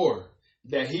 or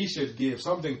that he should give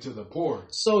something to the poor.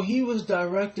 So he was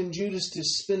directing Judas to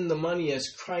spend the money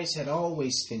as Christ had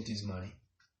always spent his money.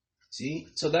 See?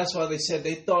 So that's why they said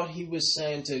they thought he was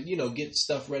saying to, get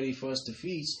stuff ready for us to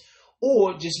feast,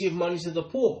 or just give money to the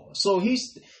poor. So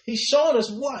he's showing us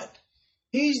what?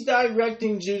 He's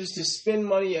directing Judas to spend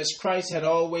money as Christ had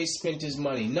always spent his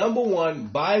money. Number one,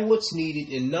 buy what's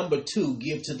needed. And number two,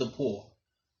 give to the poor.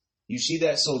 You see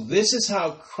that? So this is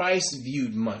how Christ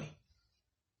viewed money.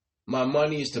 My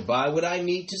money is to buy what I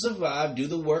need to survive, do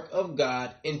the work of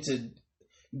God, and to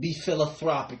be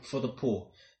philanthropic for the poor.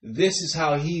 This is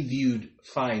how he viewed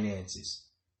finances.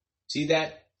 See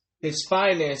that? His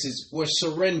finances were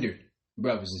surrendered,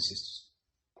 brothers and sisters.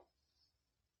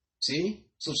 See?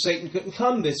 So Satan couldn't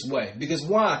come this way. Because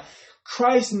why?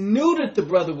 Christ knew that the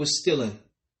brother was stealing.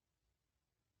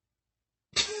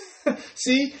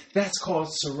 See? That's called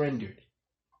surrendered.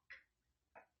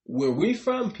 Where we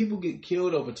from, people get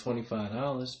killed over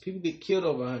 $25. People get killed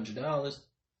over $100.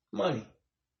 Money.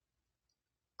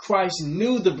 Christ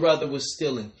knew the brother was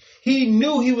stealing. He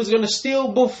knew he was going to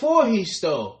steal before he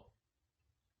stole.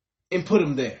 And put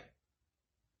him there.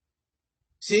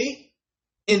 See?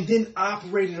 And then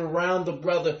operated around the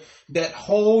brother that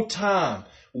whole time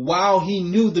while he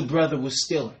knew the brother was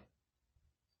stealing.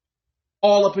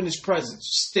 All up in his presence,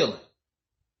 stealing.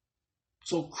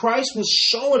 So Christ was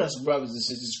showing us, brothers and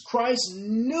sisters, Christ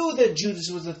knew that Judas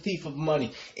was a thief of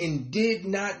money and did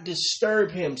not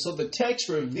disturb him. So the text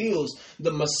reveals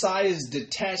the Messiah's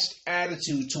detached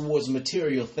attitude towards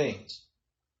material things.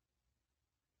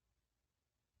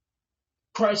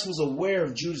 Christ was aware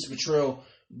of Judas' betrayal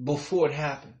before it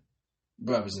happened,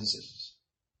 brothers and sisters.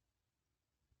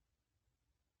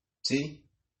 See?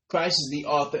 Christ is the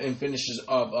author and finisher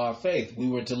of our faith. We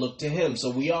were to look to him, so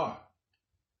we are.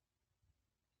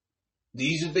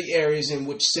 These are the areas in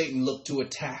which Satan looked to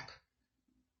attack,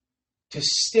 to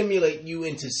stimulate you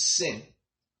into sin.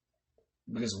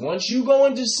 Because once you go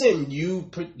into sin,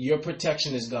 your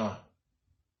protection is gone.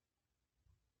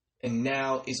 And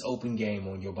now it's open game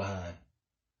on your behind.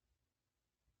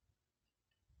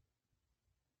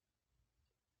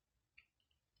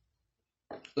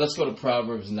 Let's go to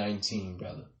Proverbs 19,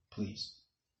 brother, please.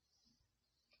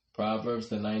 Proverbs,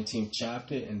 the 19th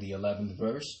chapter and the 11th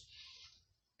verse.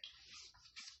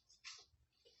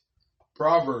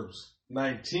 Proverbs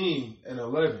 19 and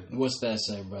 11. What's that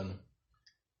say, brother?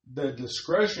 The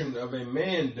discretion of a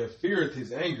man deferreth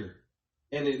his anger,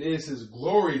 and it is his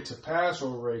glory to pass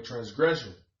over a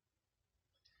transgression.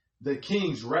 The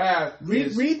king's wrath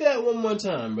Read that one more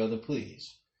time, brother,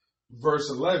 please. Verse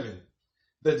 11.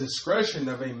 The discretion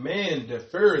of a man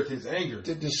deferreth his anger.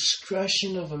 The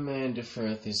discretion of a man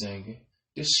deferreth his anger.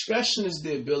 Discretion is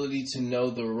the ability to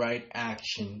know the right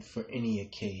action for any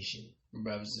occasion,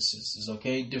 brothers and sisters,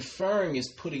 okay? Deferring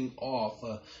is putting off,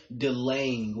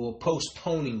 delaying, or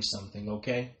postponing something,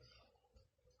 okay?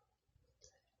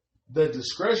 The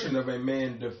discretion of a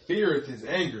man deferreth his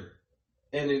anger,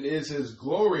 and it is his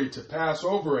glory to pass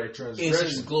over a transgression. It's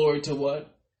his glory to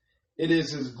what? It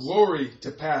is his glory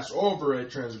to pass over a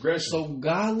transgression. So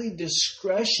godly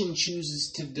discretion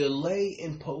chooses to delay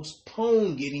and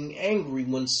postpone getting angry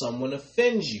when someone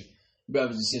offends you.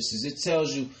 Brothers and sisters, it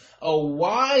tells you a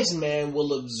wise man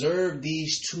will observe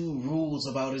these two rules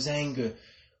about his anger.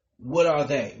 What are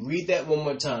they? Read that one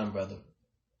more time, brother.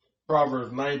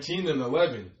 Proverbs 19 and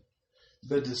 11.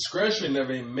 The discretion of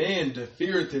a man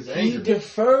deferreth his anger. He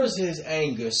defers his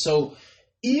anger. So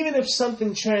even if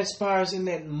something transpires in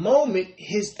that moment,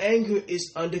 his anger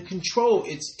is under control.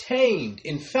 It's tamed.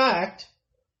 In fact,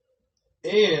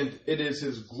 and it is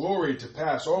his glory to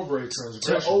pass over a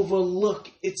transgression. To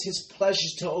overlook. It's his pleasure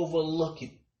to overlook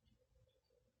it.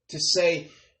 To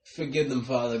say, forgive them,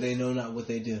 Father. They know not what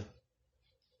they do.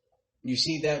 You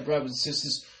see that, brothers and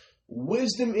sisters?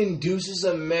 Wisdom induces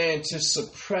a man to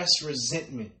suppress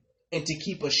resentment and to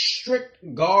keep a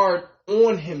strict guard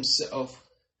on himself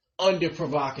under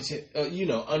provocations.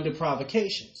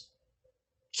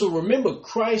 So remember,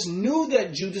 Christ knew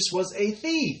that Judas was a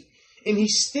thief, and he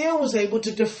still was able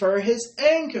to defer his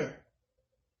anger.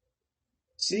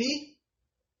 See?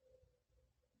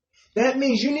 That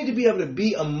means you need to be able to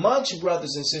be amongst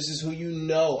brothers and sisters who you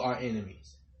know are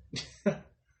enemies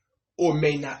or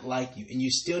may not like you, and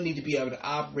you still need to be able to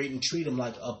operate and treat them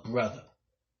like a brother,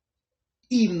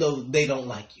 even though they don't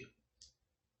like you.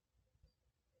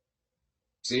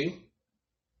 See?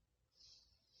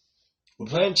 We're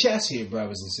playing chess here,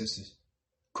 brothers and sisters.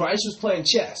 Christ was playing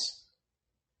chess.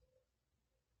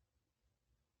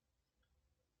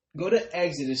 Go to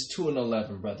Exodus 2 and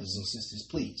 11, brothers and sisters,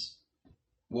 please.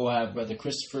 We'll have Brother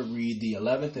Christopher read the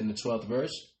 11th and the 12th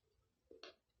verse.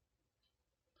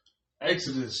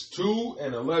 Exodus 2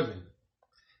 and 11.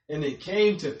 And it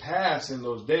came to pass in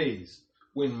those days,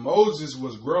 when Moses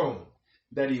was grown,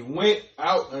 that he went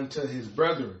out unto his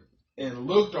brethren, and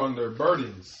looked on their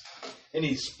burdens, and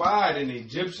he spied an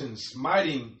Egyptian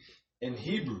smiting an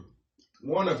Hebrew.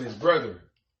 one of his brethren.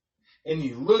 And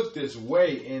he looked this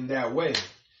way and that way.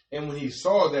 And when he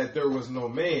saw that there was no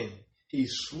man, he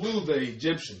slew the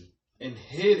Egyptian and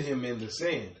hid him in the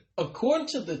sand. According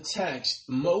to the text,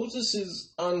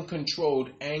 Moses'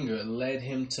 uncontrolled anger led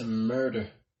him to murder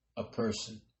a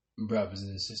person, brothers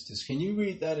and sisters. Can you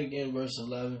read that again, verse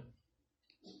 11?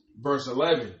 Verse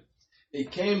 11.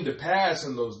 It came to pass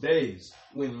in those days,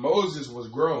 when Moses was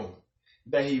grown,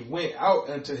 that he went out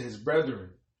unto his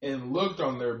brethren, and looked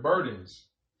on their burdens.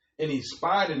 And he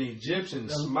spied an Egyptian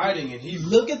smiting in Hebrew.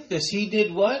 Look at this. He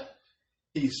did what?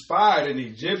 He spied an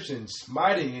Egyptian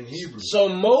smiting in Hebrew. So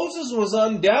Moses was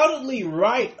undoubtedly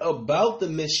right about the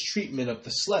mistreatment of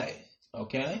the slave.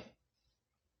 Okay?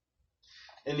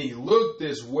 And he looked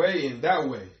this way and that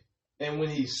way. And when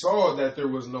he saw that there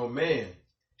was no man,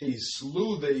 he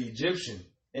slew the Egyptian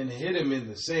and hid him in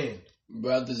the sand.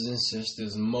 Brothers and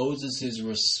sisters, Moses'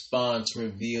 response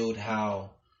revealed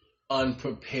how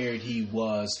unprepared he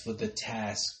was for the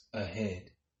task ahead.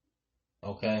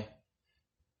 Okay?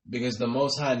 Because the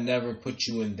Most High never put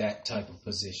you in that type of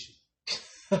position.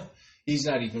 He's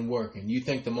not even working. You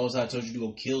think the Most High told you to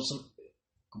go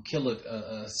kill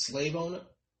a slave owner?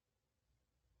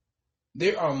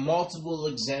 There are multiple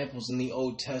examples in the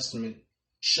Old Testament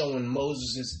showing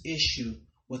Moses' issue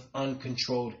with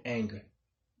uncontrolled anger,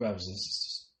 brothers and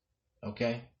sisters.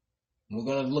 Okay? We're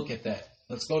going to look at that.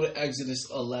 Let's go to Exodus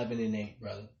 11 and 8,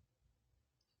 brother.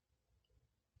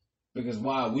 Because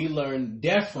why? We learn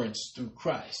deference through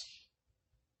Christ.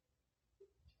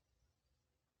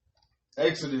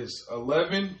 Exodus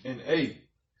 11 and 8.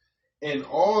 And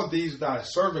all these thy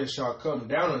servants shall come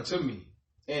down unto me,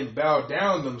 and bow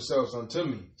down themselves unto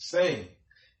me, saying,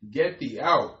 Get thee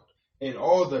out, and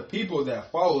all the people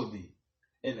that follow thee.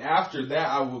 And after that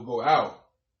I will go out.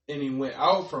 And he went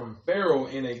out from Pharaoh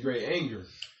in a great anger.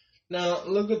 Now,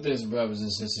 look at this, brothers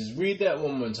and sisters. Read that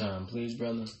one more time, please,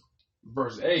 brother.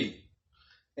 Verse 8.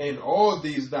 And all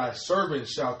these thy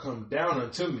servants shall come down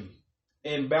unto me,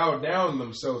 and bow down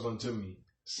themselves unto me,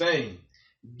 saying,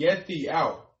 Get thee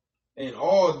out, and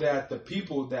all that the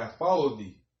people that follow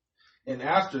thee. And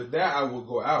after that I will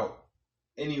go out.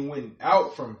 And he went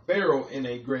out from Pharaoh in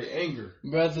a great anger.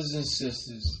 Brothers and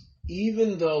sisters,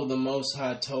 even though the Most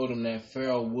High told him that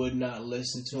Pharaoh would not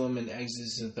listen to him in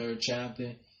Exodus the 3rd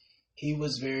chapter, he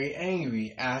was very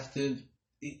angry after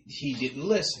he didn't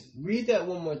listen. Read that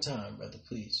one more time, brother,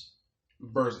 please.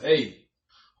 Verse 8.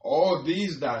 All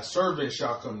these thy servants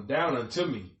shall come down unto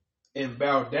me, and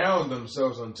bow down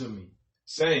themselves unto me,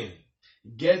 saying,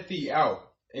 Get thee out,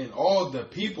 and all the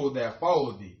people that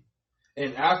follow thee.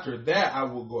 And after that I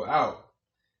will go out.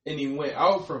 And he went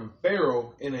out from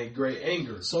Pharaoh in a great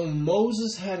anger. So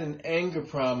Moses had an anger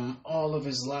problem all of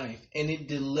his life, and it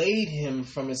delayed him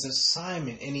from his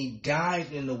assignment, and he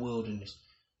died in the wilderness,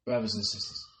 brothers and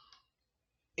sisters.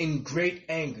 In great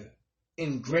anger,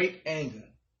 in great anger,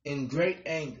 in great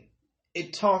anger.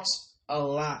 It talks a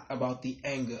lot about the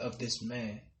anger of this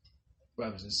man,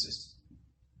 brothers and sisters.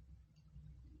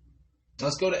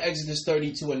 Let's go to Exodus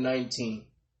 32 and 19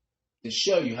 to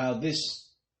show you how this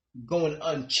going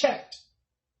unchecked,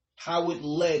 how it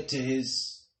led to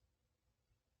his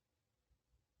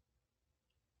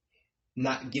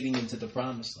not getting into the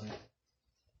promised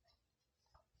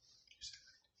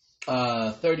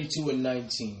land. 32 and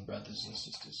 19, brothers and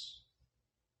sisters.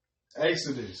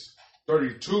 Exodus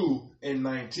 32 and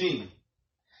 19.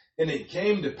 And it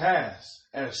came to pass,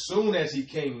 as soon as he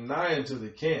came nigh unto the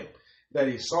camp, that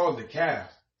he saw the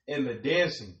calf and the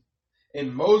dancing.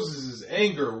 And Moses'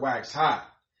 anger waxed hot,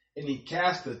 and he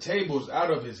cast the tables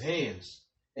out of his hands,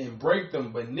 and brake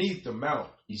them beneath the mount.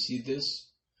 You see this?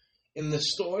 In the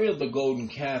story of the golden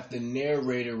calf, the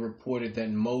narrator reported that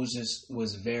Moses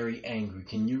was very angry.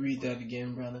 Can you read that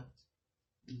again, brother?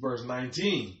 Verse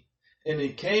 19. And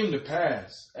it came to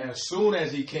pass, as soon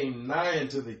as he came nigh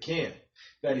unto the camp,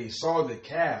 that he saw the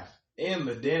calf and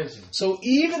the dancing. So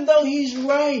even though he's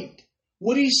right,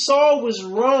 what he saw was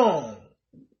wrong.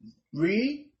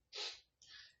 Read.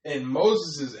 And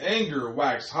Moses' anger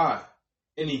waxed hot,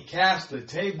 and he cast the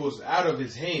tables out of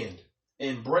his hand,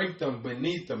 and brake them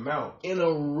beneath the mount. In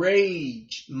a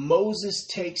rage, Moses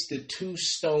takes the 2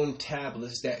 stone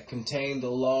tablets that contain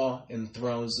the law and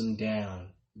throws them down,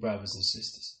 brothers and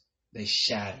sisters. They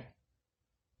shatter.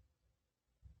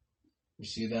 You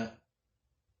see that?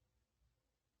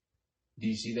 Do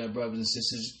you see that, brothers and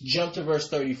sisters? Jump to verse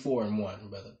 34 and 1,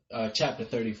 brother. Chapter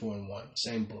 34 and 1.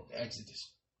 Same book,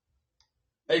 Exodus.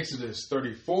 Exodus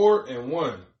 34 and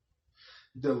 1.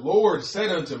 The Lord said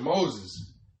unto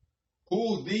Moses,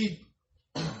 Who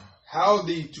how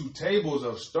the 2 tables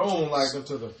of stone like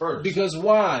unto the first? Because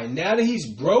why? Now that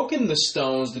he's broken the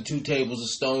stones, the 2 tables of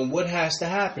stone, what has to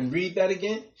happen? Read that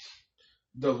again.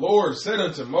 The Lord said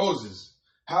unto Moses,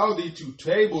 how the 2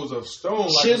 tables of stone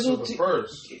like unto the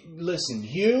first? Listen,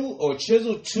 hew or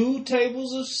chisel 2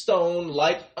 tables of stone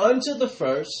like unto the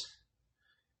first.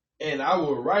 And I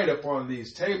will write upon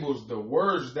these tables the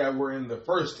words that were in the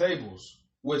first tables,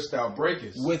 which thou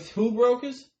breakest. With who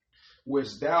brokest?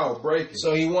 Which thou breakest.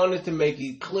 So he wanted to make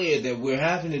it clear that we're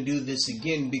having to do this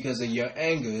again because of your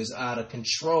anger is out of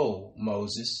control,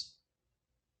 Moses.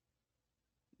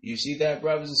 You see that,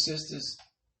 brothers and sisters?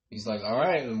 He's like, all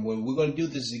right, and we're going to do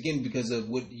this again because of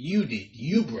what you did.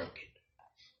 You broke it.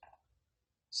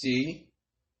 See?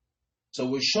 So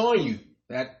we're showing you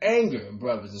that anger,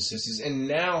 brothers and sisters, and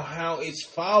now how it's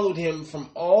followed him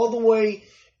from all the way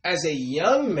as a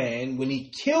young man when he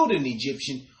killed an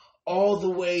Egyptian all the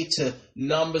way to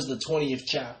Numbers, the 20th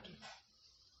chapter.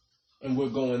 And we're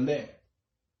going there.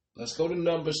 Let's go to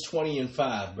Numbers 20 and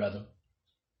 5, brother.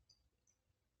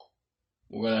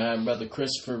 We're going to have Brother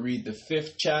Christopher read the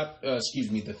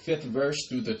 5th verse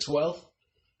through the 12th.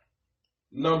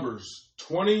 Numbers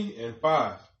 20 and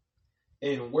 5.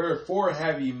 And wherefore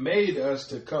have ye made us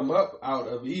to come up out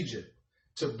of Egypt,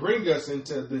 to bring us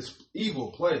into this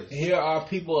evil place? Here our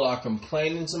people are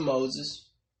complaining to Moses.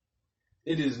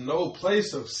 It is no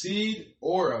place of seed,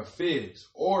 or of figs,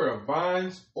 or of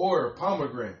vines, or of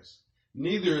pomegranates.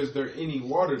 Neither is there any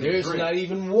water to drink. There's not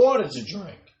even water to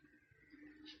drink.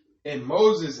 And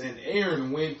Moses and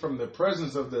Aaron went from the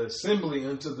presence of the assembly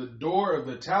unto the door of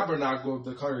the tabernacle of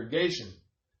the congregation,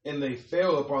 and they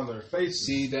fell upon their faces.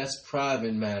 See, that's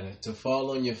private matter. To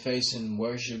fall on your face and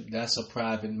worship, that's a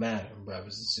private matter,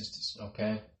 brothers and sisters,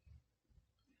 okay?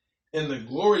 And the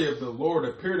glory of the Lord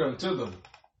appeared unto them.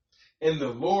 And the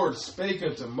Lord spake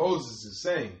unto Moses,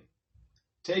 saying,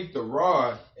 Take the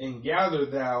rod, and gather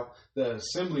thou the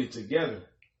assembly together,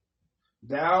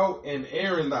 thou and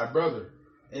Aaron thy brother,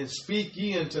 and speak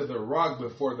ye unto the rock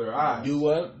before their eyes. Do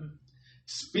what?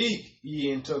 Speak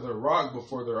ye unto the rock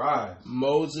before their eyes.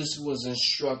 Moses was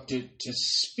instructed to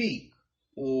speak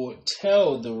or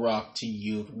tell the rock to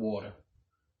yield water.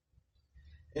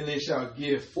 And it shall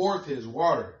give forth his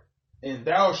water, and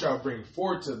thou shalt bring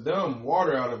forth to them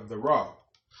water out of the rock.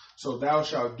 So thou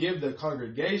shalt give the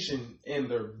congregation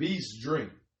and their beasts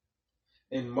drink.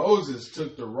 And Moses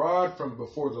took the rod from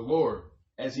before the Lord,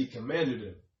 as he commanded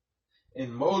him.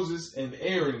 And Moses and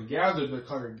Aaron gathered the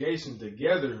congregation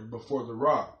together before the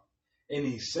rock. And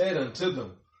he said unto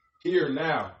them, Hear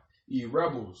now, ye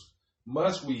rebels,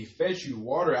 must we fetch you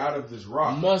water out of this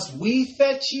rock? Must we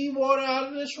fetch ye water out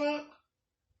of this rock?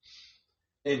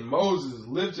 And Moses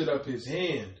lifted up his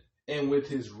hand, and with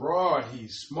his rod he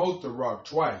smote the rock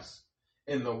twice,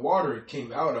 and the water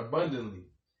came out abundantly,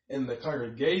 and the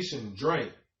congregation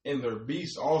drank, and their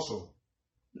beasts also.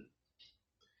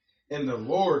 And the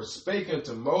Lord spake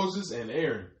unto Moses and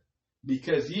Aaron,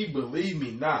 Because ye believe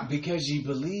me not. Because ye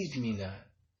believed me not.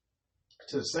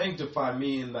 To sanctify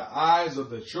me in the eyes of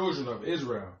the children of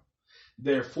Israel.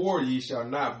 Therefore ye shall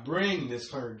not bring this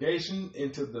congregation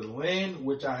into the land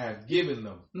which I have given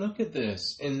them. Look at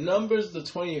this. In Numbers, the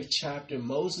 20th chapter,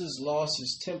 Moses lost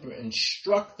his temper and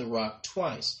struck the rock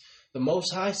twice. The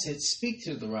Most High said, Speak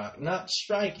to the rock, not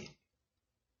strike it.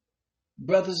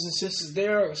 Brothers and sisters,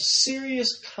 there are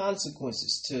serious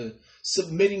consequences to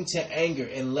submitting to anger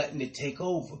and letting it take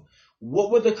over.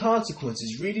 What were the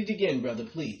consequences? Read it again, brother,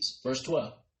 please. Verse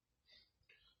 12.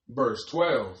 Verse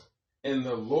 12. And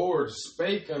the Lord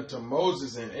spake unto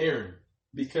Moses and Aaron,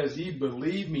 Because ye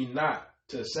believe me not,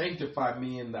 to sanctify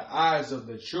me in the eyes of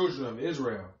the children of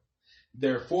Israel.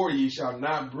 Therefore ye shall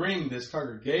not bring this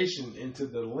congregation into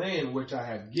the land which I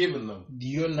have given them.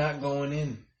 You're not going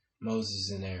in,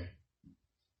 Moses and Aaron.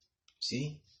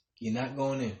 See? You're not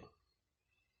going in.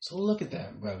 So look at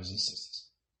that, brothers and sisters.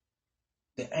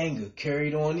 The anger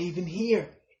carried on even here.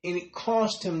 And it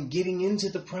cost him getting into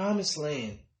the promised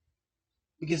land.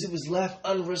 Because it was left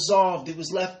unresolved. It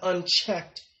was left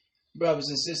unchecked. Brothers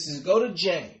and sisters, go to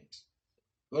James.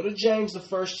 Go to James, the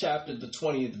 1st chapter, the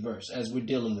 20th verse, as we're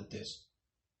dealing with this.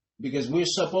 Because we're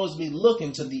supposed to be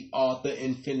looking to the author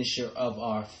and finisher of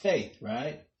our faith,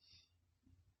 right?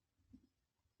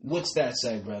 What's that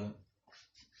say, brother?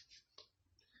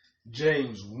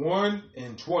 James 1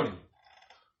 and 20.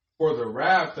 For the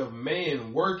wrath of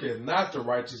man worketh not the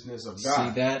righteousness of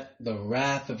God. See that? The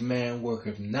wrath of man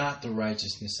worketh not the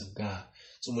righteousness of God.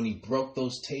 So when he broke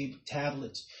those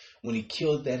tablets, when he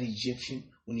killed that Egyptian,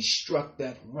 when he struck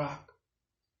that rock,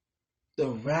 the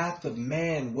wrath of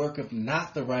man worketh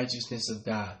not the righteousness of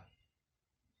God.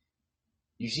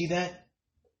 You see that?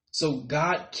 So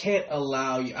God can't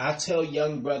allow you. I tell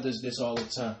young brothers this all the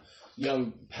time,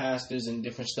 young pastors and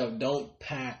different stuff. Don't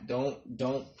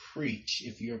preach.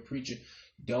 If you're a preacher,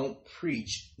 don't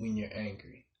preach when you're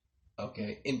angry.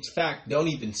 Okay. In fact, don't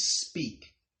even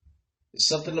speak. It's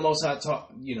something the Most High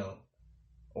taught,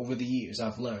 over the years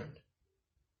I've learned.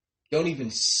 Don't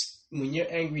even, when you're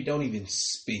angry, don't even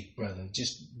speak, brother.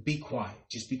 Just be quiet.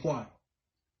 Just be quiet.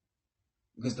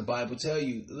 Because the Bible tells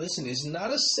you, listen, it's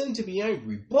not a sin to be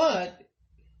angry, but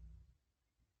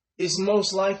it's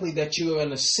most likely that you're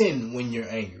in a sin when you're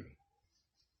angry.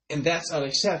 And that's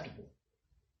unacceptable.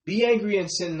 Be angry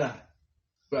and sin not,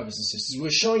 brothers and sisters.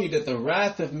 We're showing you that the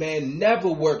wrath of man never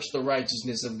works the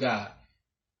righteousness of God.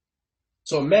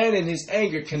 So a man in his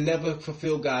anger can never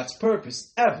fulfill God's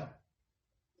purpose, ever.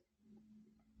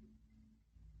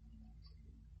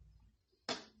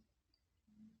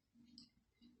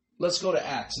 Let's go to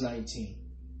Acts 19.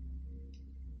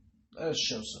 Let's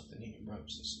show something here,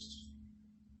 brothers and sisters.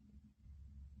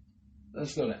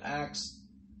 Let's go to Acts,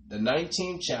 the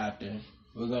 19th chapter.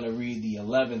 We're going to read the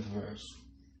 11th verse.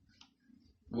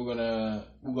 We're gonna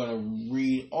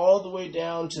read all the way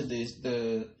down to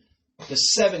the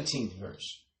 17th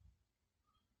verse.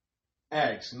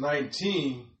 Acts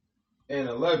 19 and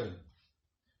 11.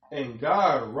 And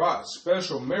God wrought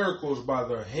special miracles by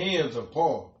the hands of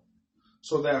Paul,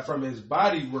 so that from his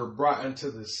body were brought unto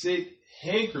the sick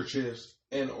handkerchiefs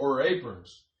or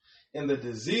aprons, and the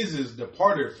diseases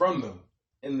departed from them,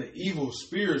 and the evil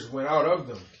spirits went out of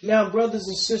them. Now, brothers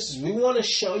and sisters, we want to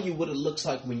show you what it looks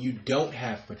like when you don't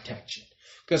have protection.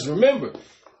 Because remember,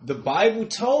 the Bible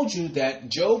told you that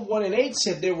Job 1:8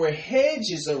 said there were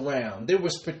hedges around. There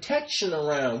was protection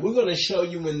around. We're going to show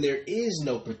you when there is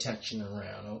no protection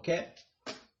around, okay?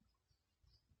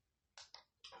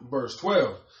 Verse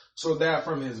 12. So that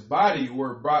from his body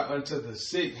were brought unto the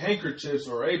sick handkerchiefs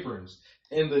or aprons,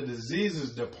 and the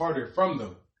diseases departed from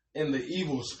them, and the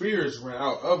evil spirits went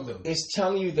out of them. It's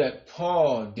telling you that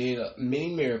Paul did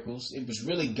many miracles. It was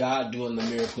really God doing the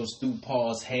miracles through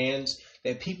Paul's hands.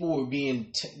 That people were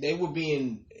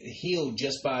being healed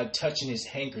just by touching his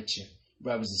handkerchief,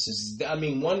 brothers and sisters. I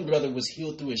mean, one brother was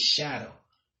healed through his shadow,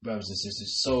 brothers and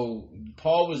sisters. So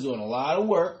Paul was doing a lot of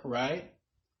work, right?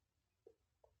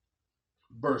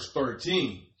 Verse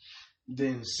 13.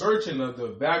 Then certain of the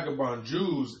vagabond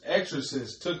Jews,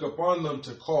 exorcists, took upon them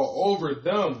to call over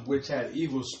them which had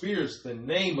evil spirits the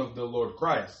name of the Lord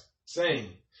Christ, saying,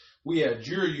 We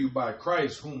adjure you by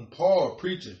Christ whom Paul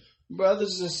preacheth.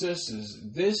 Brothers and sisters,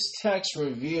 this text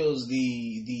reveals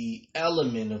the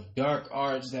element of dark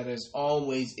arts that has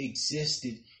always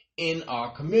existed in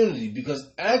our community, because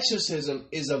exorcism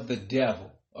is of the devil,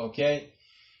 okay?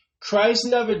 Christ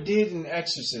never did an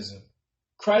exorcism.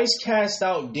 Christ cast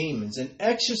out demons. An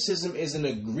exorcism is an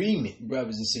agreement,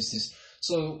 brothers and sisters.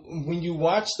 So when you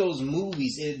watch those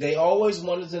movies, they always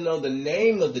wanted to know the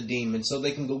name of the demon so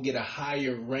they can go get a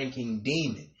higher ranking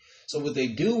demon. So what they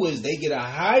do is they get a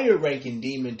higher ranking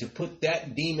demon to put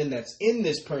that demon that's in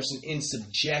this person in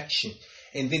subjection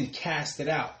and then cast it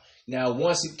out. Now,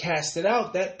 once it casts it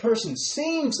out, that person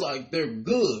seems like they're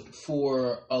good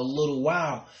for a little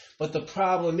while. But the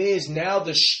problem is now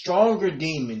the stronger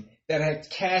demon that had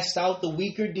cast out the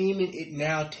weaker demon, it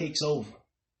now takes over.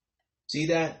 See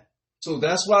that? So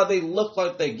that's why they look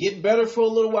like they get better for a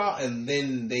little while and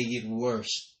then they get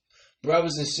worse.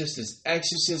 Brothers and sisters,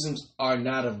 exorcisms are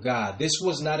not of God. This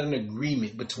was not an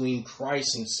agreement between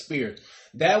Christ and spirit.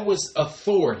 That was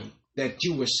authority that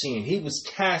you were seeing. He was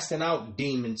casting out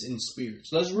demons and spirits.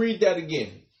 Let's read that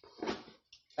again.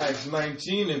 Acts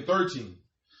 19 and 13.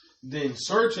 Then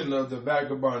certain of the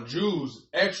vagabond Jews,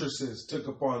 exorcists, took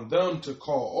upon them to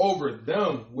call over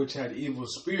them which had evil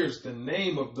spirits the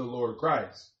name of the Lord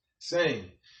Christ, saying,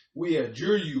 We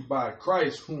adjure you by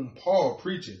Christ whom Paul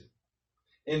preacheth.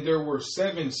 And there were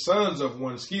 7 sons of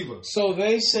one Sceva. So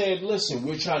they said, listen,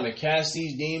 we're trying to cast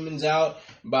these demons out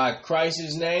by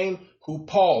Christ's name, who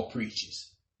Paul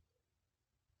preaches.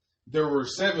 There were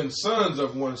 7 sons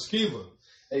of one Sceva,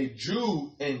 a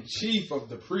Jew and chief of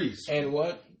the priests. And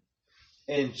what?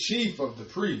 And chief of the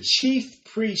priests. Chief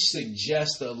priest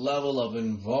suggests a level of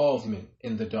involvement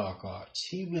in the dark arts.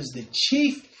 He was the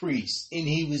chief priest and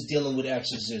he was dealing with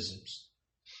exorcisms.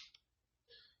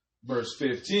 Verse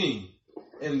 15.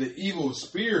 And the evil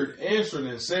spirit answered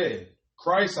and said,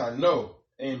 Christ I know,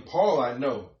 and Paul I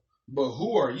know, but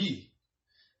who are ye?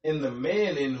 And the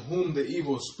man in whom the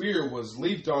evil spirit was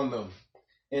leaped on them,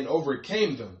 and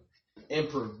overcame them, and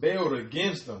prevailed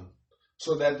against them,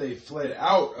 so that they fled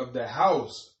out of the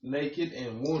house naked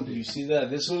and wounded. You see that?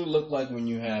 This is what it looked like when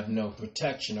you have no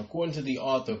protection. According to the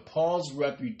author, Paul's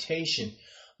reputation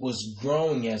was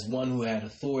growing as one who had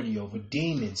authority over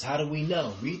demons. How do we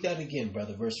know? Read that again,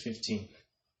 brother, verse 15.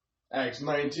 Acts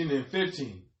 19 and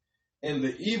 15. And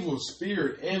the evil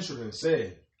spirit answered and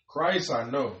said, Christ I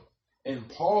know, and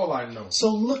Paul I know. So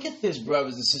look at this,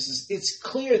 brothers and sisters. It's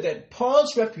clear that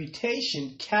Paul's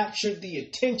reputation captured the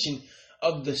attention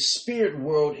of the spirit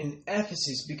world in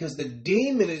Ephesus, because the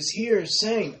demon is here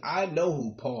saying, I know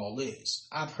who Paul is.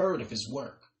 I've heard of his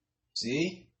work.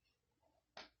 See?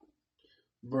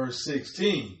 Verse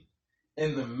 16.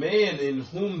 And the man in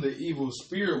whom the evil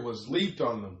spirit was leaped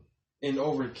on them, and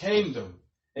overcame them,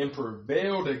 and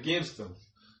prevailed against them,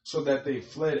 so that they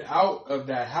fled out of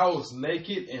that house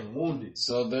naked and wounded.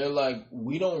 So they're like,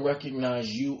 we don't recognize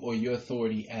you or your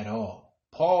authority at all.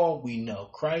 Paul, we know.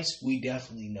 Christ, we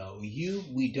definitely know. You,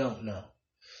 we don't know.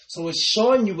 So it's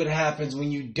showing you what happens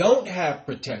when you don't have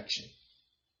protection.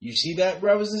 You see that,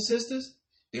 brothers and sisters?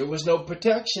 There was no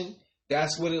protection.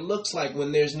 That's what it looks like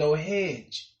when there's no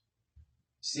hedge.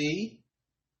 See?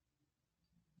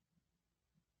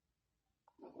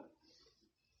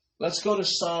 Let's go to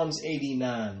Psalms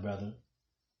 89, brother.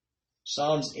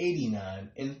 Psalms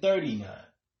 89 and 39.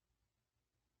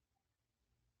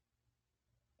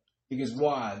 Because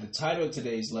why? The title of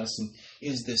today's lesson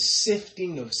is The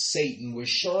Sifting of Satan. We're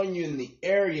showing you in the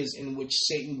areas in which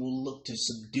Satan will look to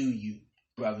subdue you,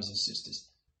 brothers and sisters.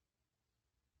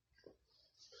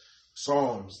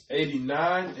 Psalms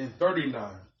 89 and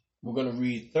 39. We're going to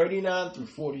read 39 through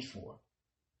 44.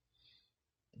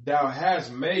 Thou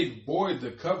hast made void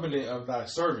the covenant of thy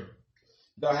servant.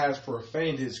 Thou hast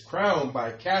profaned his crown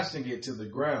by casting it to the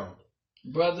ground.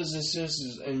 Brothers and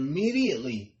sisters,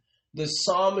 immediately the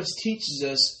psalmist teaches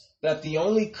us that the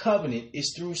only covenant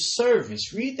is through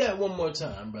service. Read that one more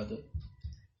time, brother.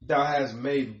 Thou hast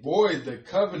made void the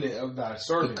covenant of thy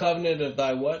servant. The covenant of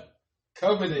thy what?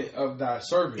 Covenant of thy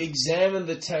servant. Examine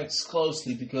the text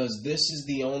closely, because this is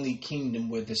the only kingdom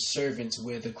where the servants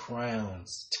wear the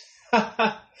crowns.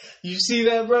 You see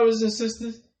that, brothers and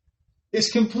sisters?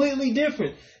 It's completely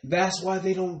different. That's why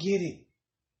they don't get it.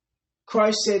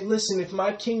 Christ said, listen, if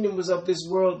my kingdom was of this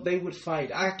world, they would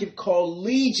fight. I could call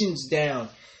legions down.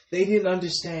 They didn't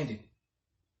understand it.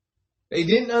 They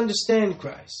didn't understand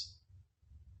Christ.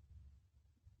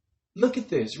 Look at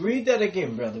this. Read that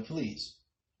again, brother, please.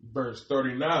 Verse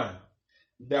 39.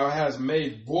 Thou hast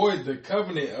made void the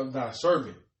covenant of thy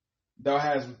servant. Thou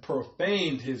hast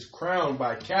profaned his crown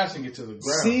by casting it to the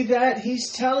ground. See that?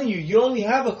 He's telling you, you only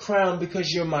have a crown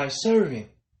because you're my servant.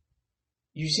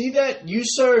 You see that? You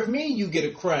serve me, you get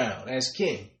a crown as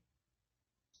king.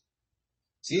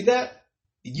 See that?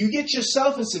 You get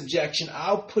yourself in subjection,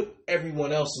 I'll put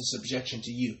everyone else in subjection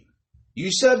to you.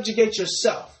 You subjugate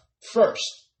yourself first.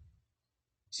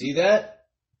 See that?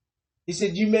 He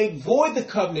said, you make void the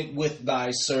covenant with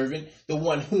thy servant, the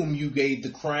one whom you gave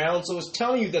the crown. So it's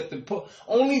telling you that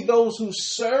only those who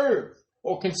serve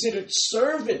or considered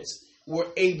servants were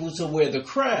able to wear the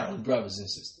crown, brothers and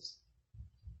sisters.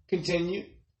 Continue.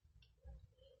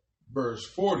 Verse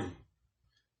 40.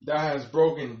 Thou hast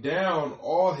broken down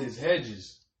all his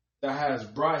hedges. Thou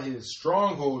hast brought his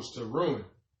strongholds to ruin.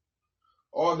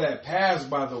 All that pass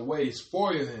by the way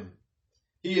spoil him.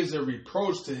 He is a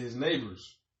reproach to his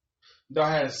neighbors. Thou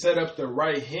hast set up the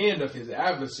right hand of his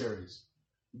adversaries.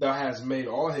 Thou hast made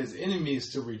all his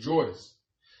enemies to rejoice.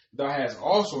 Thou hast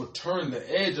also turned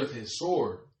the edge of his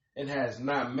sword, and hast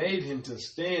not made him to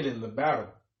stand in the battle.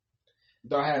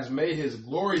 Thou hast made his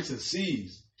glory to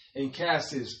cease, and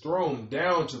cast his throne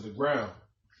down to the ground.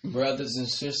 Brothers and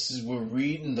sisters, we're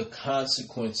reading the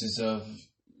consequences of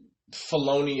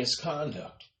felonious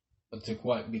conduct. But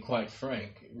to be quite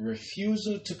frank,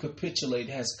 refusal to capitulate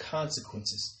has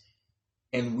consequences.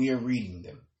 And we are reading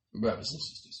them, brothers and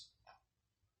sisters.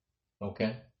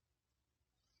 Okay?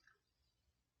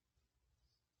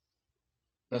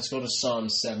 Let's go to Psalm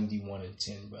 71 and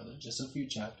 10, brother. Just a few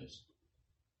chapters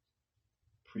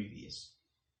previous.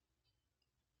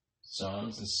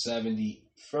 Psalms, the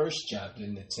 71st chapter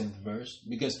in the 10th verse.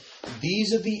 Because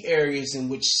these are the areas in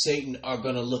which Satan are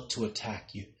going to look to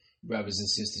attack you, brothers and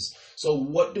sisters. So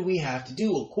what do we have to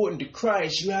do? According to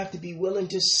Christ, you have to be willing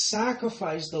to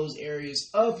sacrifice those areas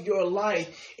of your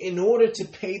life in order to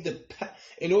pay the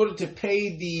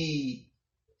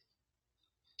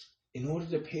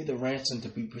ransom to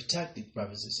be protected,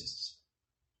 brothers and sisters.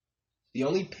 The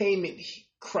only payment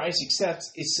Christ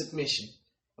accepts is submission.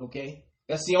 Okay?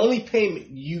 That's the only payment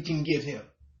you can give him.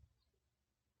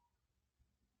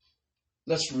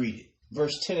 Let's read it.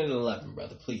 Verse 10 and 11,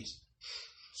 brother, please.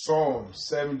 Psalm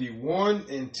 71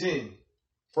 and 10.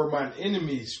 For mine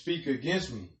enemies speak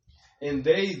against me, And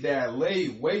they that lay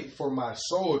wait for my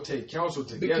soul take counsel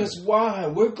together. Because why?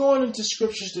 We're going into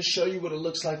scriptures to show you what it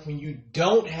looks like when you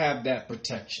don't have that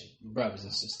protection, brothers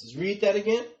and sisters. Read that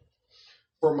again.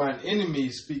 For mine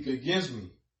enemies speak against me,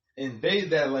 and they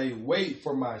that lay wait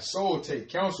for my soul take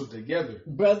counsel together.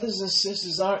 Brothers and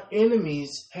sisters, our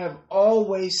enemies have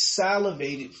always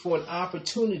salivated for an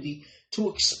opportunity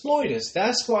to exploit us.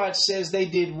 That's why it says they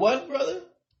did what, brother?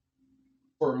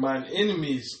 For mine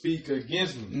enemies speak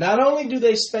against me. Not only do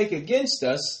they speak against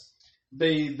us,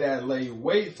 they that lay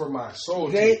wait for my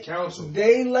soul take counsel.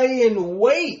 They lay in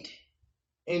wait.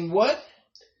 In what?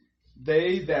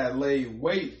 They that lay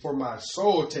wait for my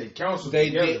soul take counsel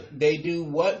together. They do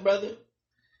what, brother?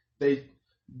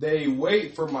 They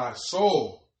wait for my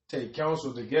soul take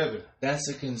counsel together. That's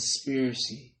a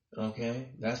conspiracy, okay?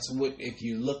 That's what, if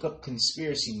you look up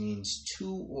conspiracy, means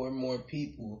two or more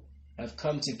people have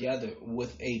come together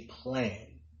with a plan,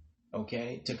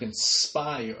 okay, to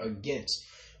conspire against.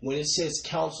 When it says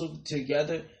counsel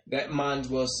together, that might as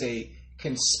well say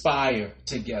conspire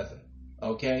together,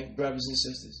 okay, brothers and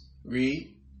sisters?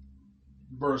 Read.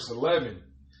 Verse 11,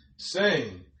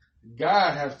 saying,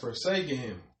 God hath forsaken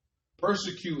him.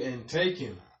 Persecute and take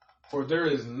him, for there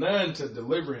is none to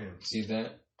deliver him. See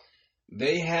that?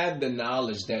 They had the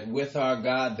knowledge that with our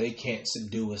God, they can't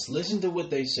subdue us. Listen to what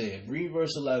they said. Read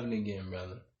verse 11 again,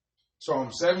 brother.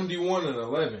 Psalm 71 and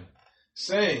 11,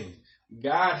 saying,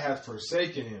 God hath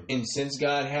forsaken him. And since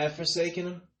God hath forsaken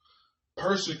him,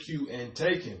 persecute and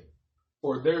take him,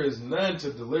 for there is none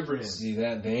to deliver him. See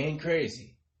that? They ain't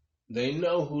crazy. They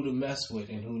know who to mess with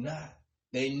and who not.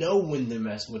 They know when to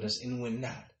mess with us and when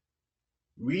not.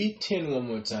 Read 10 one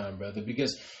more time, brother,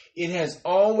 because it has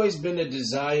always been a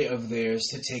desire of theirs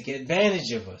to take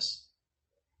advantage of us.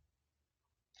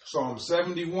 Psalm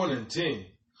 71 and 10.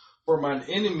 For mine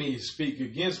enemies speak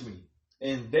against me,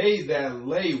 and they that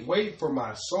lay wait for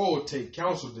my soul take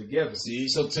counsel together. See,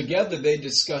 so together they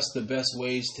discuss the best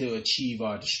ways to achieve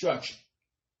our destruction.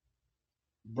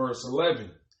 Verse 11,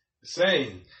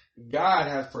 saying, God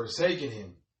hath forsaken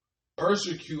him.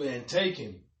 Persecute and take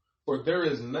him, for there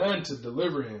is none to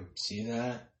deliver him. See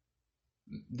that?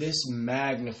 This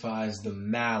magnifies the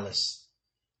malice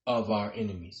of our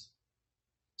enemies.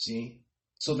 See?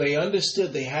 So they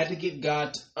understood they had to get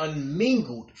God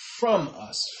unmingled from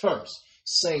us first,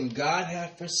 saying God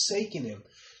hath forsaken him.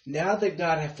 Now that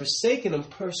God hath forsaken him,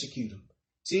 persecute him.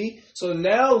 See? So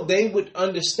now they would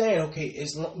understand, okay,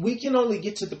 we can only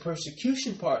get to the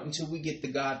persecution part until we get the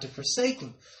God to forsake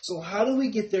them. So how do we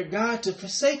get their God to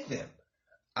forsake them?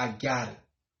 I got it.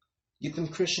 Get them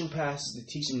Christian pastors to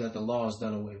teach them that the law is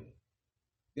done away with.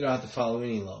 You don't have to follow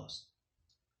any laws.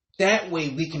 That way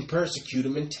we can persecute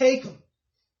them and take them.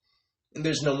 And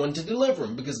there's no one to deliver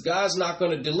them, because God's not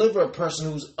going to deliver a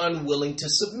person who's unwilling to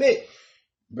submit.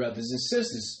 Brothers and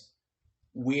sisters,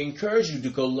 we encourage you to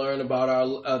go learn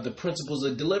about the principles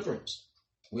of deliverance.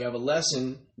 We have a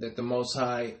lesson that the Most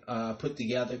High put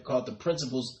together called the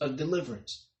Principles of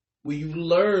Deliverance, where you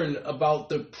learn about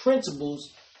the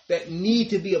principles that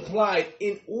need to be applied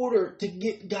in order to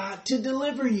get God to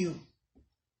deliver you.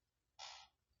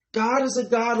 God is a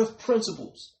God of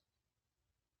principles.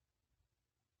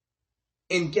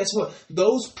 And guess what?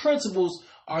 Those principles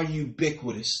are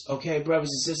ubiquitous. Okay, brothers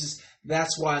and sisters?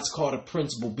 That's why it's called a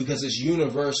principle, because it's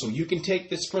universal. You can take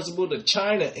this principle to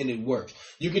China and it works.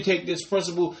 You can take this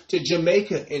principle to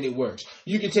Jamaica and it works.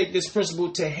 You can take this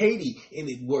principle to Haiti and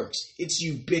it works. It's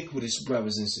ubiquitous,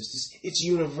 brothers and sisters. It's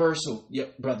universal,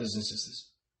 brothers and sisters.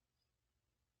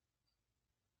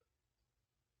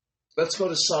 Let's go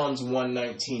to Psalms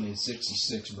 119 and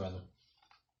 66, brother.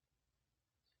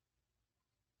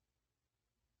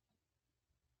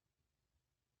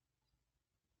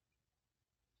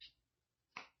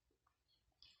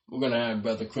 We're going to have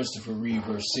Brother Christopher read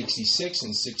verse 66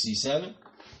 and 67.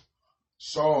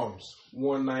 Psalms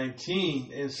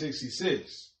 119 and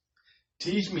 66.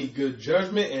 Teach me good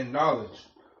judgment and knowledge,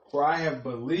 for I have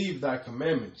believed thy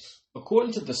commandments.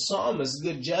 According to the psalmist,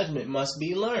 good judgment must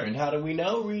be learned. How do we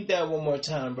know? Read that one more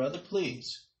time, brother, please.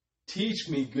 Teach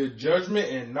me good judgment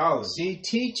and knowledge. See,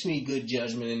 teach me good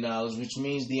judgment and knowledge, which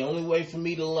means the only way for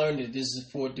me to learn it is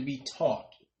for it to be taught.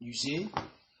 You see?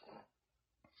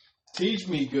 Teach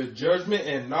me good judgment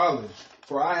and knowledge,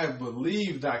 for I have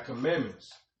believed thy commandments.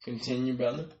 Continue,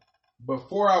 brother.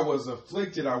 Before I was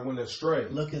afflicted, I went astray.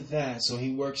 Look at that. So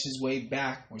he works his way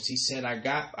backwards. He said,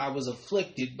 I was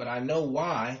afflicted, but I know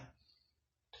why.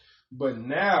 But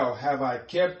now have I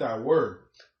kept thy word.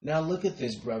 Now look at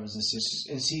this, brothers and sisters.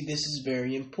 And see, this is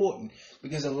very important,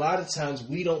 because a lot of times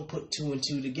we don't put two and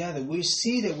two together. We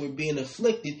see that we're being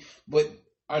afflicted, but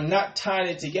are not tying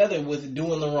it together with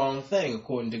doing the wrong thing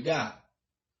according to God.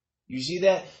 You see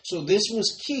that? So this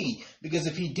was key, because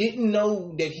if he didn't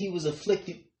know that he was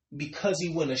afflicted because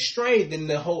he went astray, then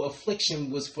the whole affliction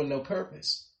was for no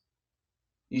purpose.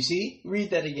 You see? Read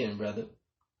that again, brother.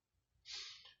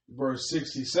 Verse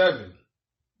 67.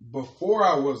 Before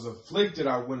I was afflicted,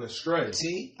 I went astray.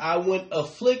 See, I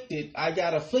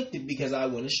got afflicted because I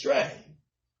went astray.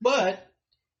 But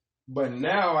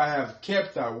now I have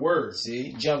kept thy word.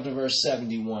 See, jump to verse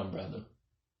 71, brother.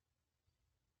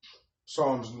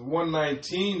 Psalms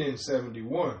 119 and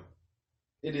 71.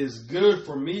 It is good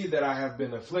for me that I have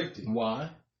been afflicted. Why?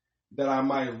 That I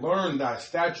might learn thy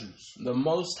statutes. The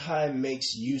Most High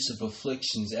makes use of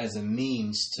afflictions as a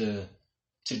means to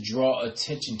draw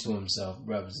attention to himself,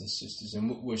 brothers and sisters. And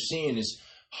what we're seeing is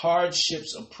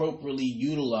hardships appropriately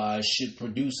utilized should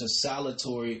produce a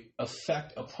salutary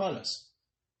effect upon us.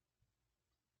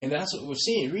 And that's what we're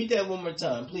seeing. Read that one more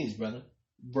time, please, brother.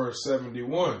 Verse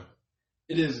 71.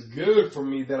 It is good for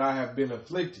me that I have been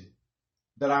afflicted,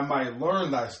 that I might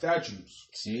learn thy statutes.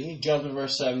 See, jump to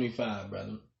verse 75,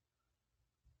 brother.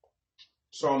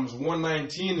 Psalms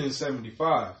 119 and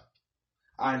 75.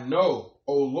 I know,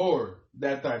 O Lord,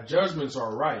 that thy judgments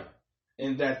are right,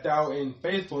 and that thou in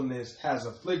faithfulness hast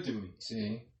afflicted me.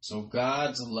 See, so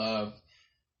God's love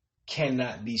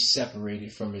cannot be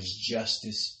separated from his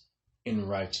justice and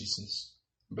righteousness,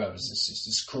 brothers and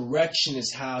sisters. Correction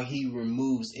is how he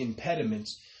removes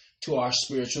impediments to our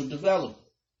spiritual development.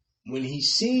 When he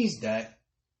sees that,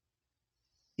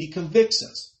 he convicts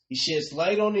us. He sheds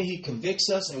light on it, he convicts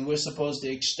us, and we're supposed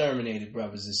to exterminate it,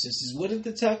 brothers and sisters. What did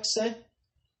the text say?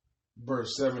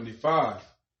 Verse 75.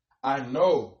 I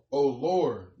know, O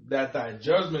Lord, that thy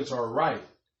judgments are right,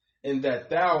 and that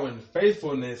thou in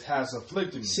faithfulness hast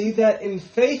afflicted me. See that in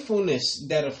faithfulness,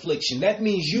 that affliction. That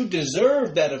means you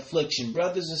deserve that affliction.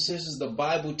 Brothers and sisters, the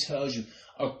Bible tells you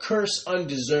a curse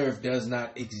undeserved does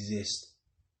not exist.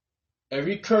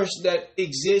 Every curse that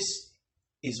exists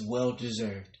is well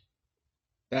deserved.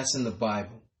 That's in the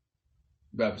Bible,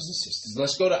 brothers and sisters.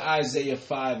 Let's go to Isaiah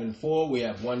 5 and 4. We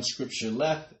have one scripture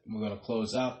left. We're going to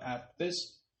close out after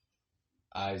this.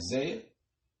 Isaiah,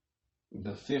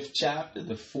 the 5th chapter,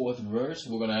 the 4th verse.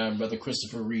 We're going to have Brother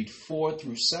Christopher read 4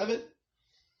 through 7.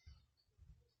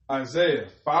 Isaiah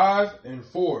 5 and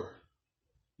 4.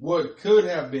 What could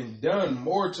have been done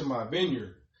more to my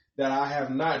vineyard that I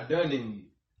have not done in you?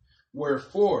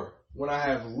 Wherefore, when I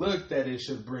have looked that it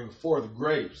should bring forth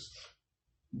grapes.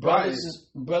 Brothers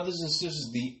and sisters,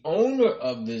 the owner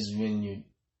of this vineyard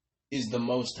is the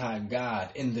Most High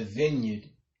God, and the vineyard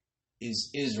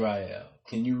is Israel.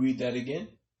 Can you read that again?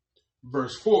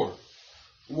 Verse 4.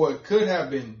 What could have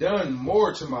been done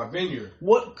more to my vineyard?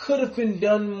 What could have been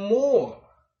done more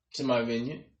to my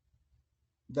vineyard?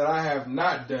 That I have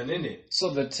not done in it. So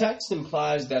the text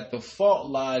implies that the fault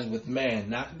lies with man,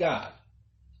 not God.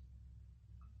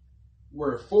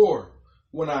 Wherefore,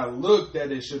 when I looked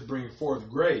that it should bring forth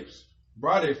grapes,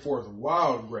 brought it forth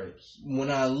wild grapes. When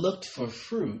I looked for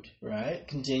fruit, right?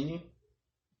 Continue.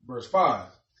 Verse 5.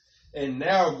 And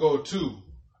now go to,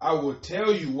 I will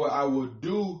tell you what I will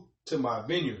do to my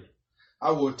vineyard.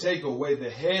 I will take away the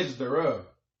heads thereof,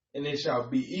 and it shall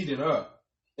be eaten up,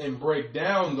 and break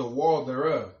down the wall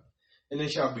thereof, and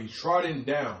it shall be trodden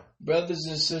down. Brothers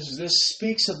and sisters, this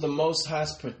speaks of the Most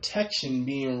High's protection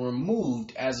being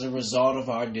removed as a result of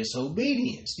our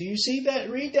disobedience. Do you see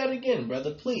that? Read that again,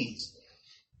 brother, please.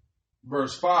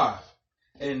 Verse 5.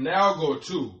 And now go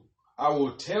to, I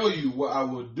will tell you what I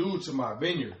will do to my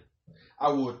vineyard. I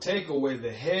will take away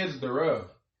the heads thereof,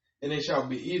 and it shall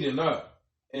be eaten up,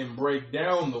 and break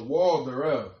down the wall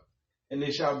thereof, and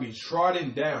it shall be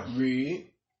trodden down. Read.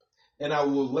 And I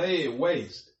will lay it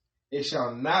waste. It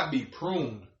shall not be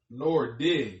pruned, nor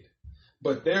digged,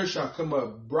 but there shall come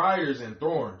up briars and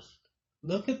thorns.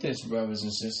 Look at this, brothers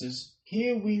and sisters.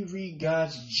 Here we read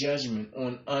God's judgment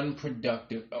on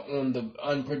the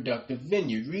unproductive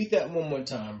vineyard. Read that one more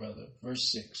time, brother.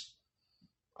 Verse 6.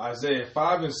 Isaiah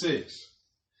 5 and 6.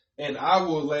 And I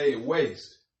will lay it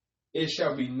waste. It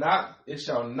shall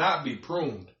not be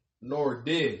pruned, nor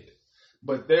digged,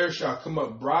 but there shall come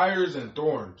up briars and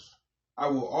thorns. I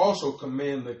will also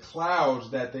command the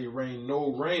clouds that they rain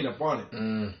no rain upon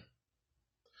it.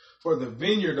 For the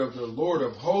vineyard of the Lord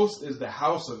of hosts is the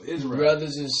house of Israel.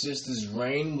 Brothers and sisters,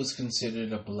 rain was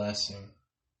considered a blessing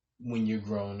when you're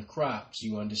growing crops.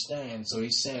 You understand? So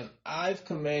he's saying, I've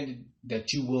commanded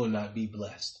that you will not be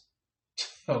blessed.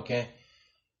 Okay?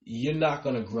 You're not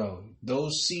going to grow.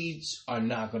 Those seeds are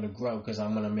not going to grow because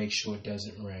I'm going to make sure it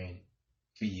doesn't rain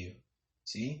for you.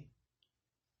 See?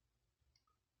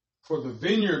 For the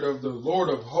vineyard of the Lord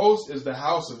of hosts is the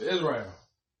house of Israel.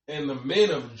 And the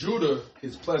men of Judah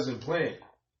his pleasant plant.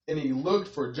 And he looked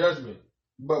for judgment,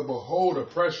 but behold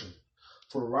oppression,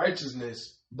 for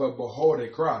righteousness, but behold a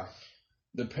cry.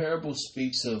 The parable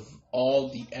speaks of all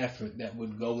the effort that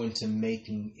would go into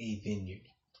making a vineyard,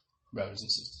 brothers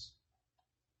and sisters.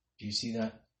 Do you see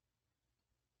that?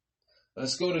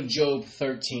 Let's go to Job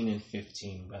 13 and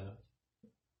 15, brother.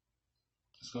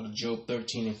 Let's go to Job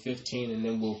 13 and 15, and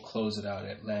then we'll close it out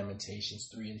at Lamentations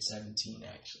 3 and 17,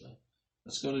 actually.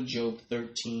 Let's go to Job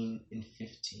 13 and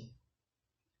 15.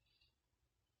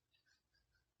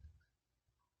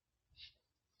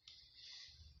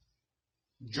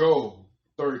 Job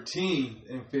 13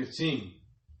 and 15.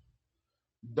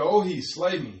 Though he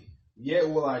slay me, yet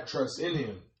will I trust in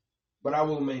him, but I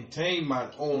will maintain mine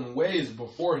own ways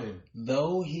before him.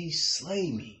 Though he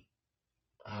slay me,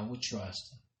 I will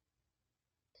trust him.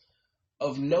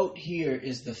 Of note here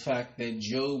is the fact that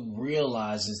Job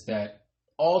realizes that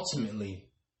ultimately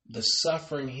the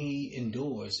suffering he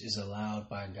endures is allowed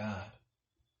by God.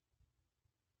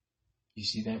 You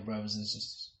see that, brothers and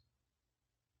sisters?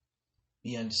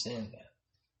 You understand that?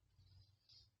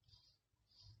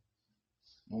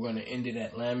 We're going to end it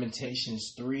at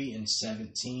Lamentations 3 and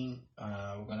 17.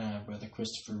 We're going to have Brother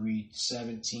Christopher read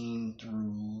 17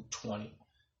 through 20,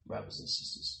 brothers and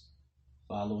sisters.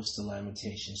 Follow us to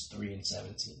Lamentations 3 and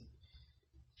 17.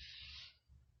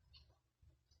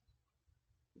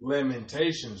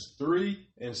 Lamentations 3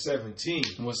 and 17.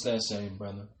 What's that saying,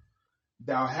 brother?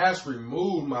 Thou hast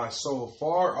removed my soul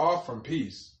far off from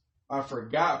peace. I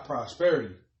forgot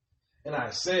prosperity. And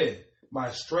I said,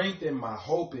 my strength and my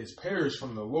hope is perished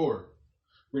from the Lord.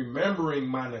 Remembering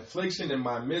mine affliction and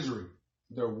my misery,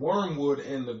 the wormwood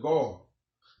and the gall.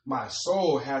 My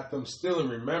soul hath them still in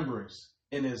remembrance,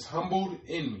 and is humbled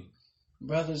in me.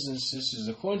 Brothers and sisters,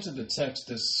 according to the text,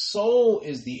 the soul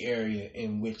is the area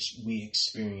in which we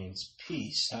experience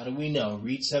peace. How do we know?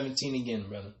 Read 17 again,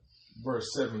 brother.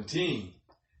 Verse 17.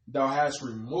 Thou hast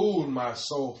removed my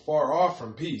soul far off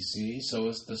from peace. See, so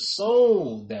it's the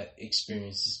soul that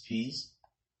experiences peace.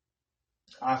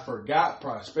 I forgot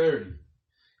prosperity.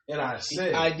 And I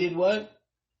said... I did what?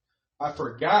 I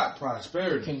forgot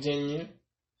prosperity. Continue.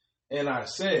 And I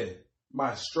said,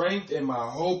 my strength and my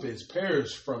hope is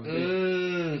perished from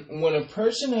me. When a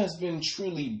person has been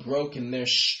truly broken, their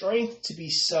strength to be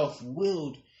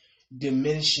self-willed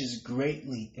diminishes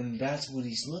greatly, and that's what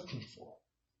he's looking for.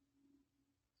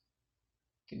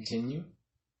 Continue.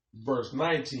 Verse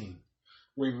 19.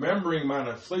 Remembering mine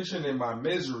affliction and my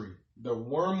misery, the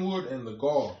wormwood and the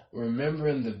gall.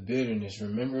 Remembering the bitterness,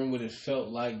 remembering what it felt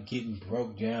like getting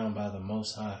broke down by the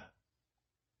Most High.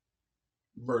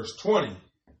 Verse 20.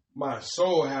 My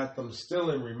soul hath them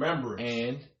still in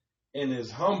remembrance. And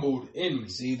is humbled in me.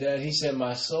 See that? He said,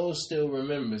 my soul still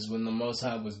remembers when the Most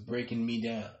High was breaking me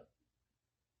down.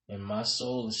 And my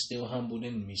soul is still humbled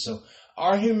in me. So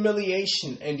our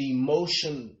humiliation and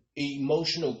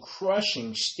emotional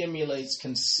crushing stimulates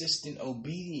consistent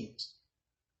obedience.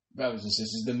 Brothers and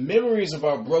sisters, the memories of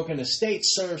our broken estate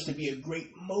serves to be a great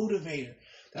motivator.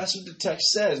 That's what the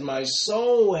text says. My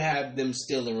soul had them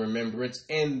still in remembrance,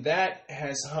 and that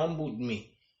has humbled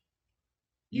me.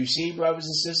 You see, brothers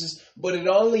and sisters, but it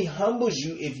only humbles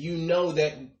you if you know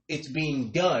that it's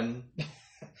being done,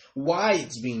 why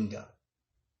it's being done.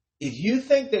 If you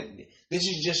think that this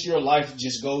is just your life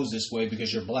just goes this way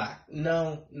because you're black.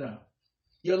 No.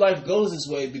 Your life goes this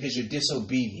way because you're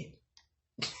disobedient.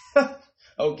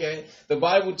 Okay? The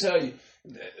Bible tells you,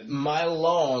 my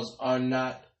laws are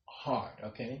not hard,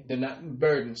 okay? They're not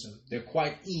burdensome. They're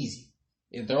quite easy.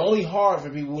 They're only hard for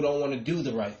people who don't want to do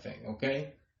the right thing,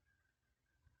 okay?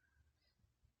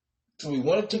 So we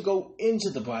wanted to go into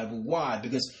the Bible. Why?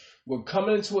 Because we're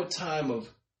coming into a time of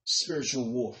spiritual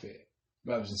warfare,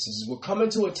 brothers and sisters. We're coming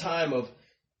to a time of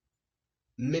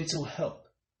mental health,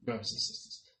 brothers and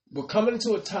sisters. We're coming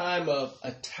into a time of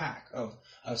attack, of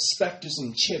specters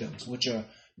and chittims, which are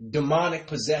demonic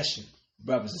possession,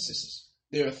 brothers and sisters.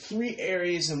 There are 3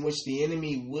 areas in which the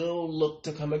enemy will look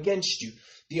to come against you.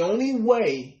 The only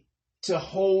way to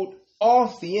hold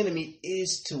off the enemy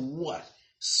is to what?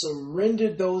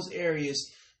 Surrender those areas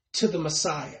to the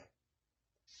Messiah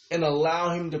and allow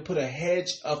him to put a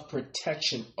hedge of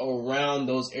protection around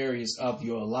those areas of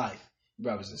your life,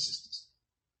 brothers and sisters.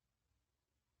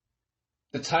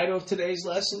 The title of today's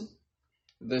lesson,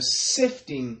 The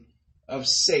Sifting of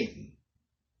Satan.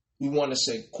 We want to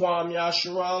say, Kwam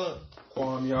Yasharala.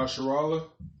 Kwam Yasharala.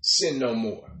 Sin no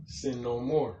more. Sin no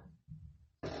more.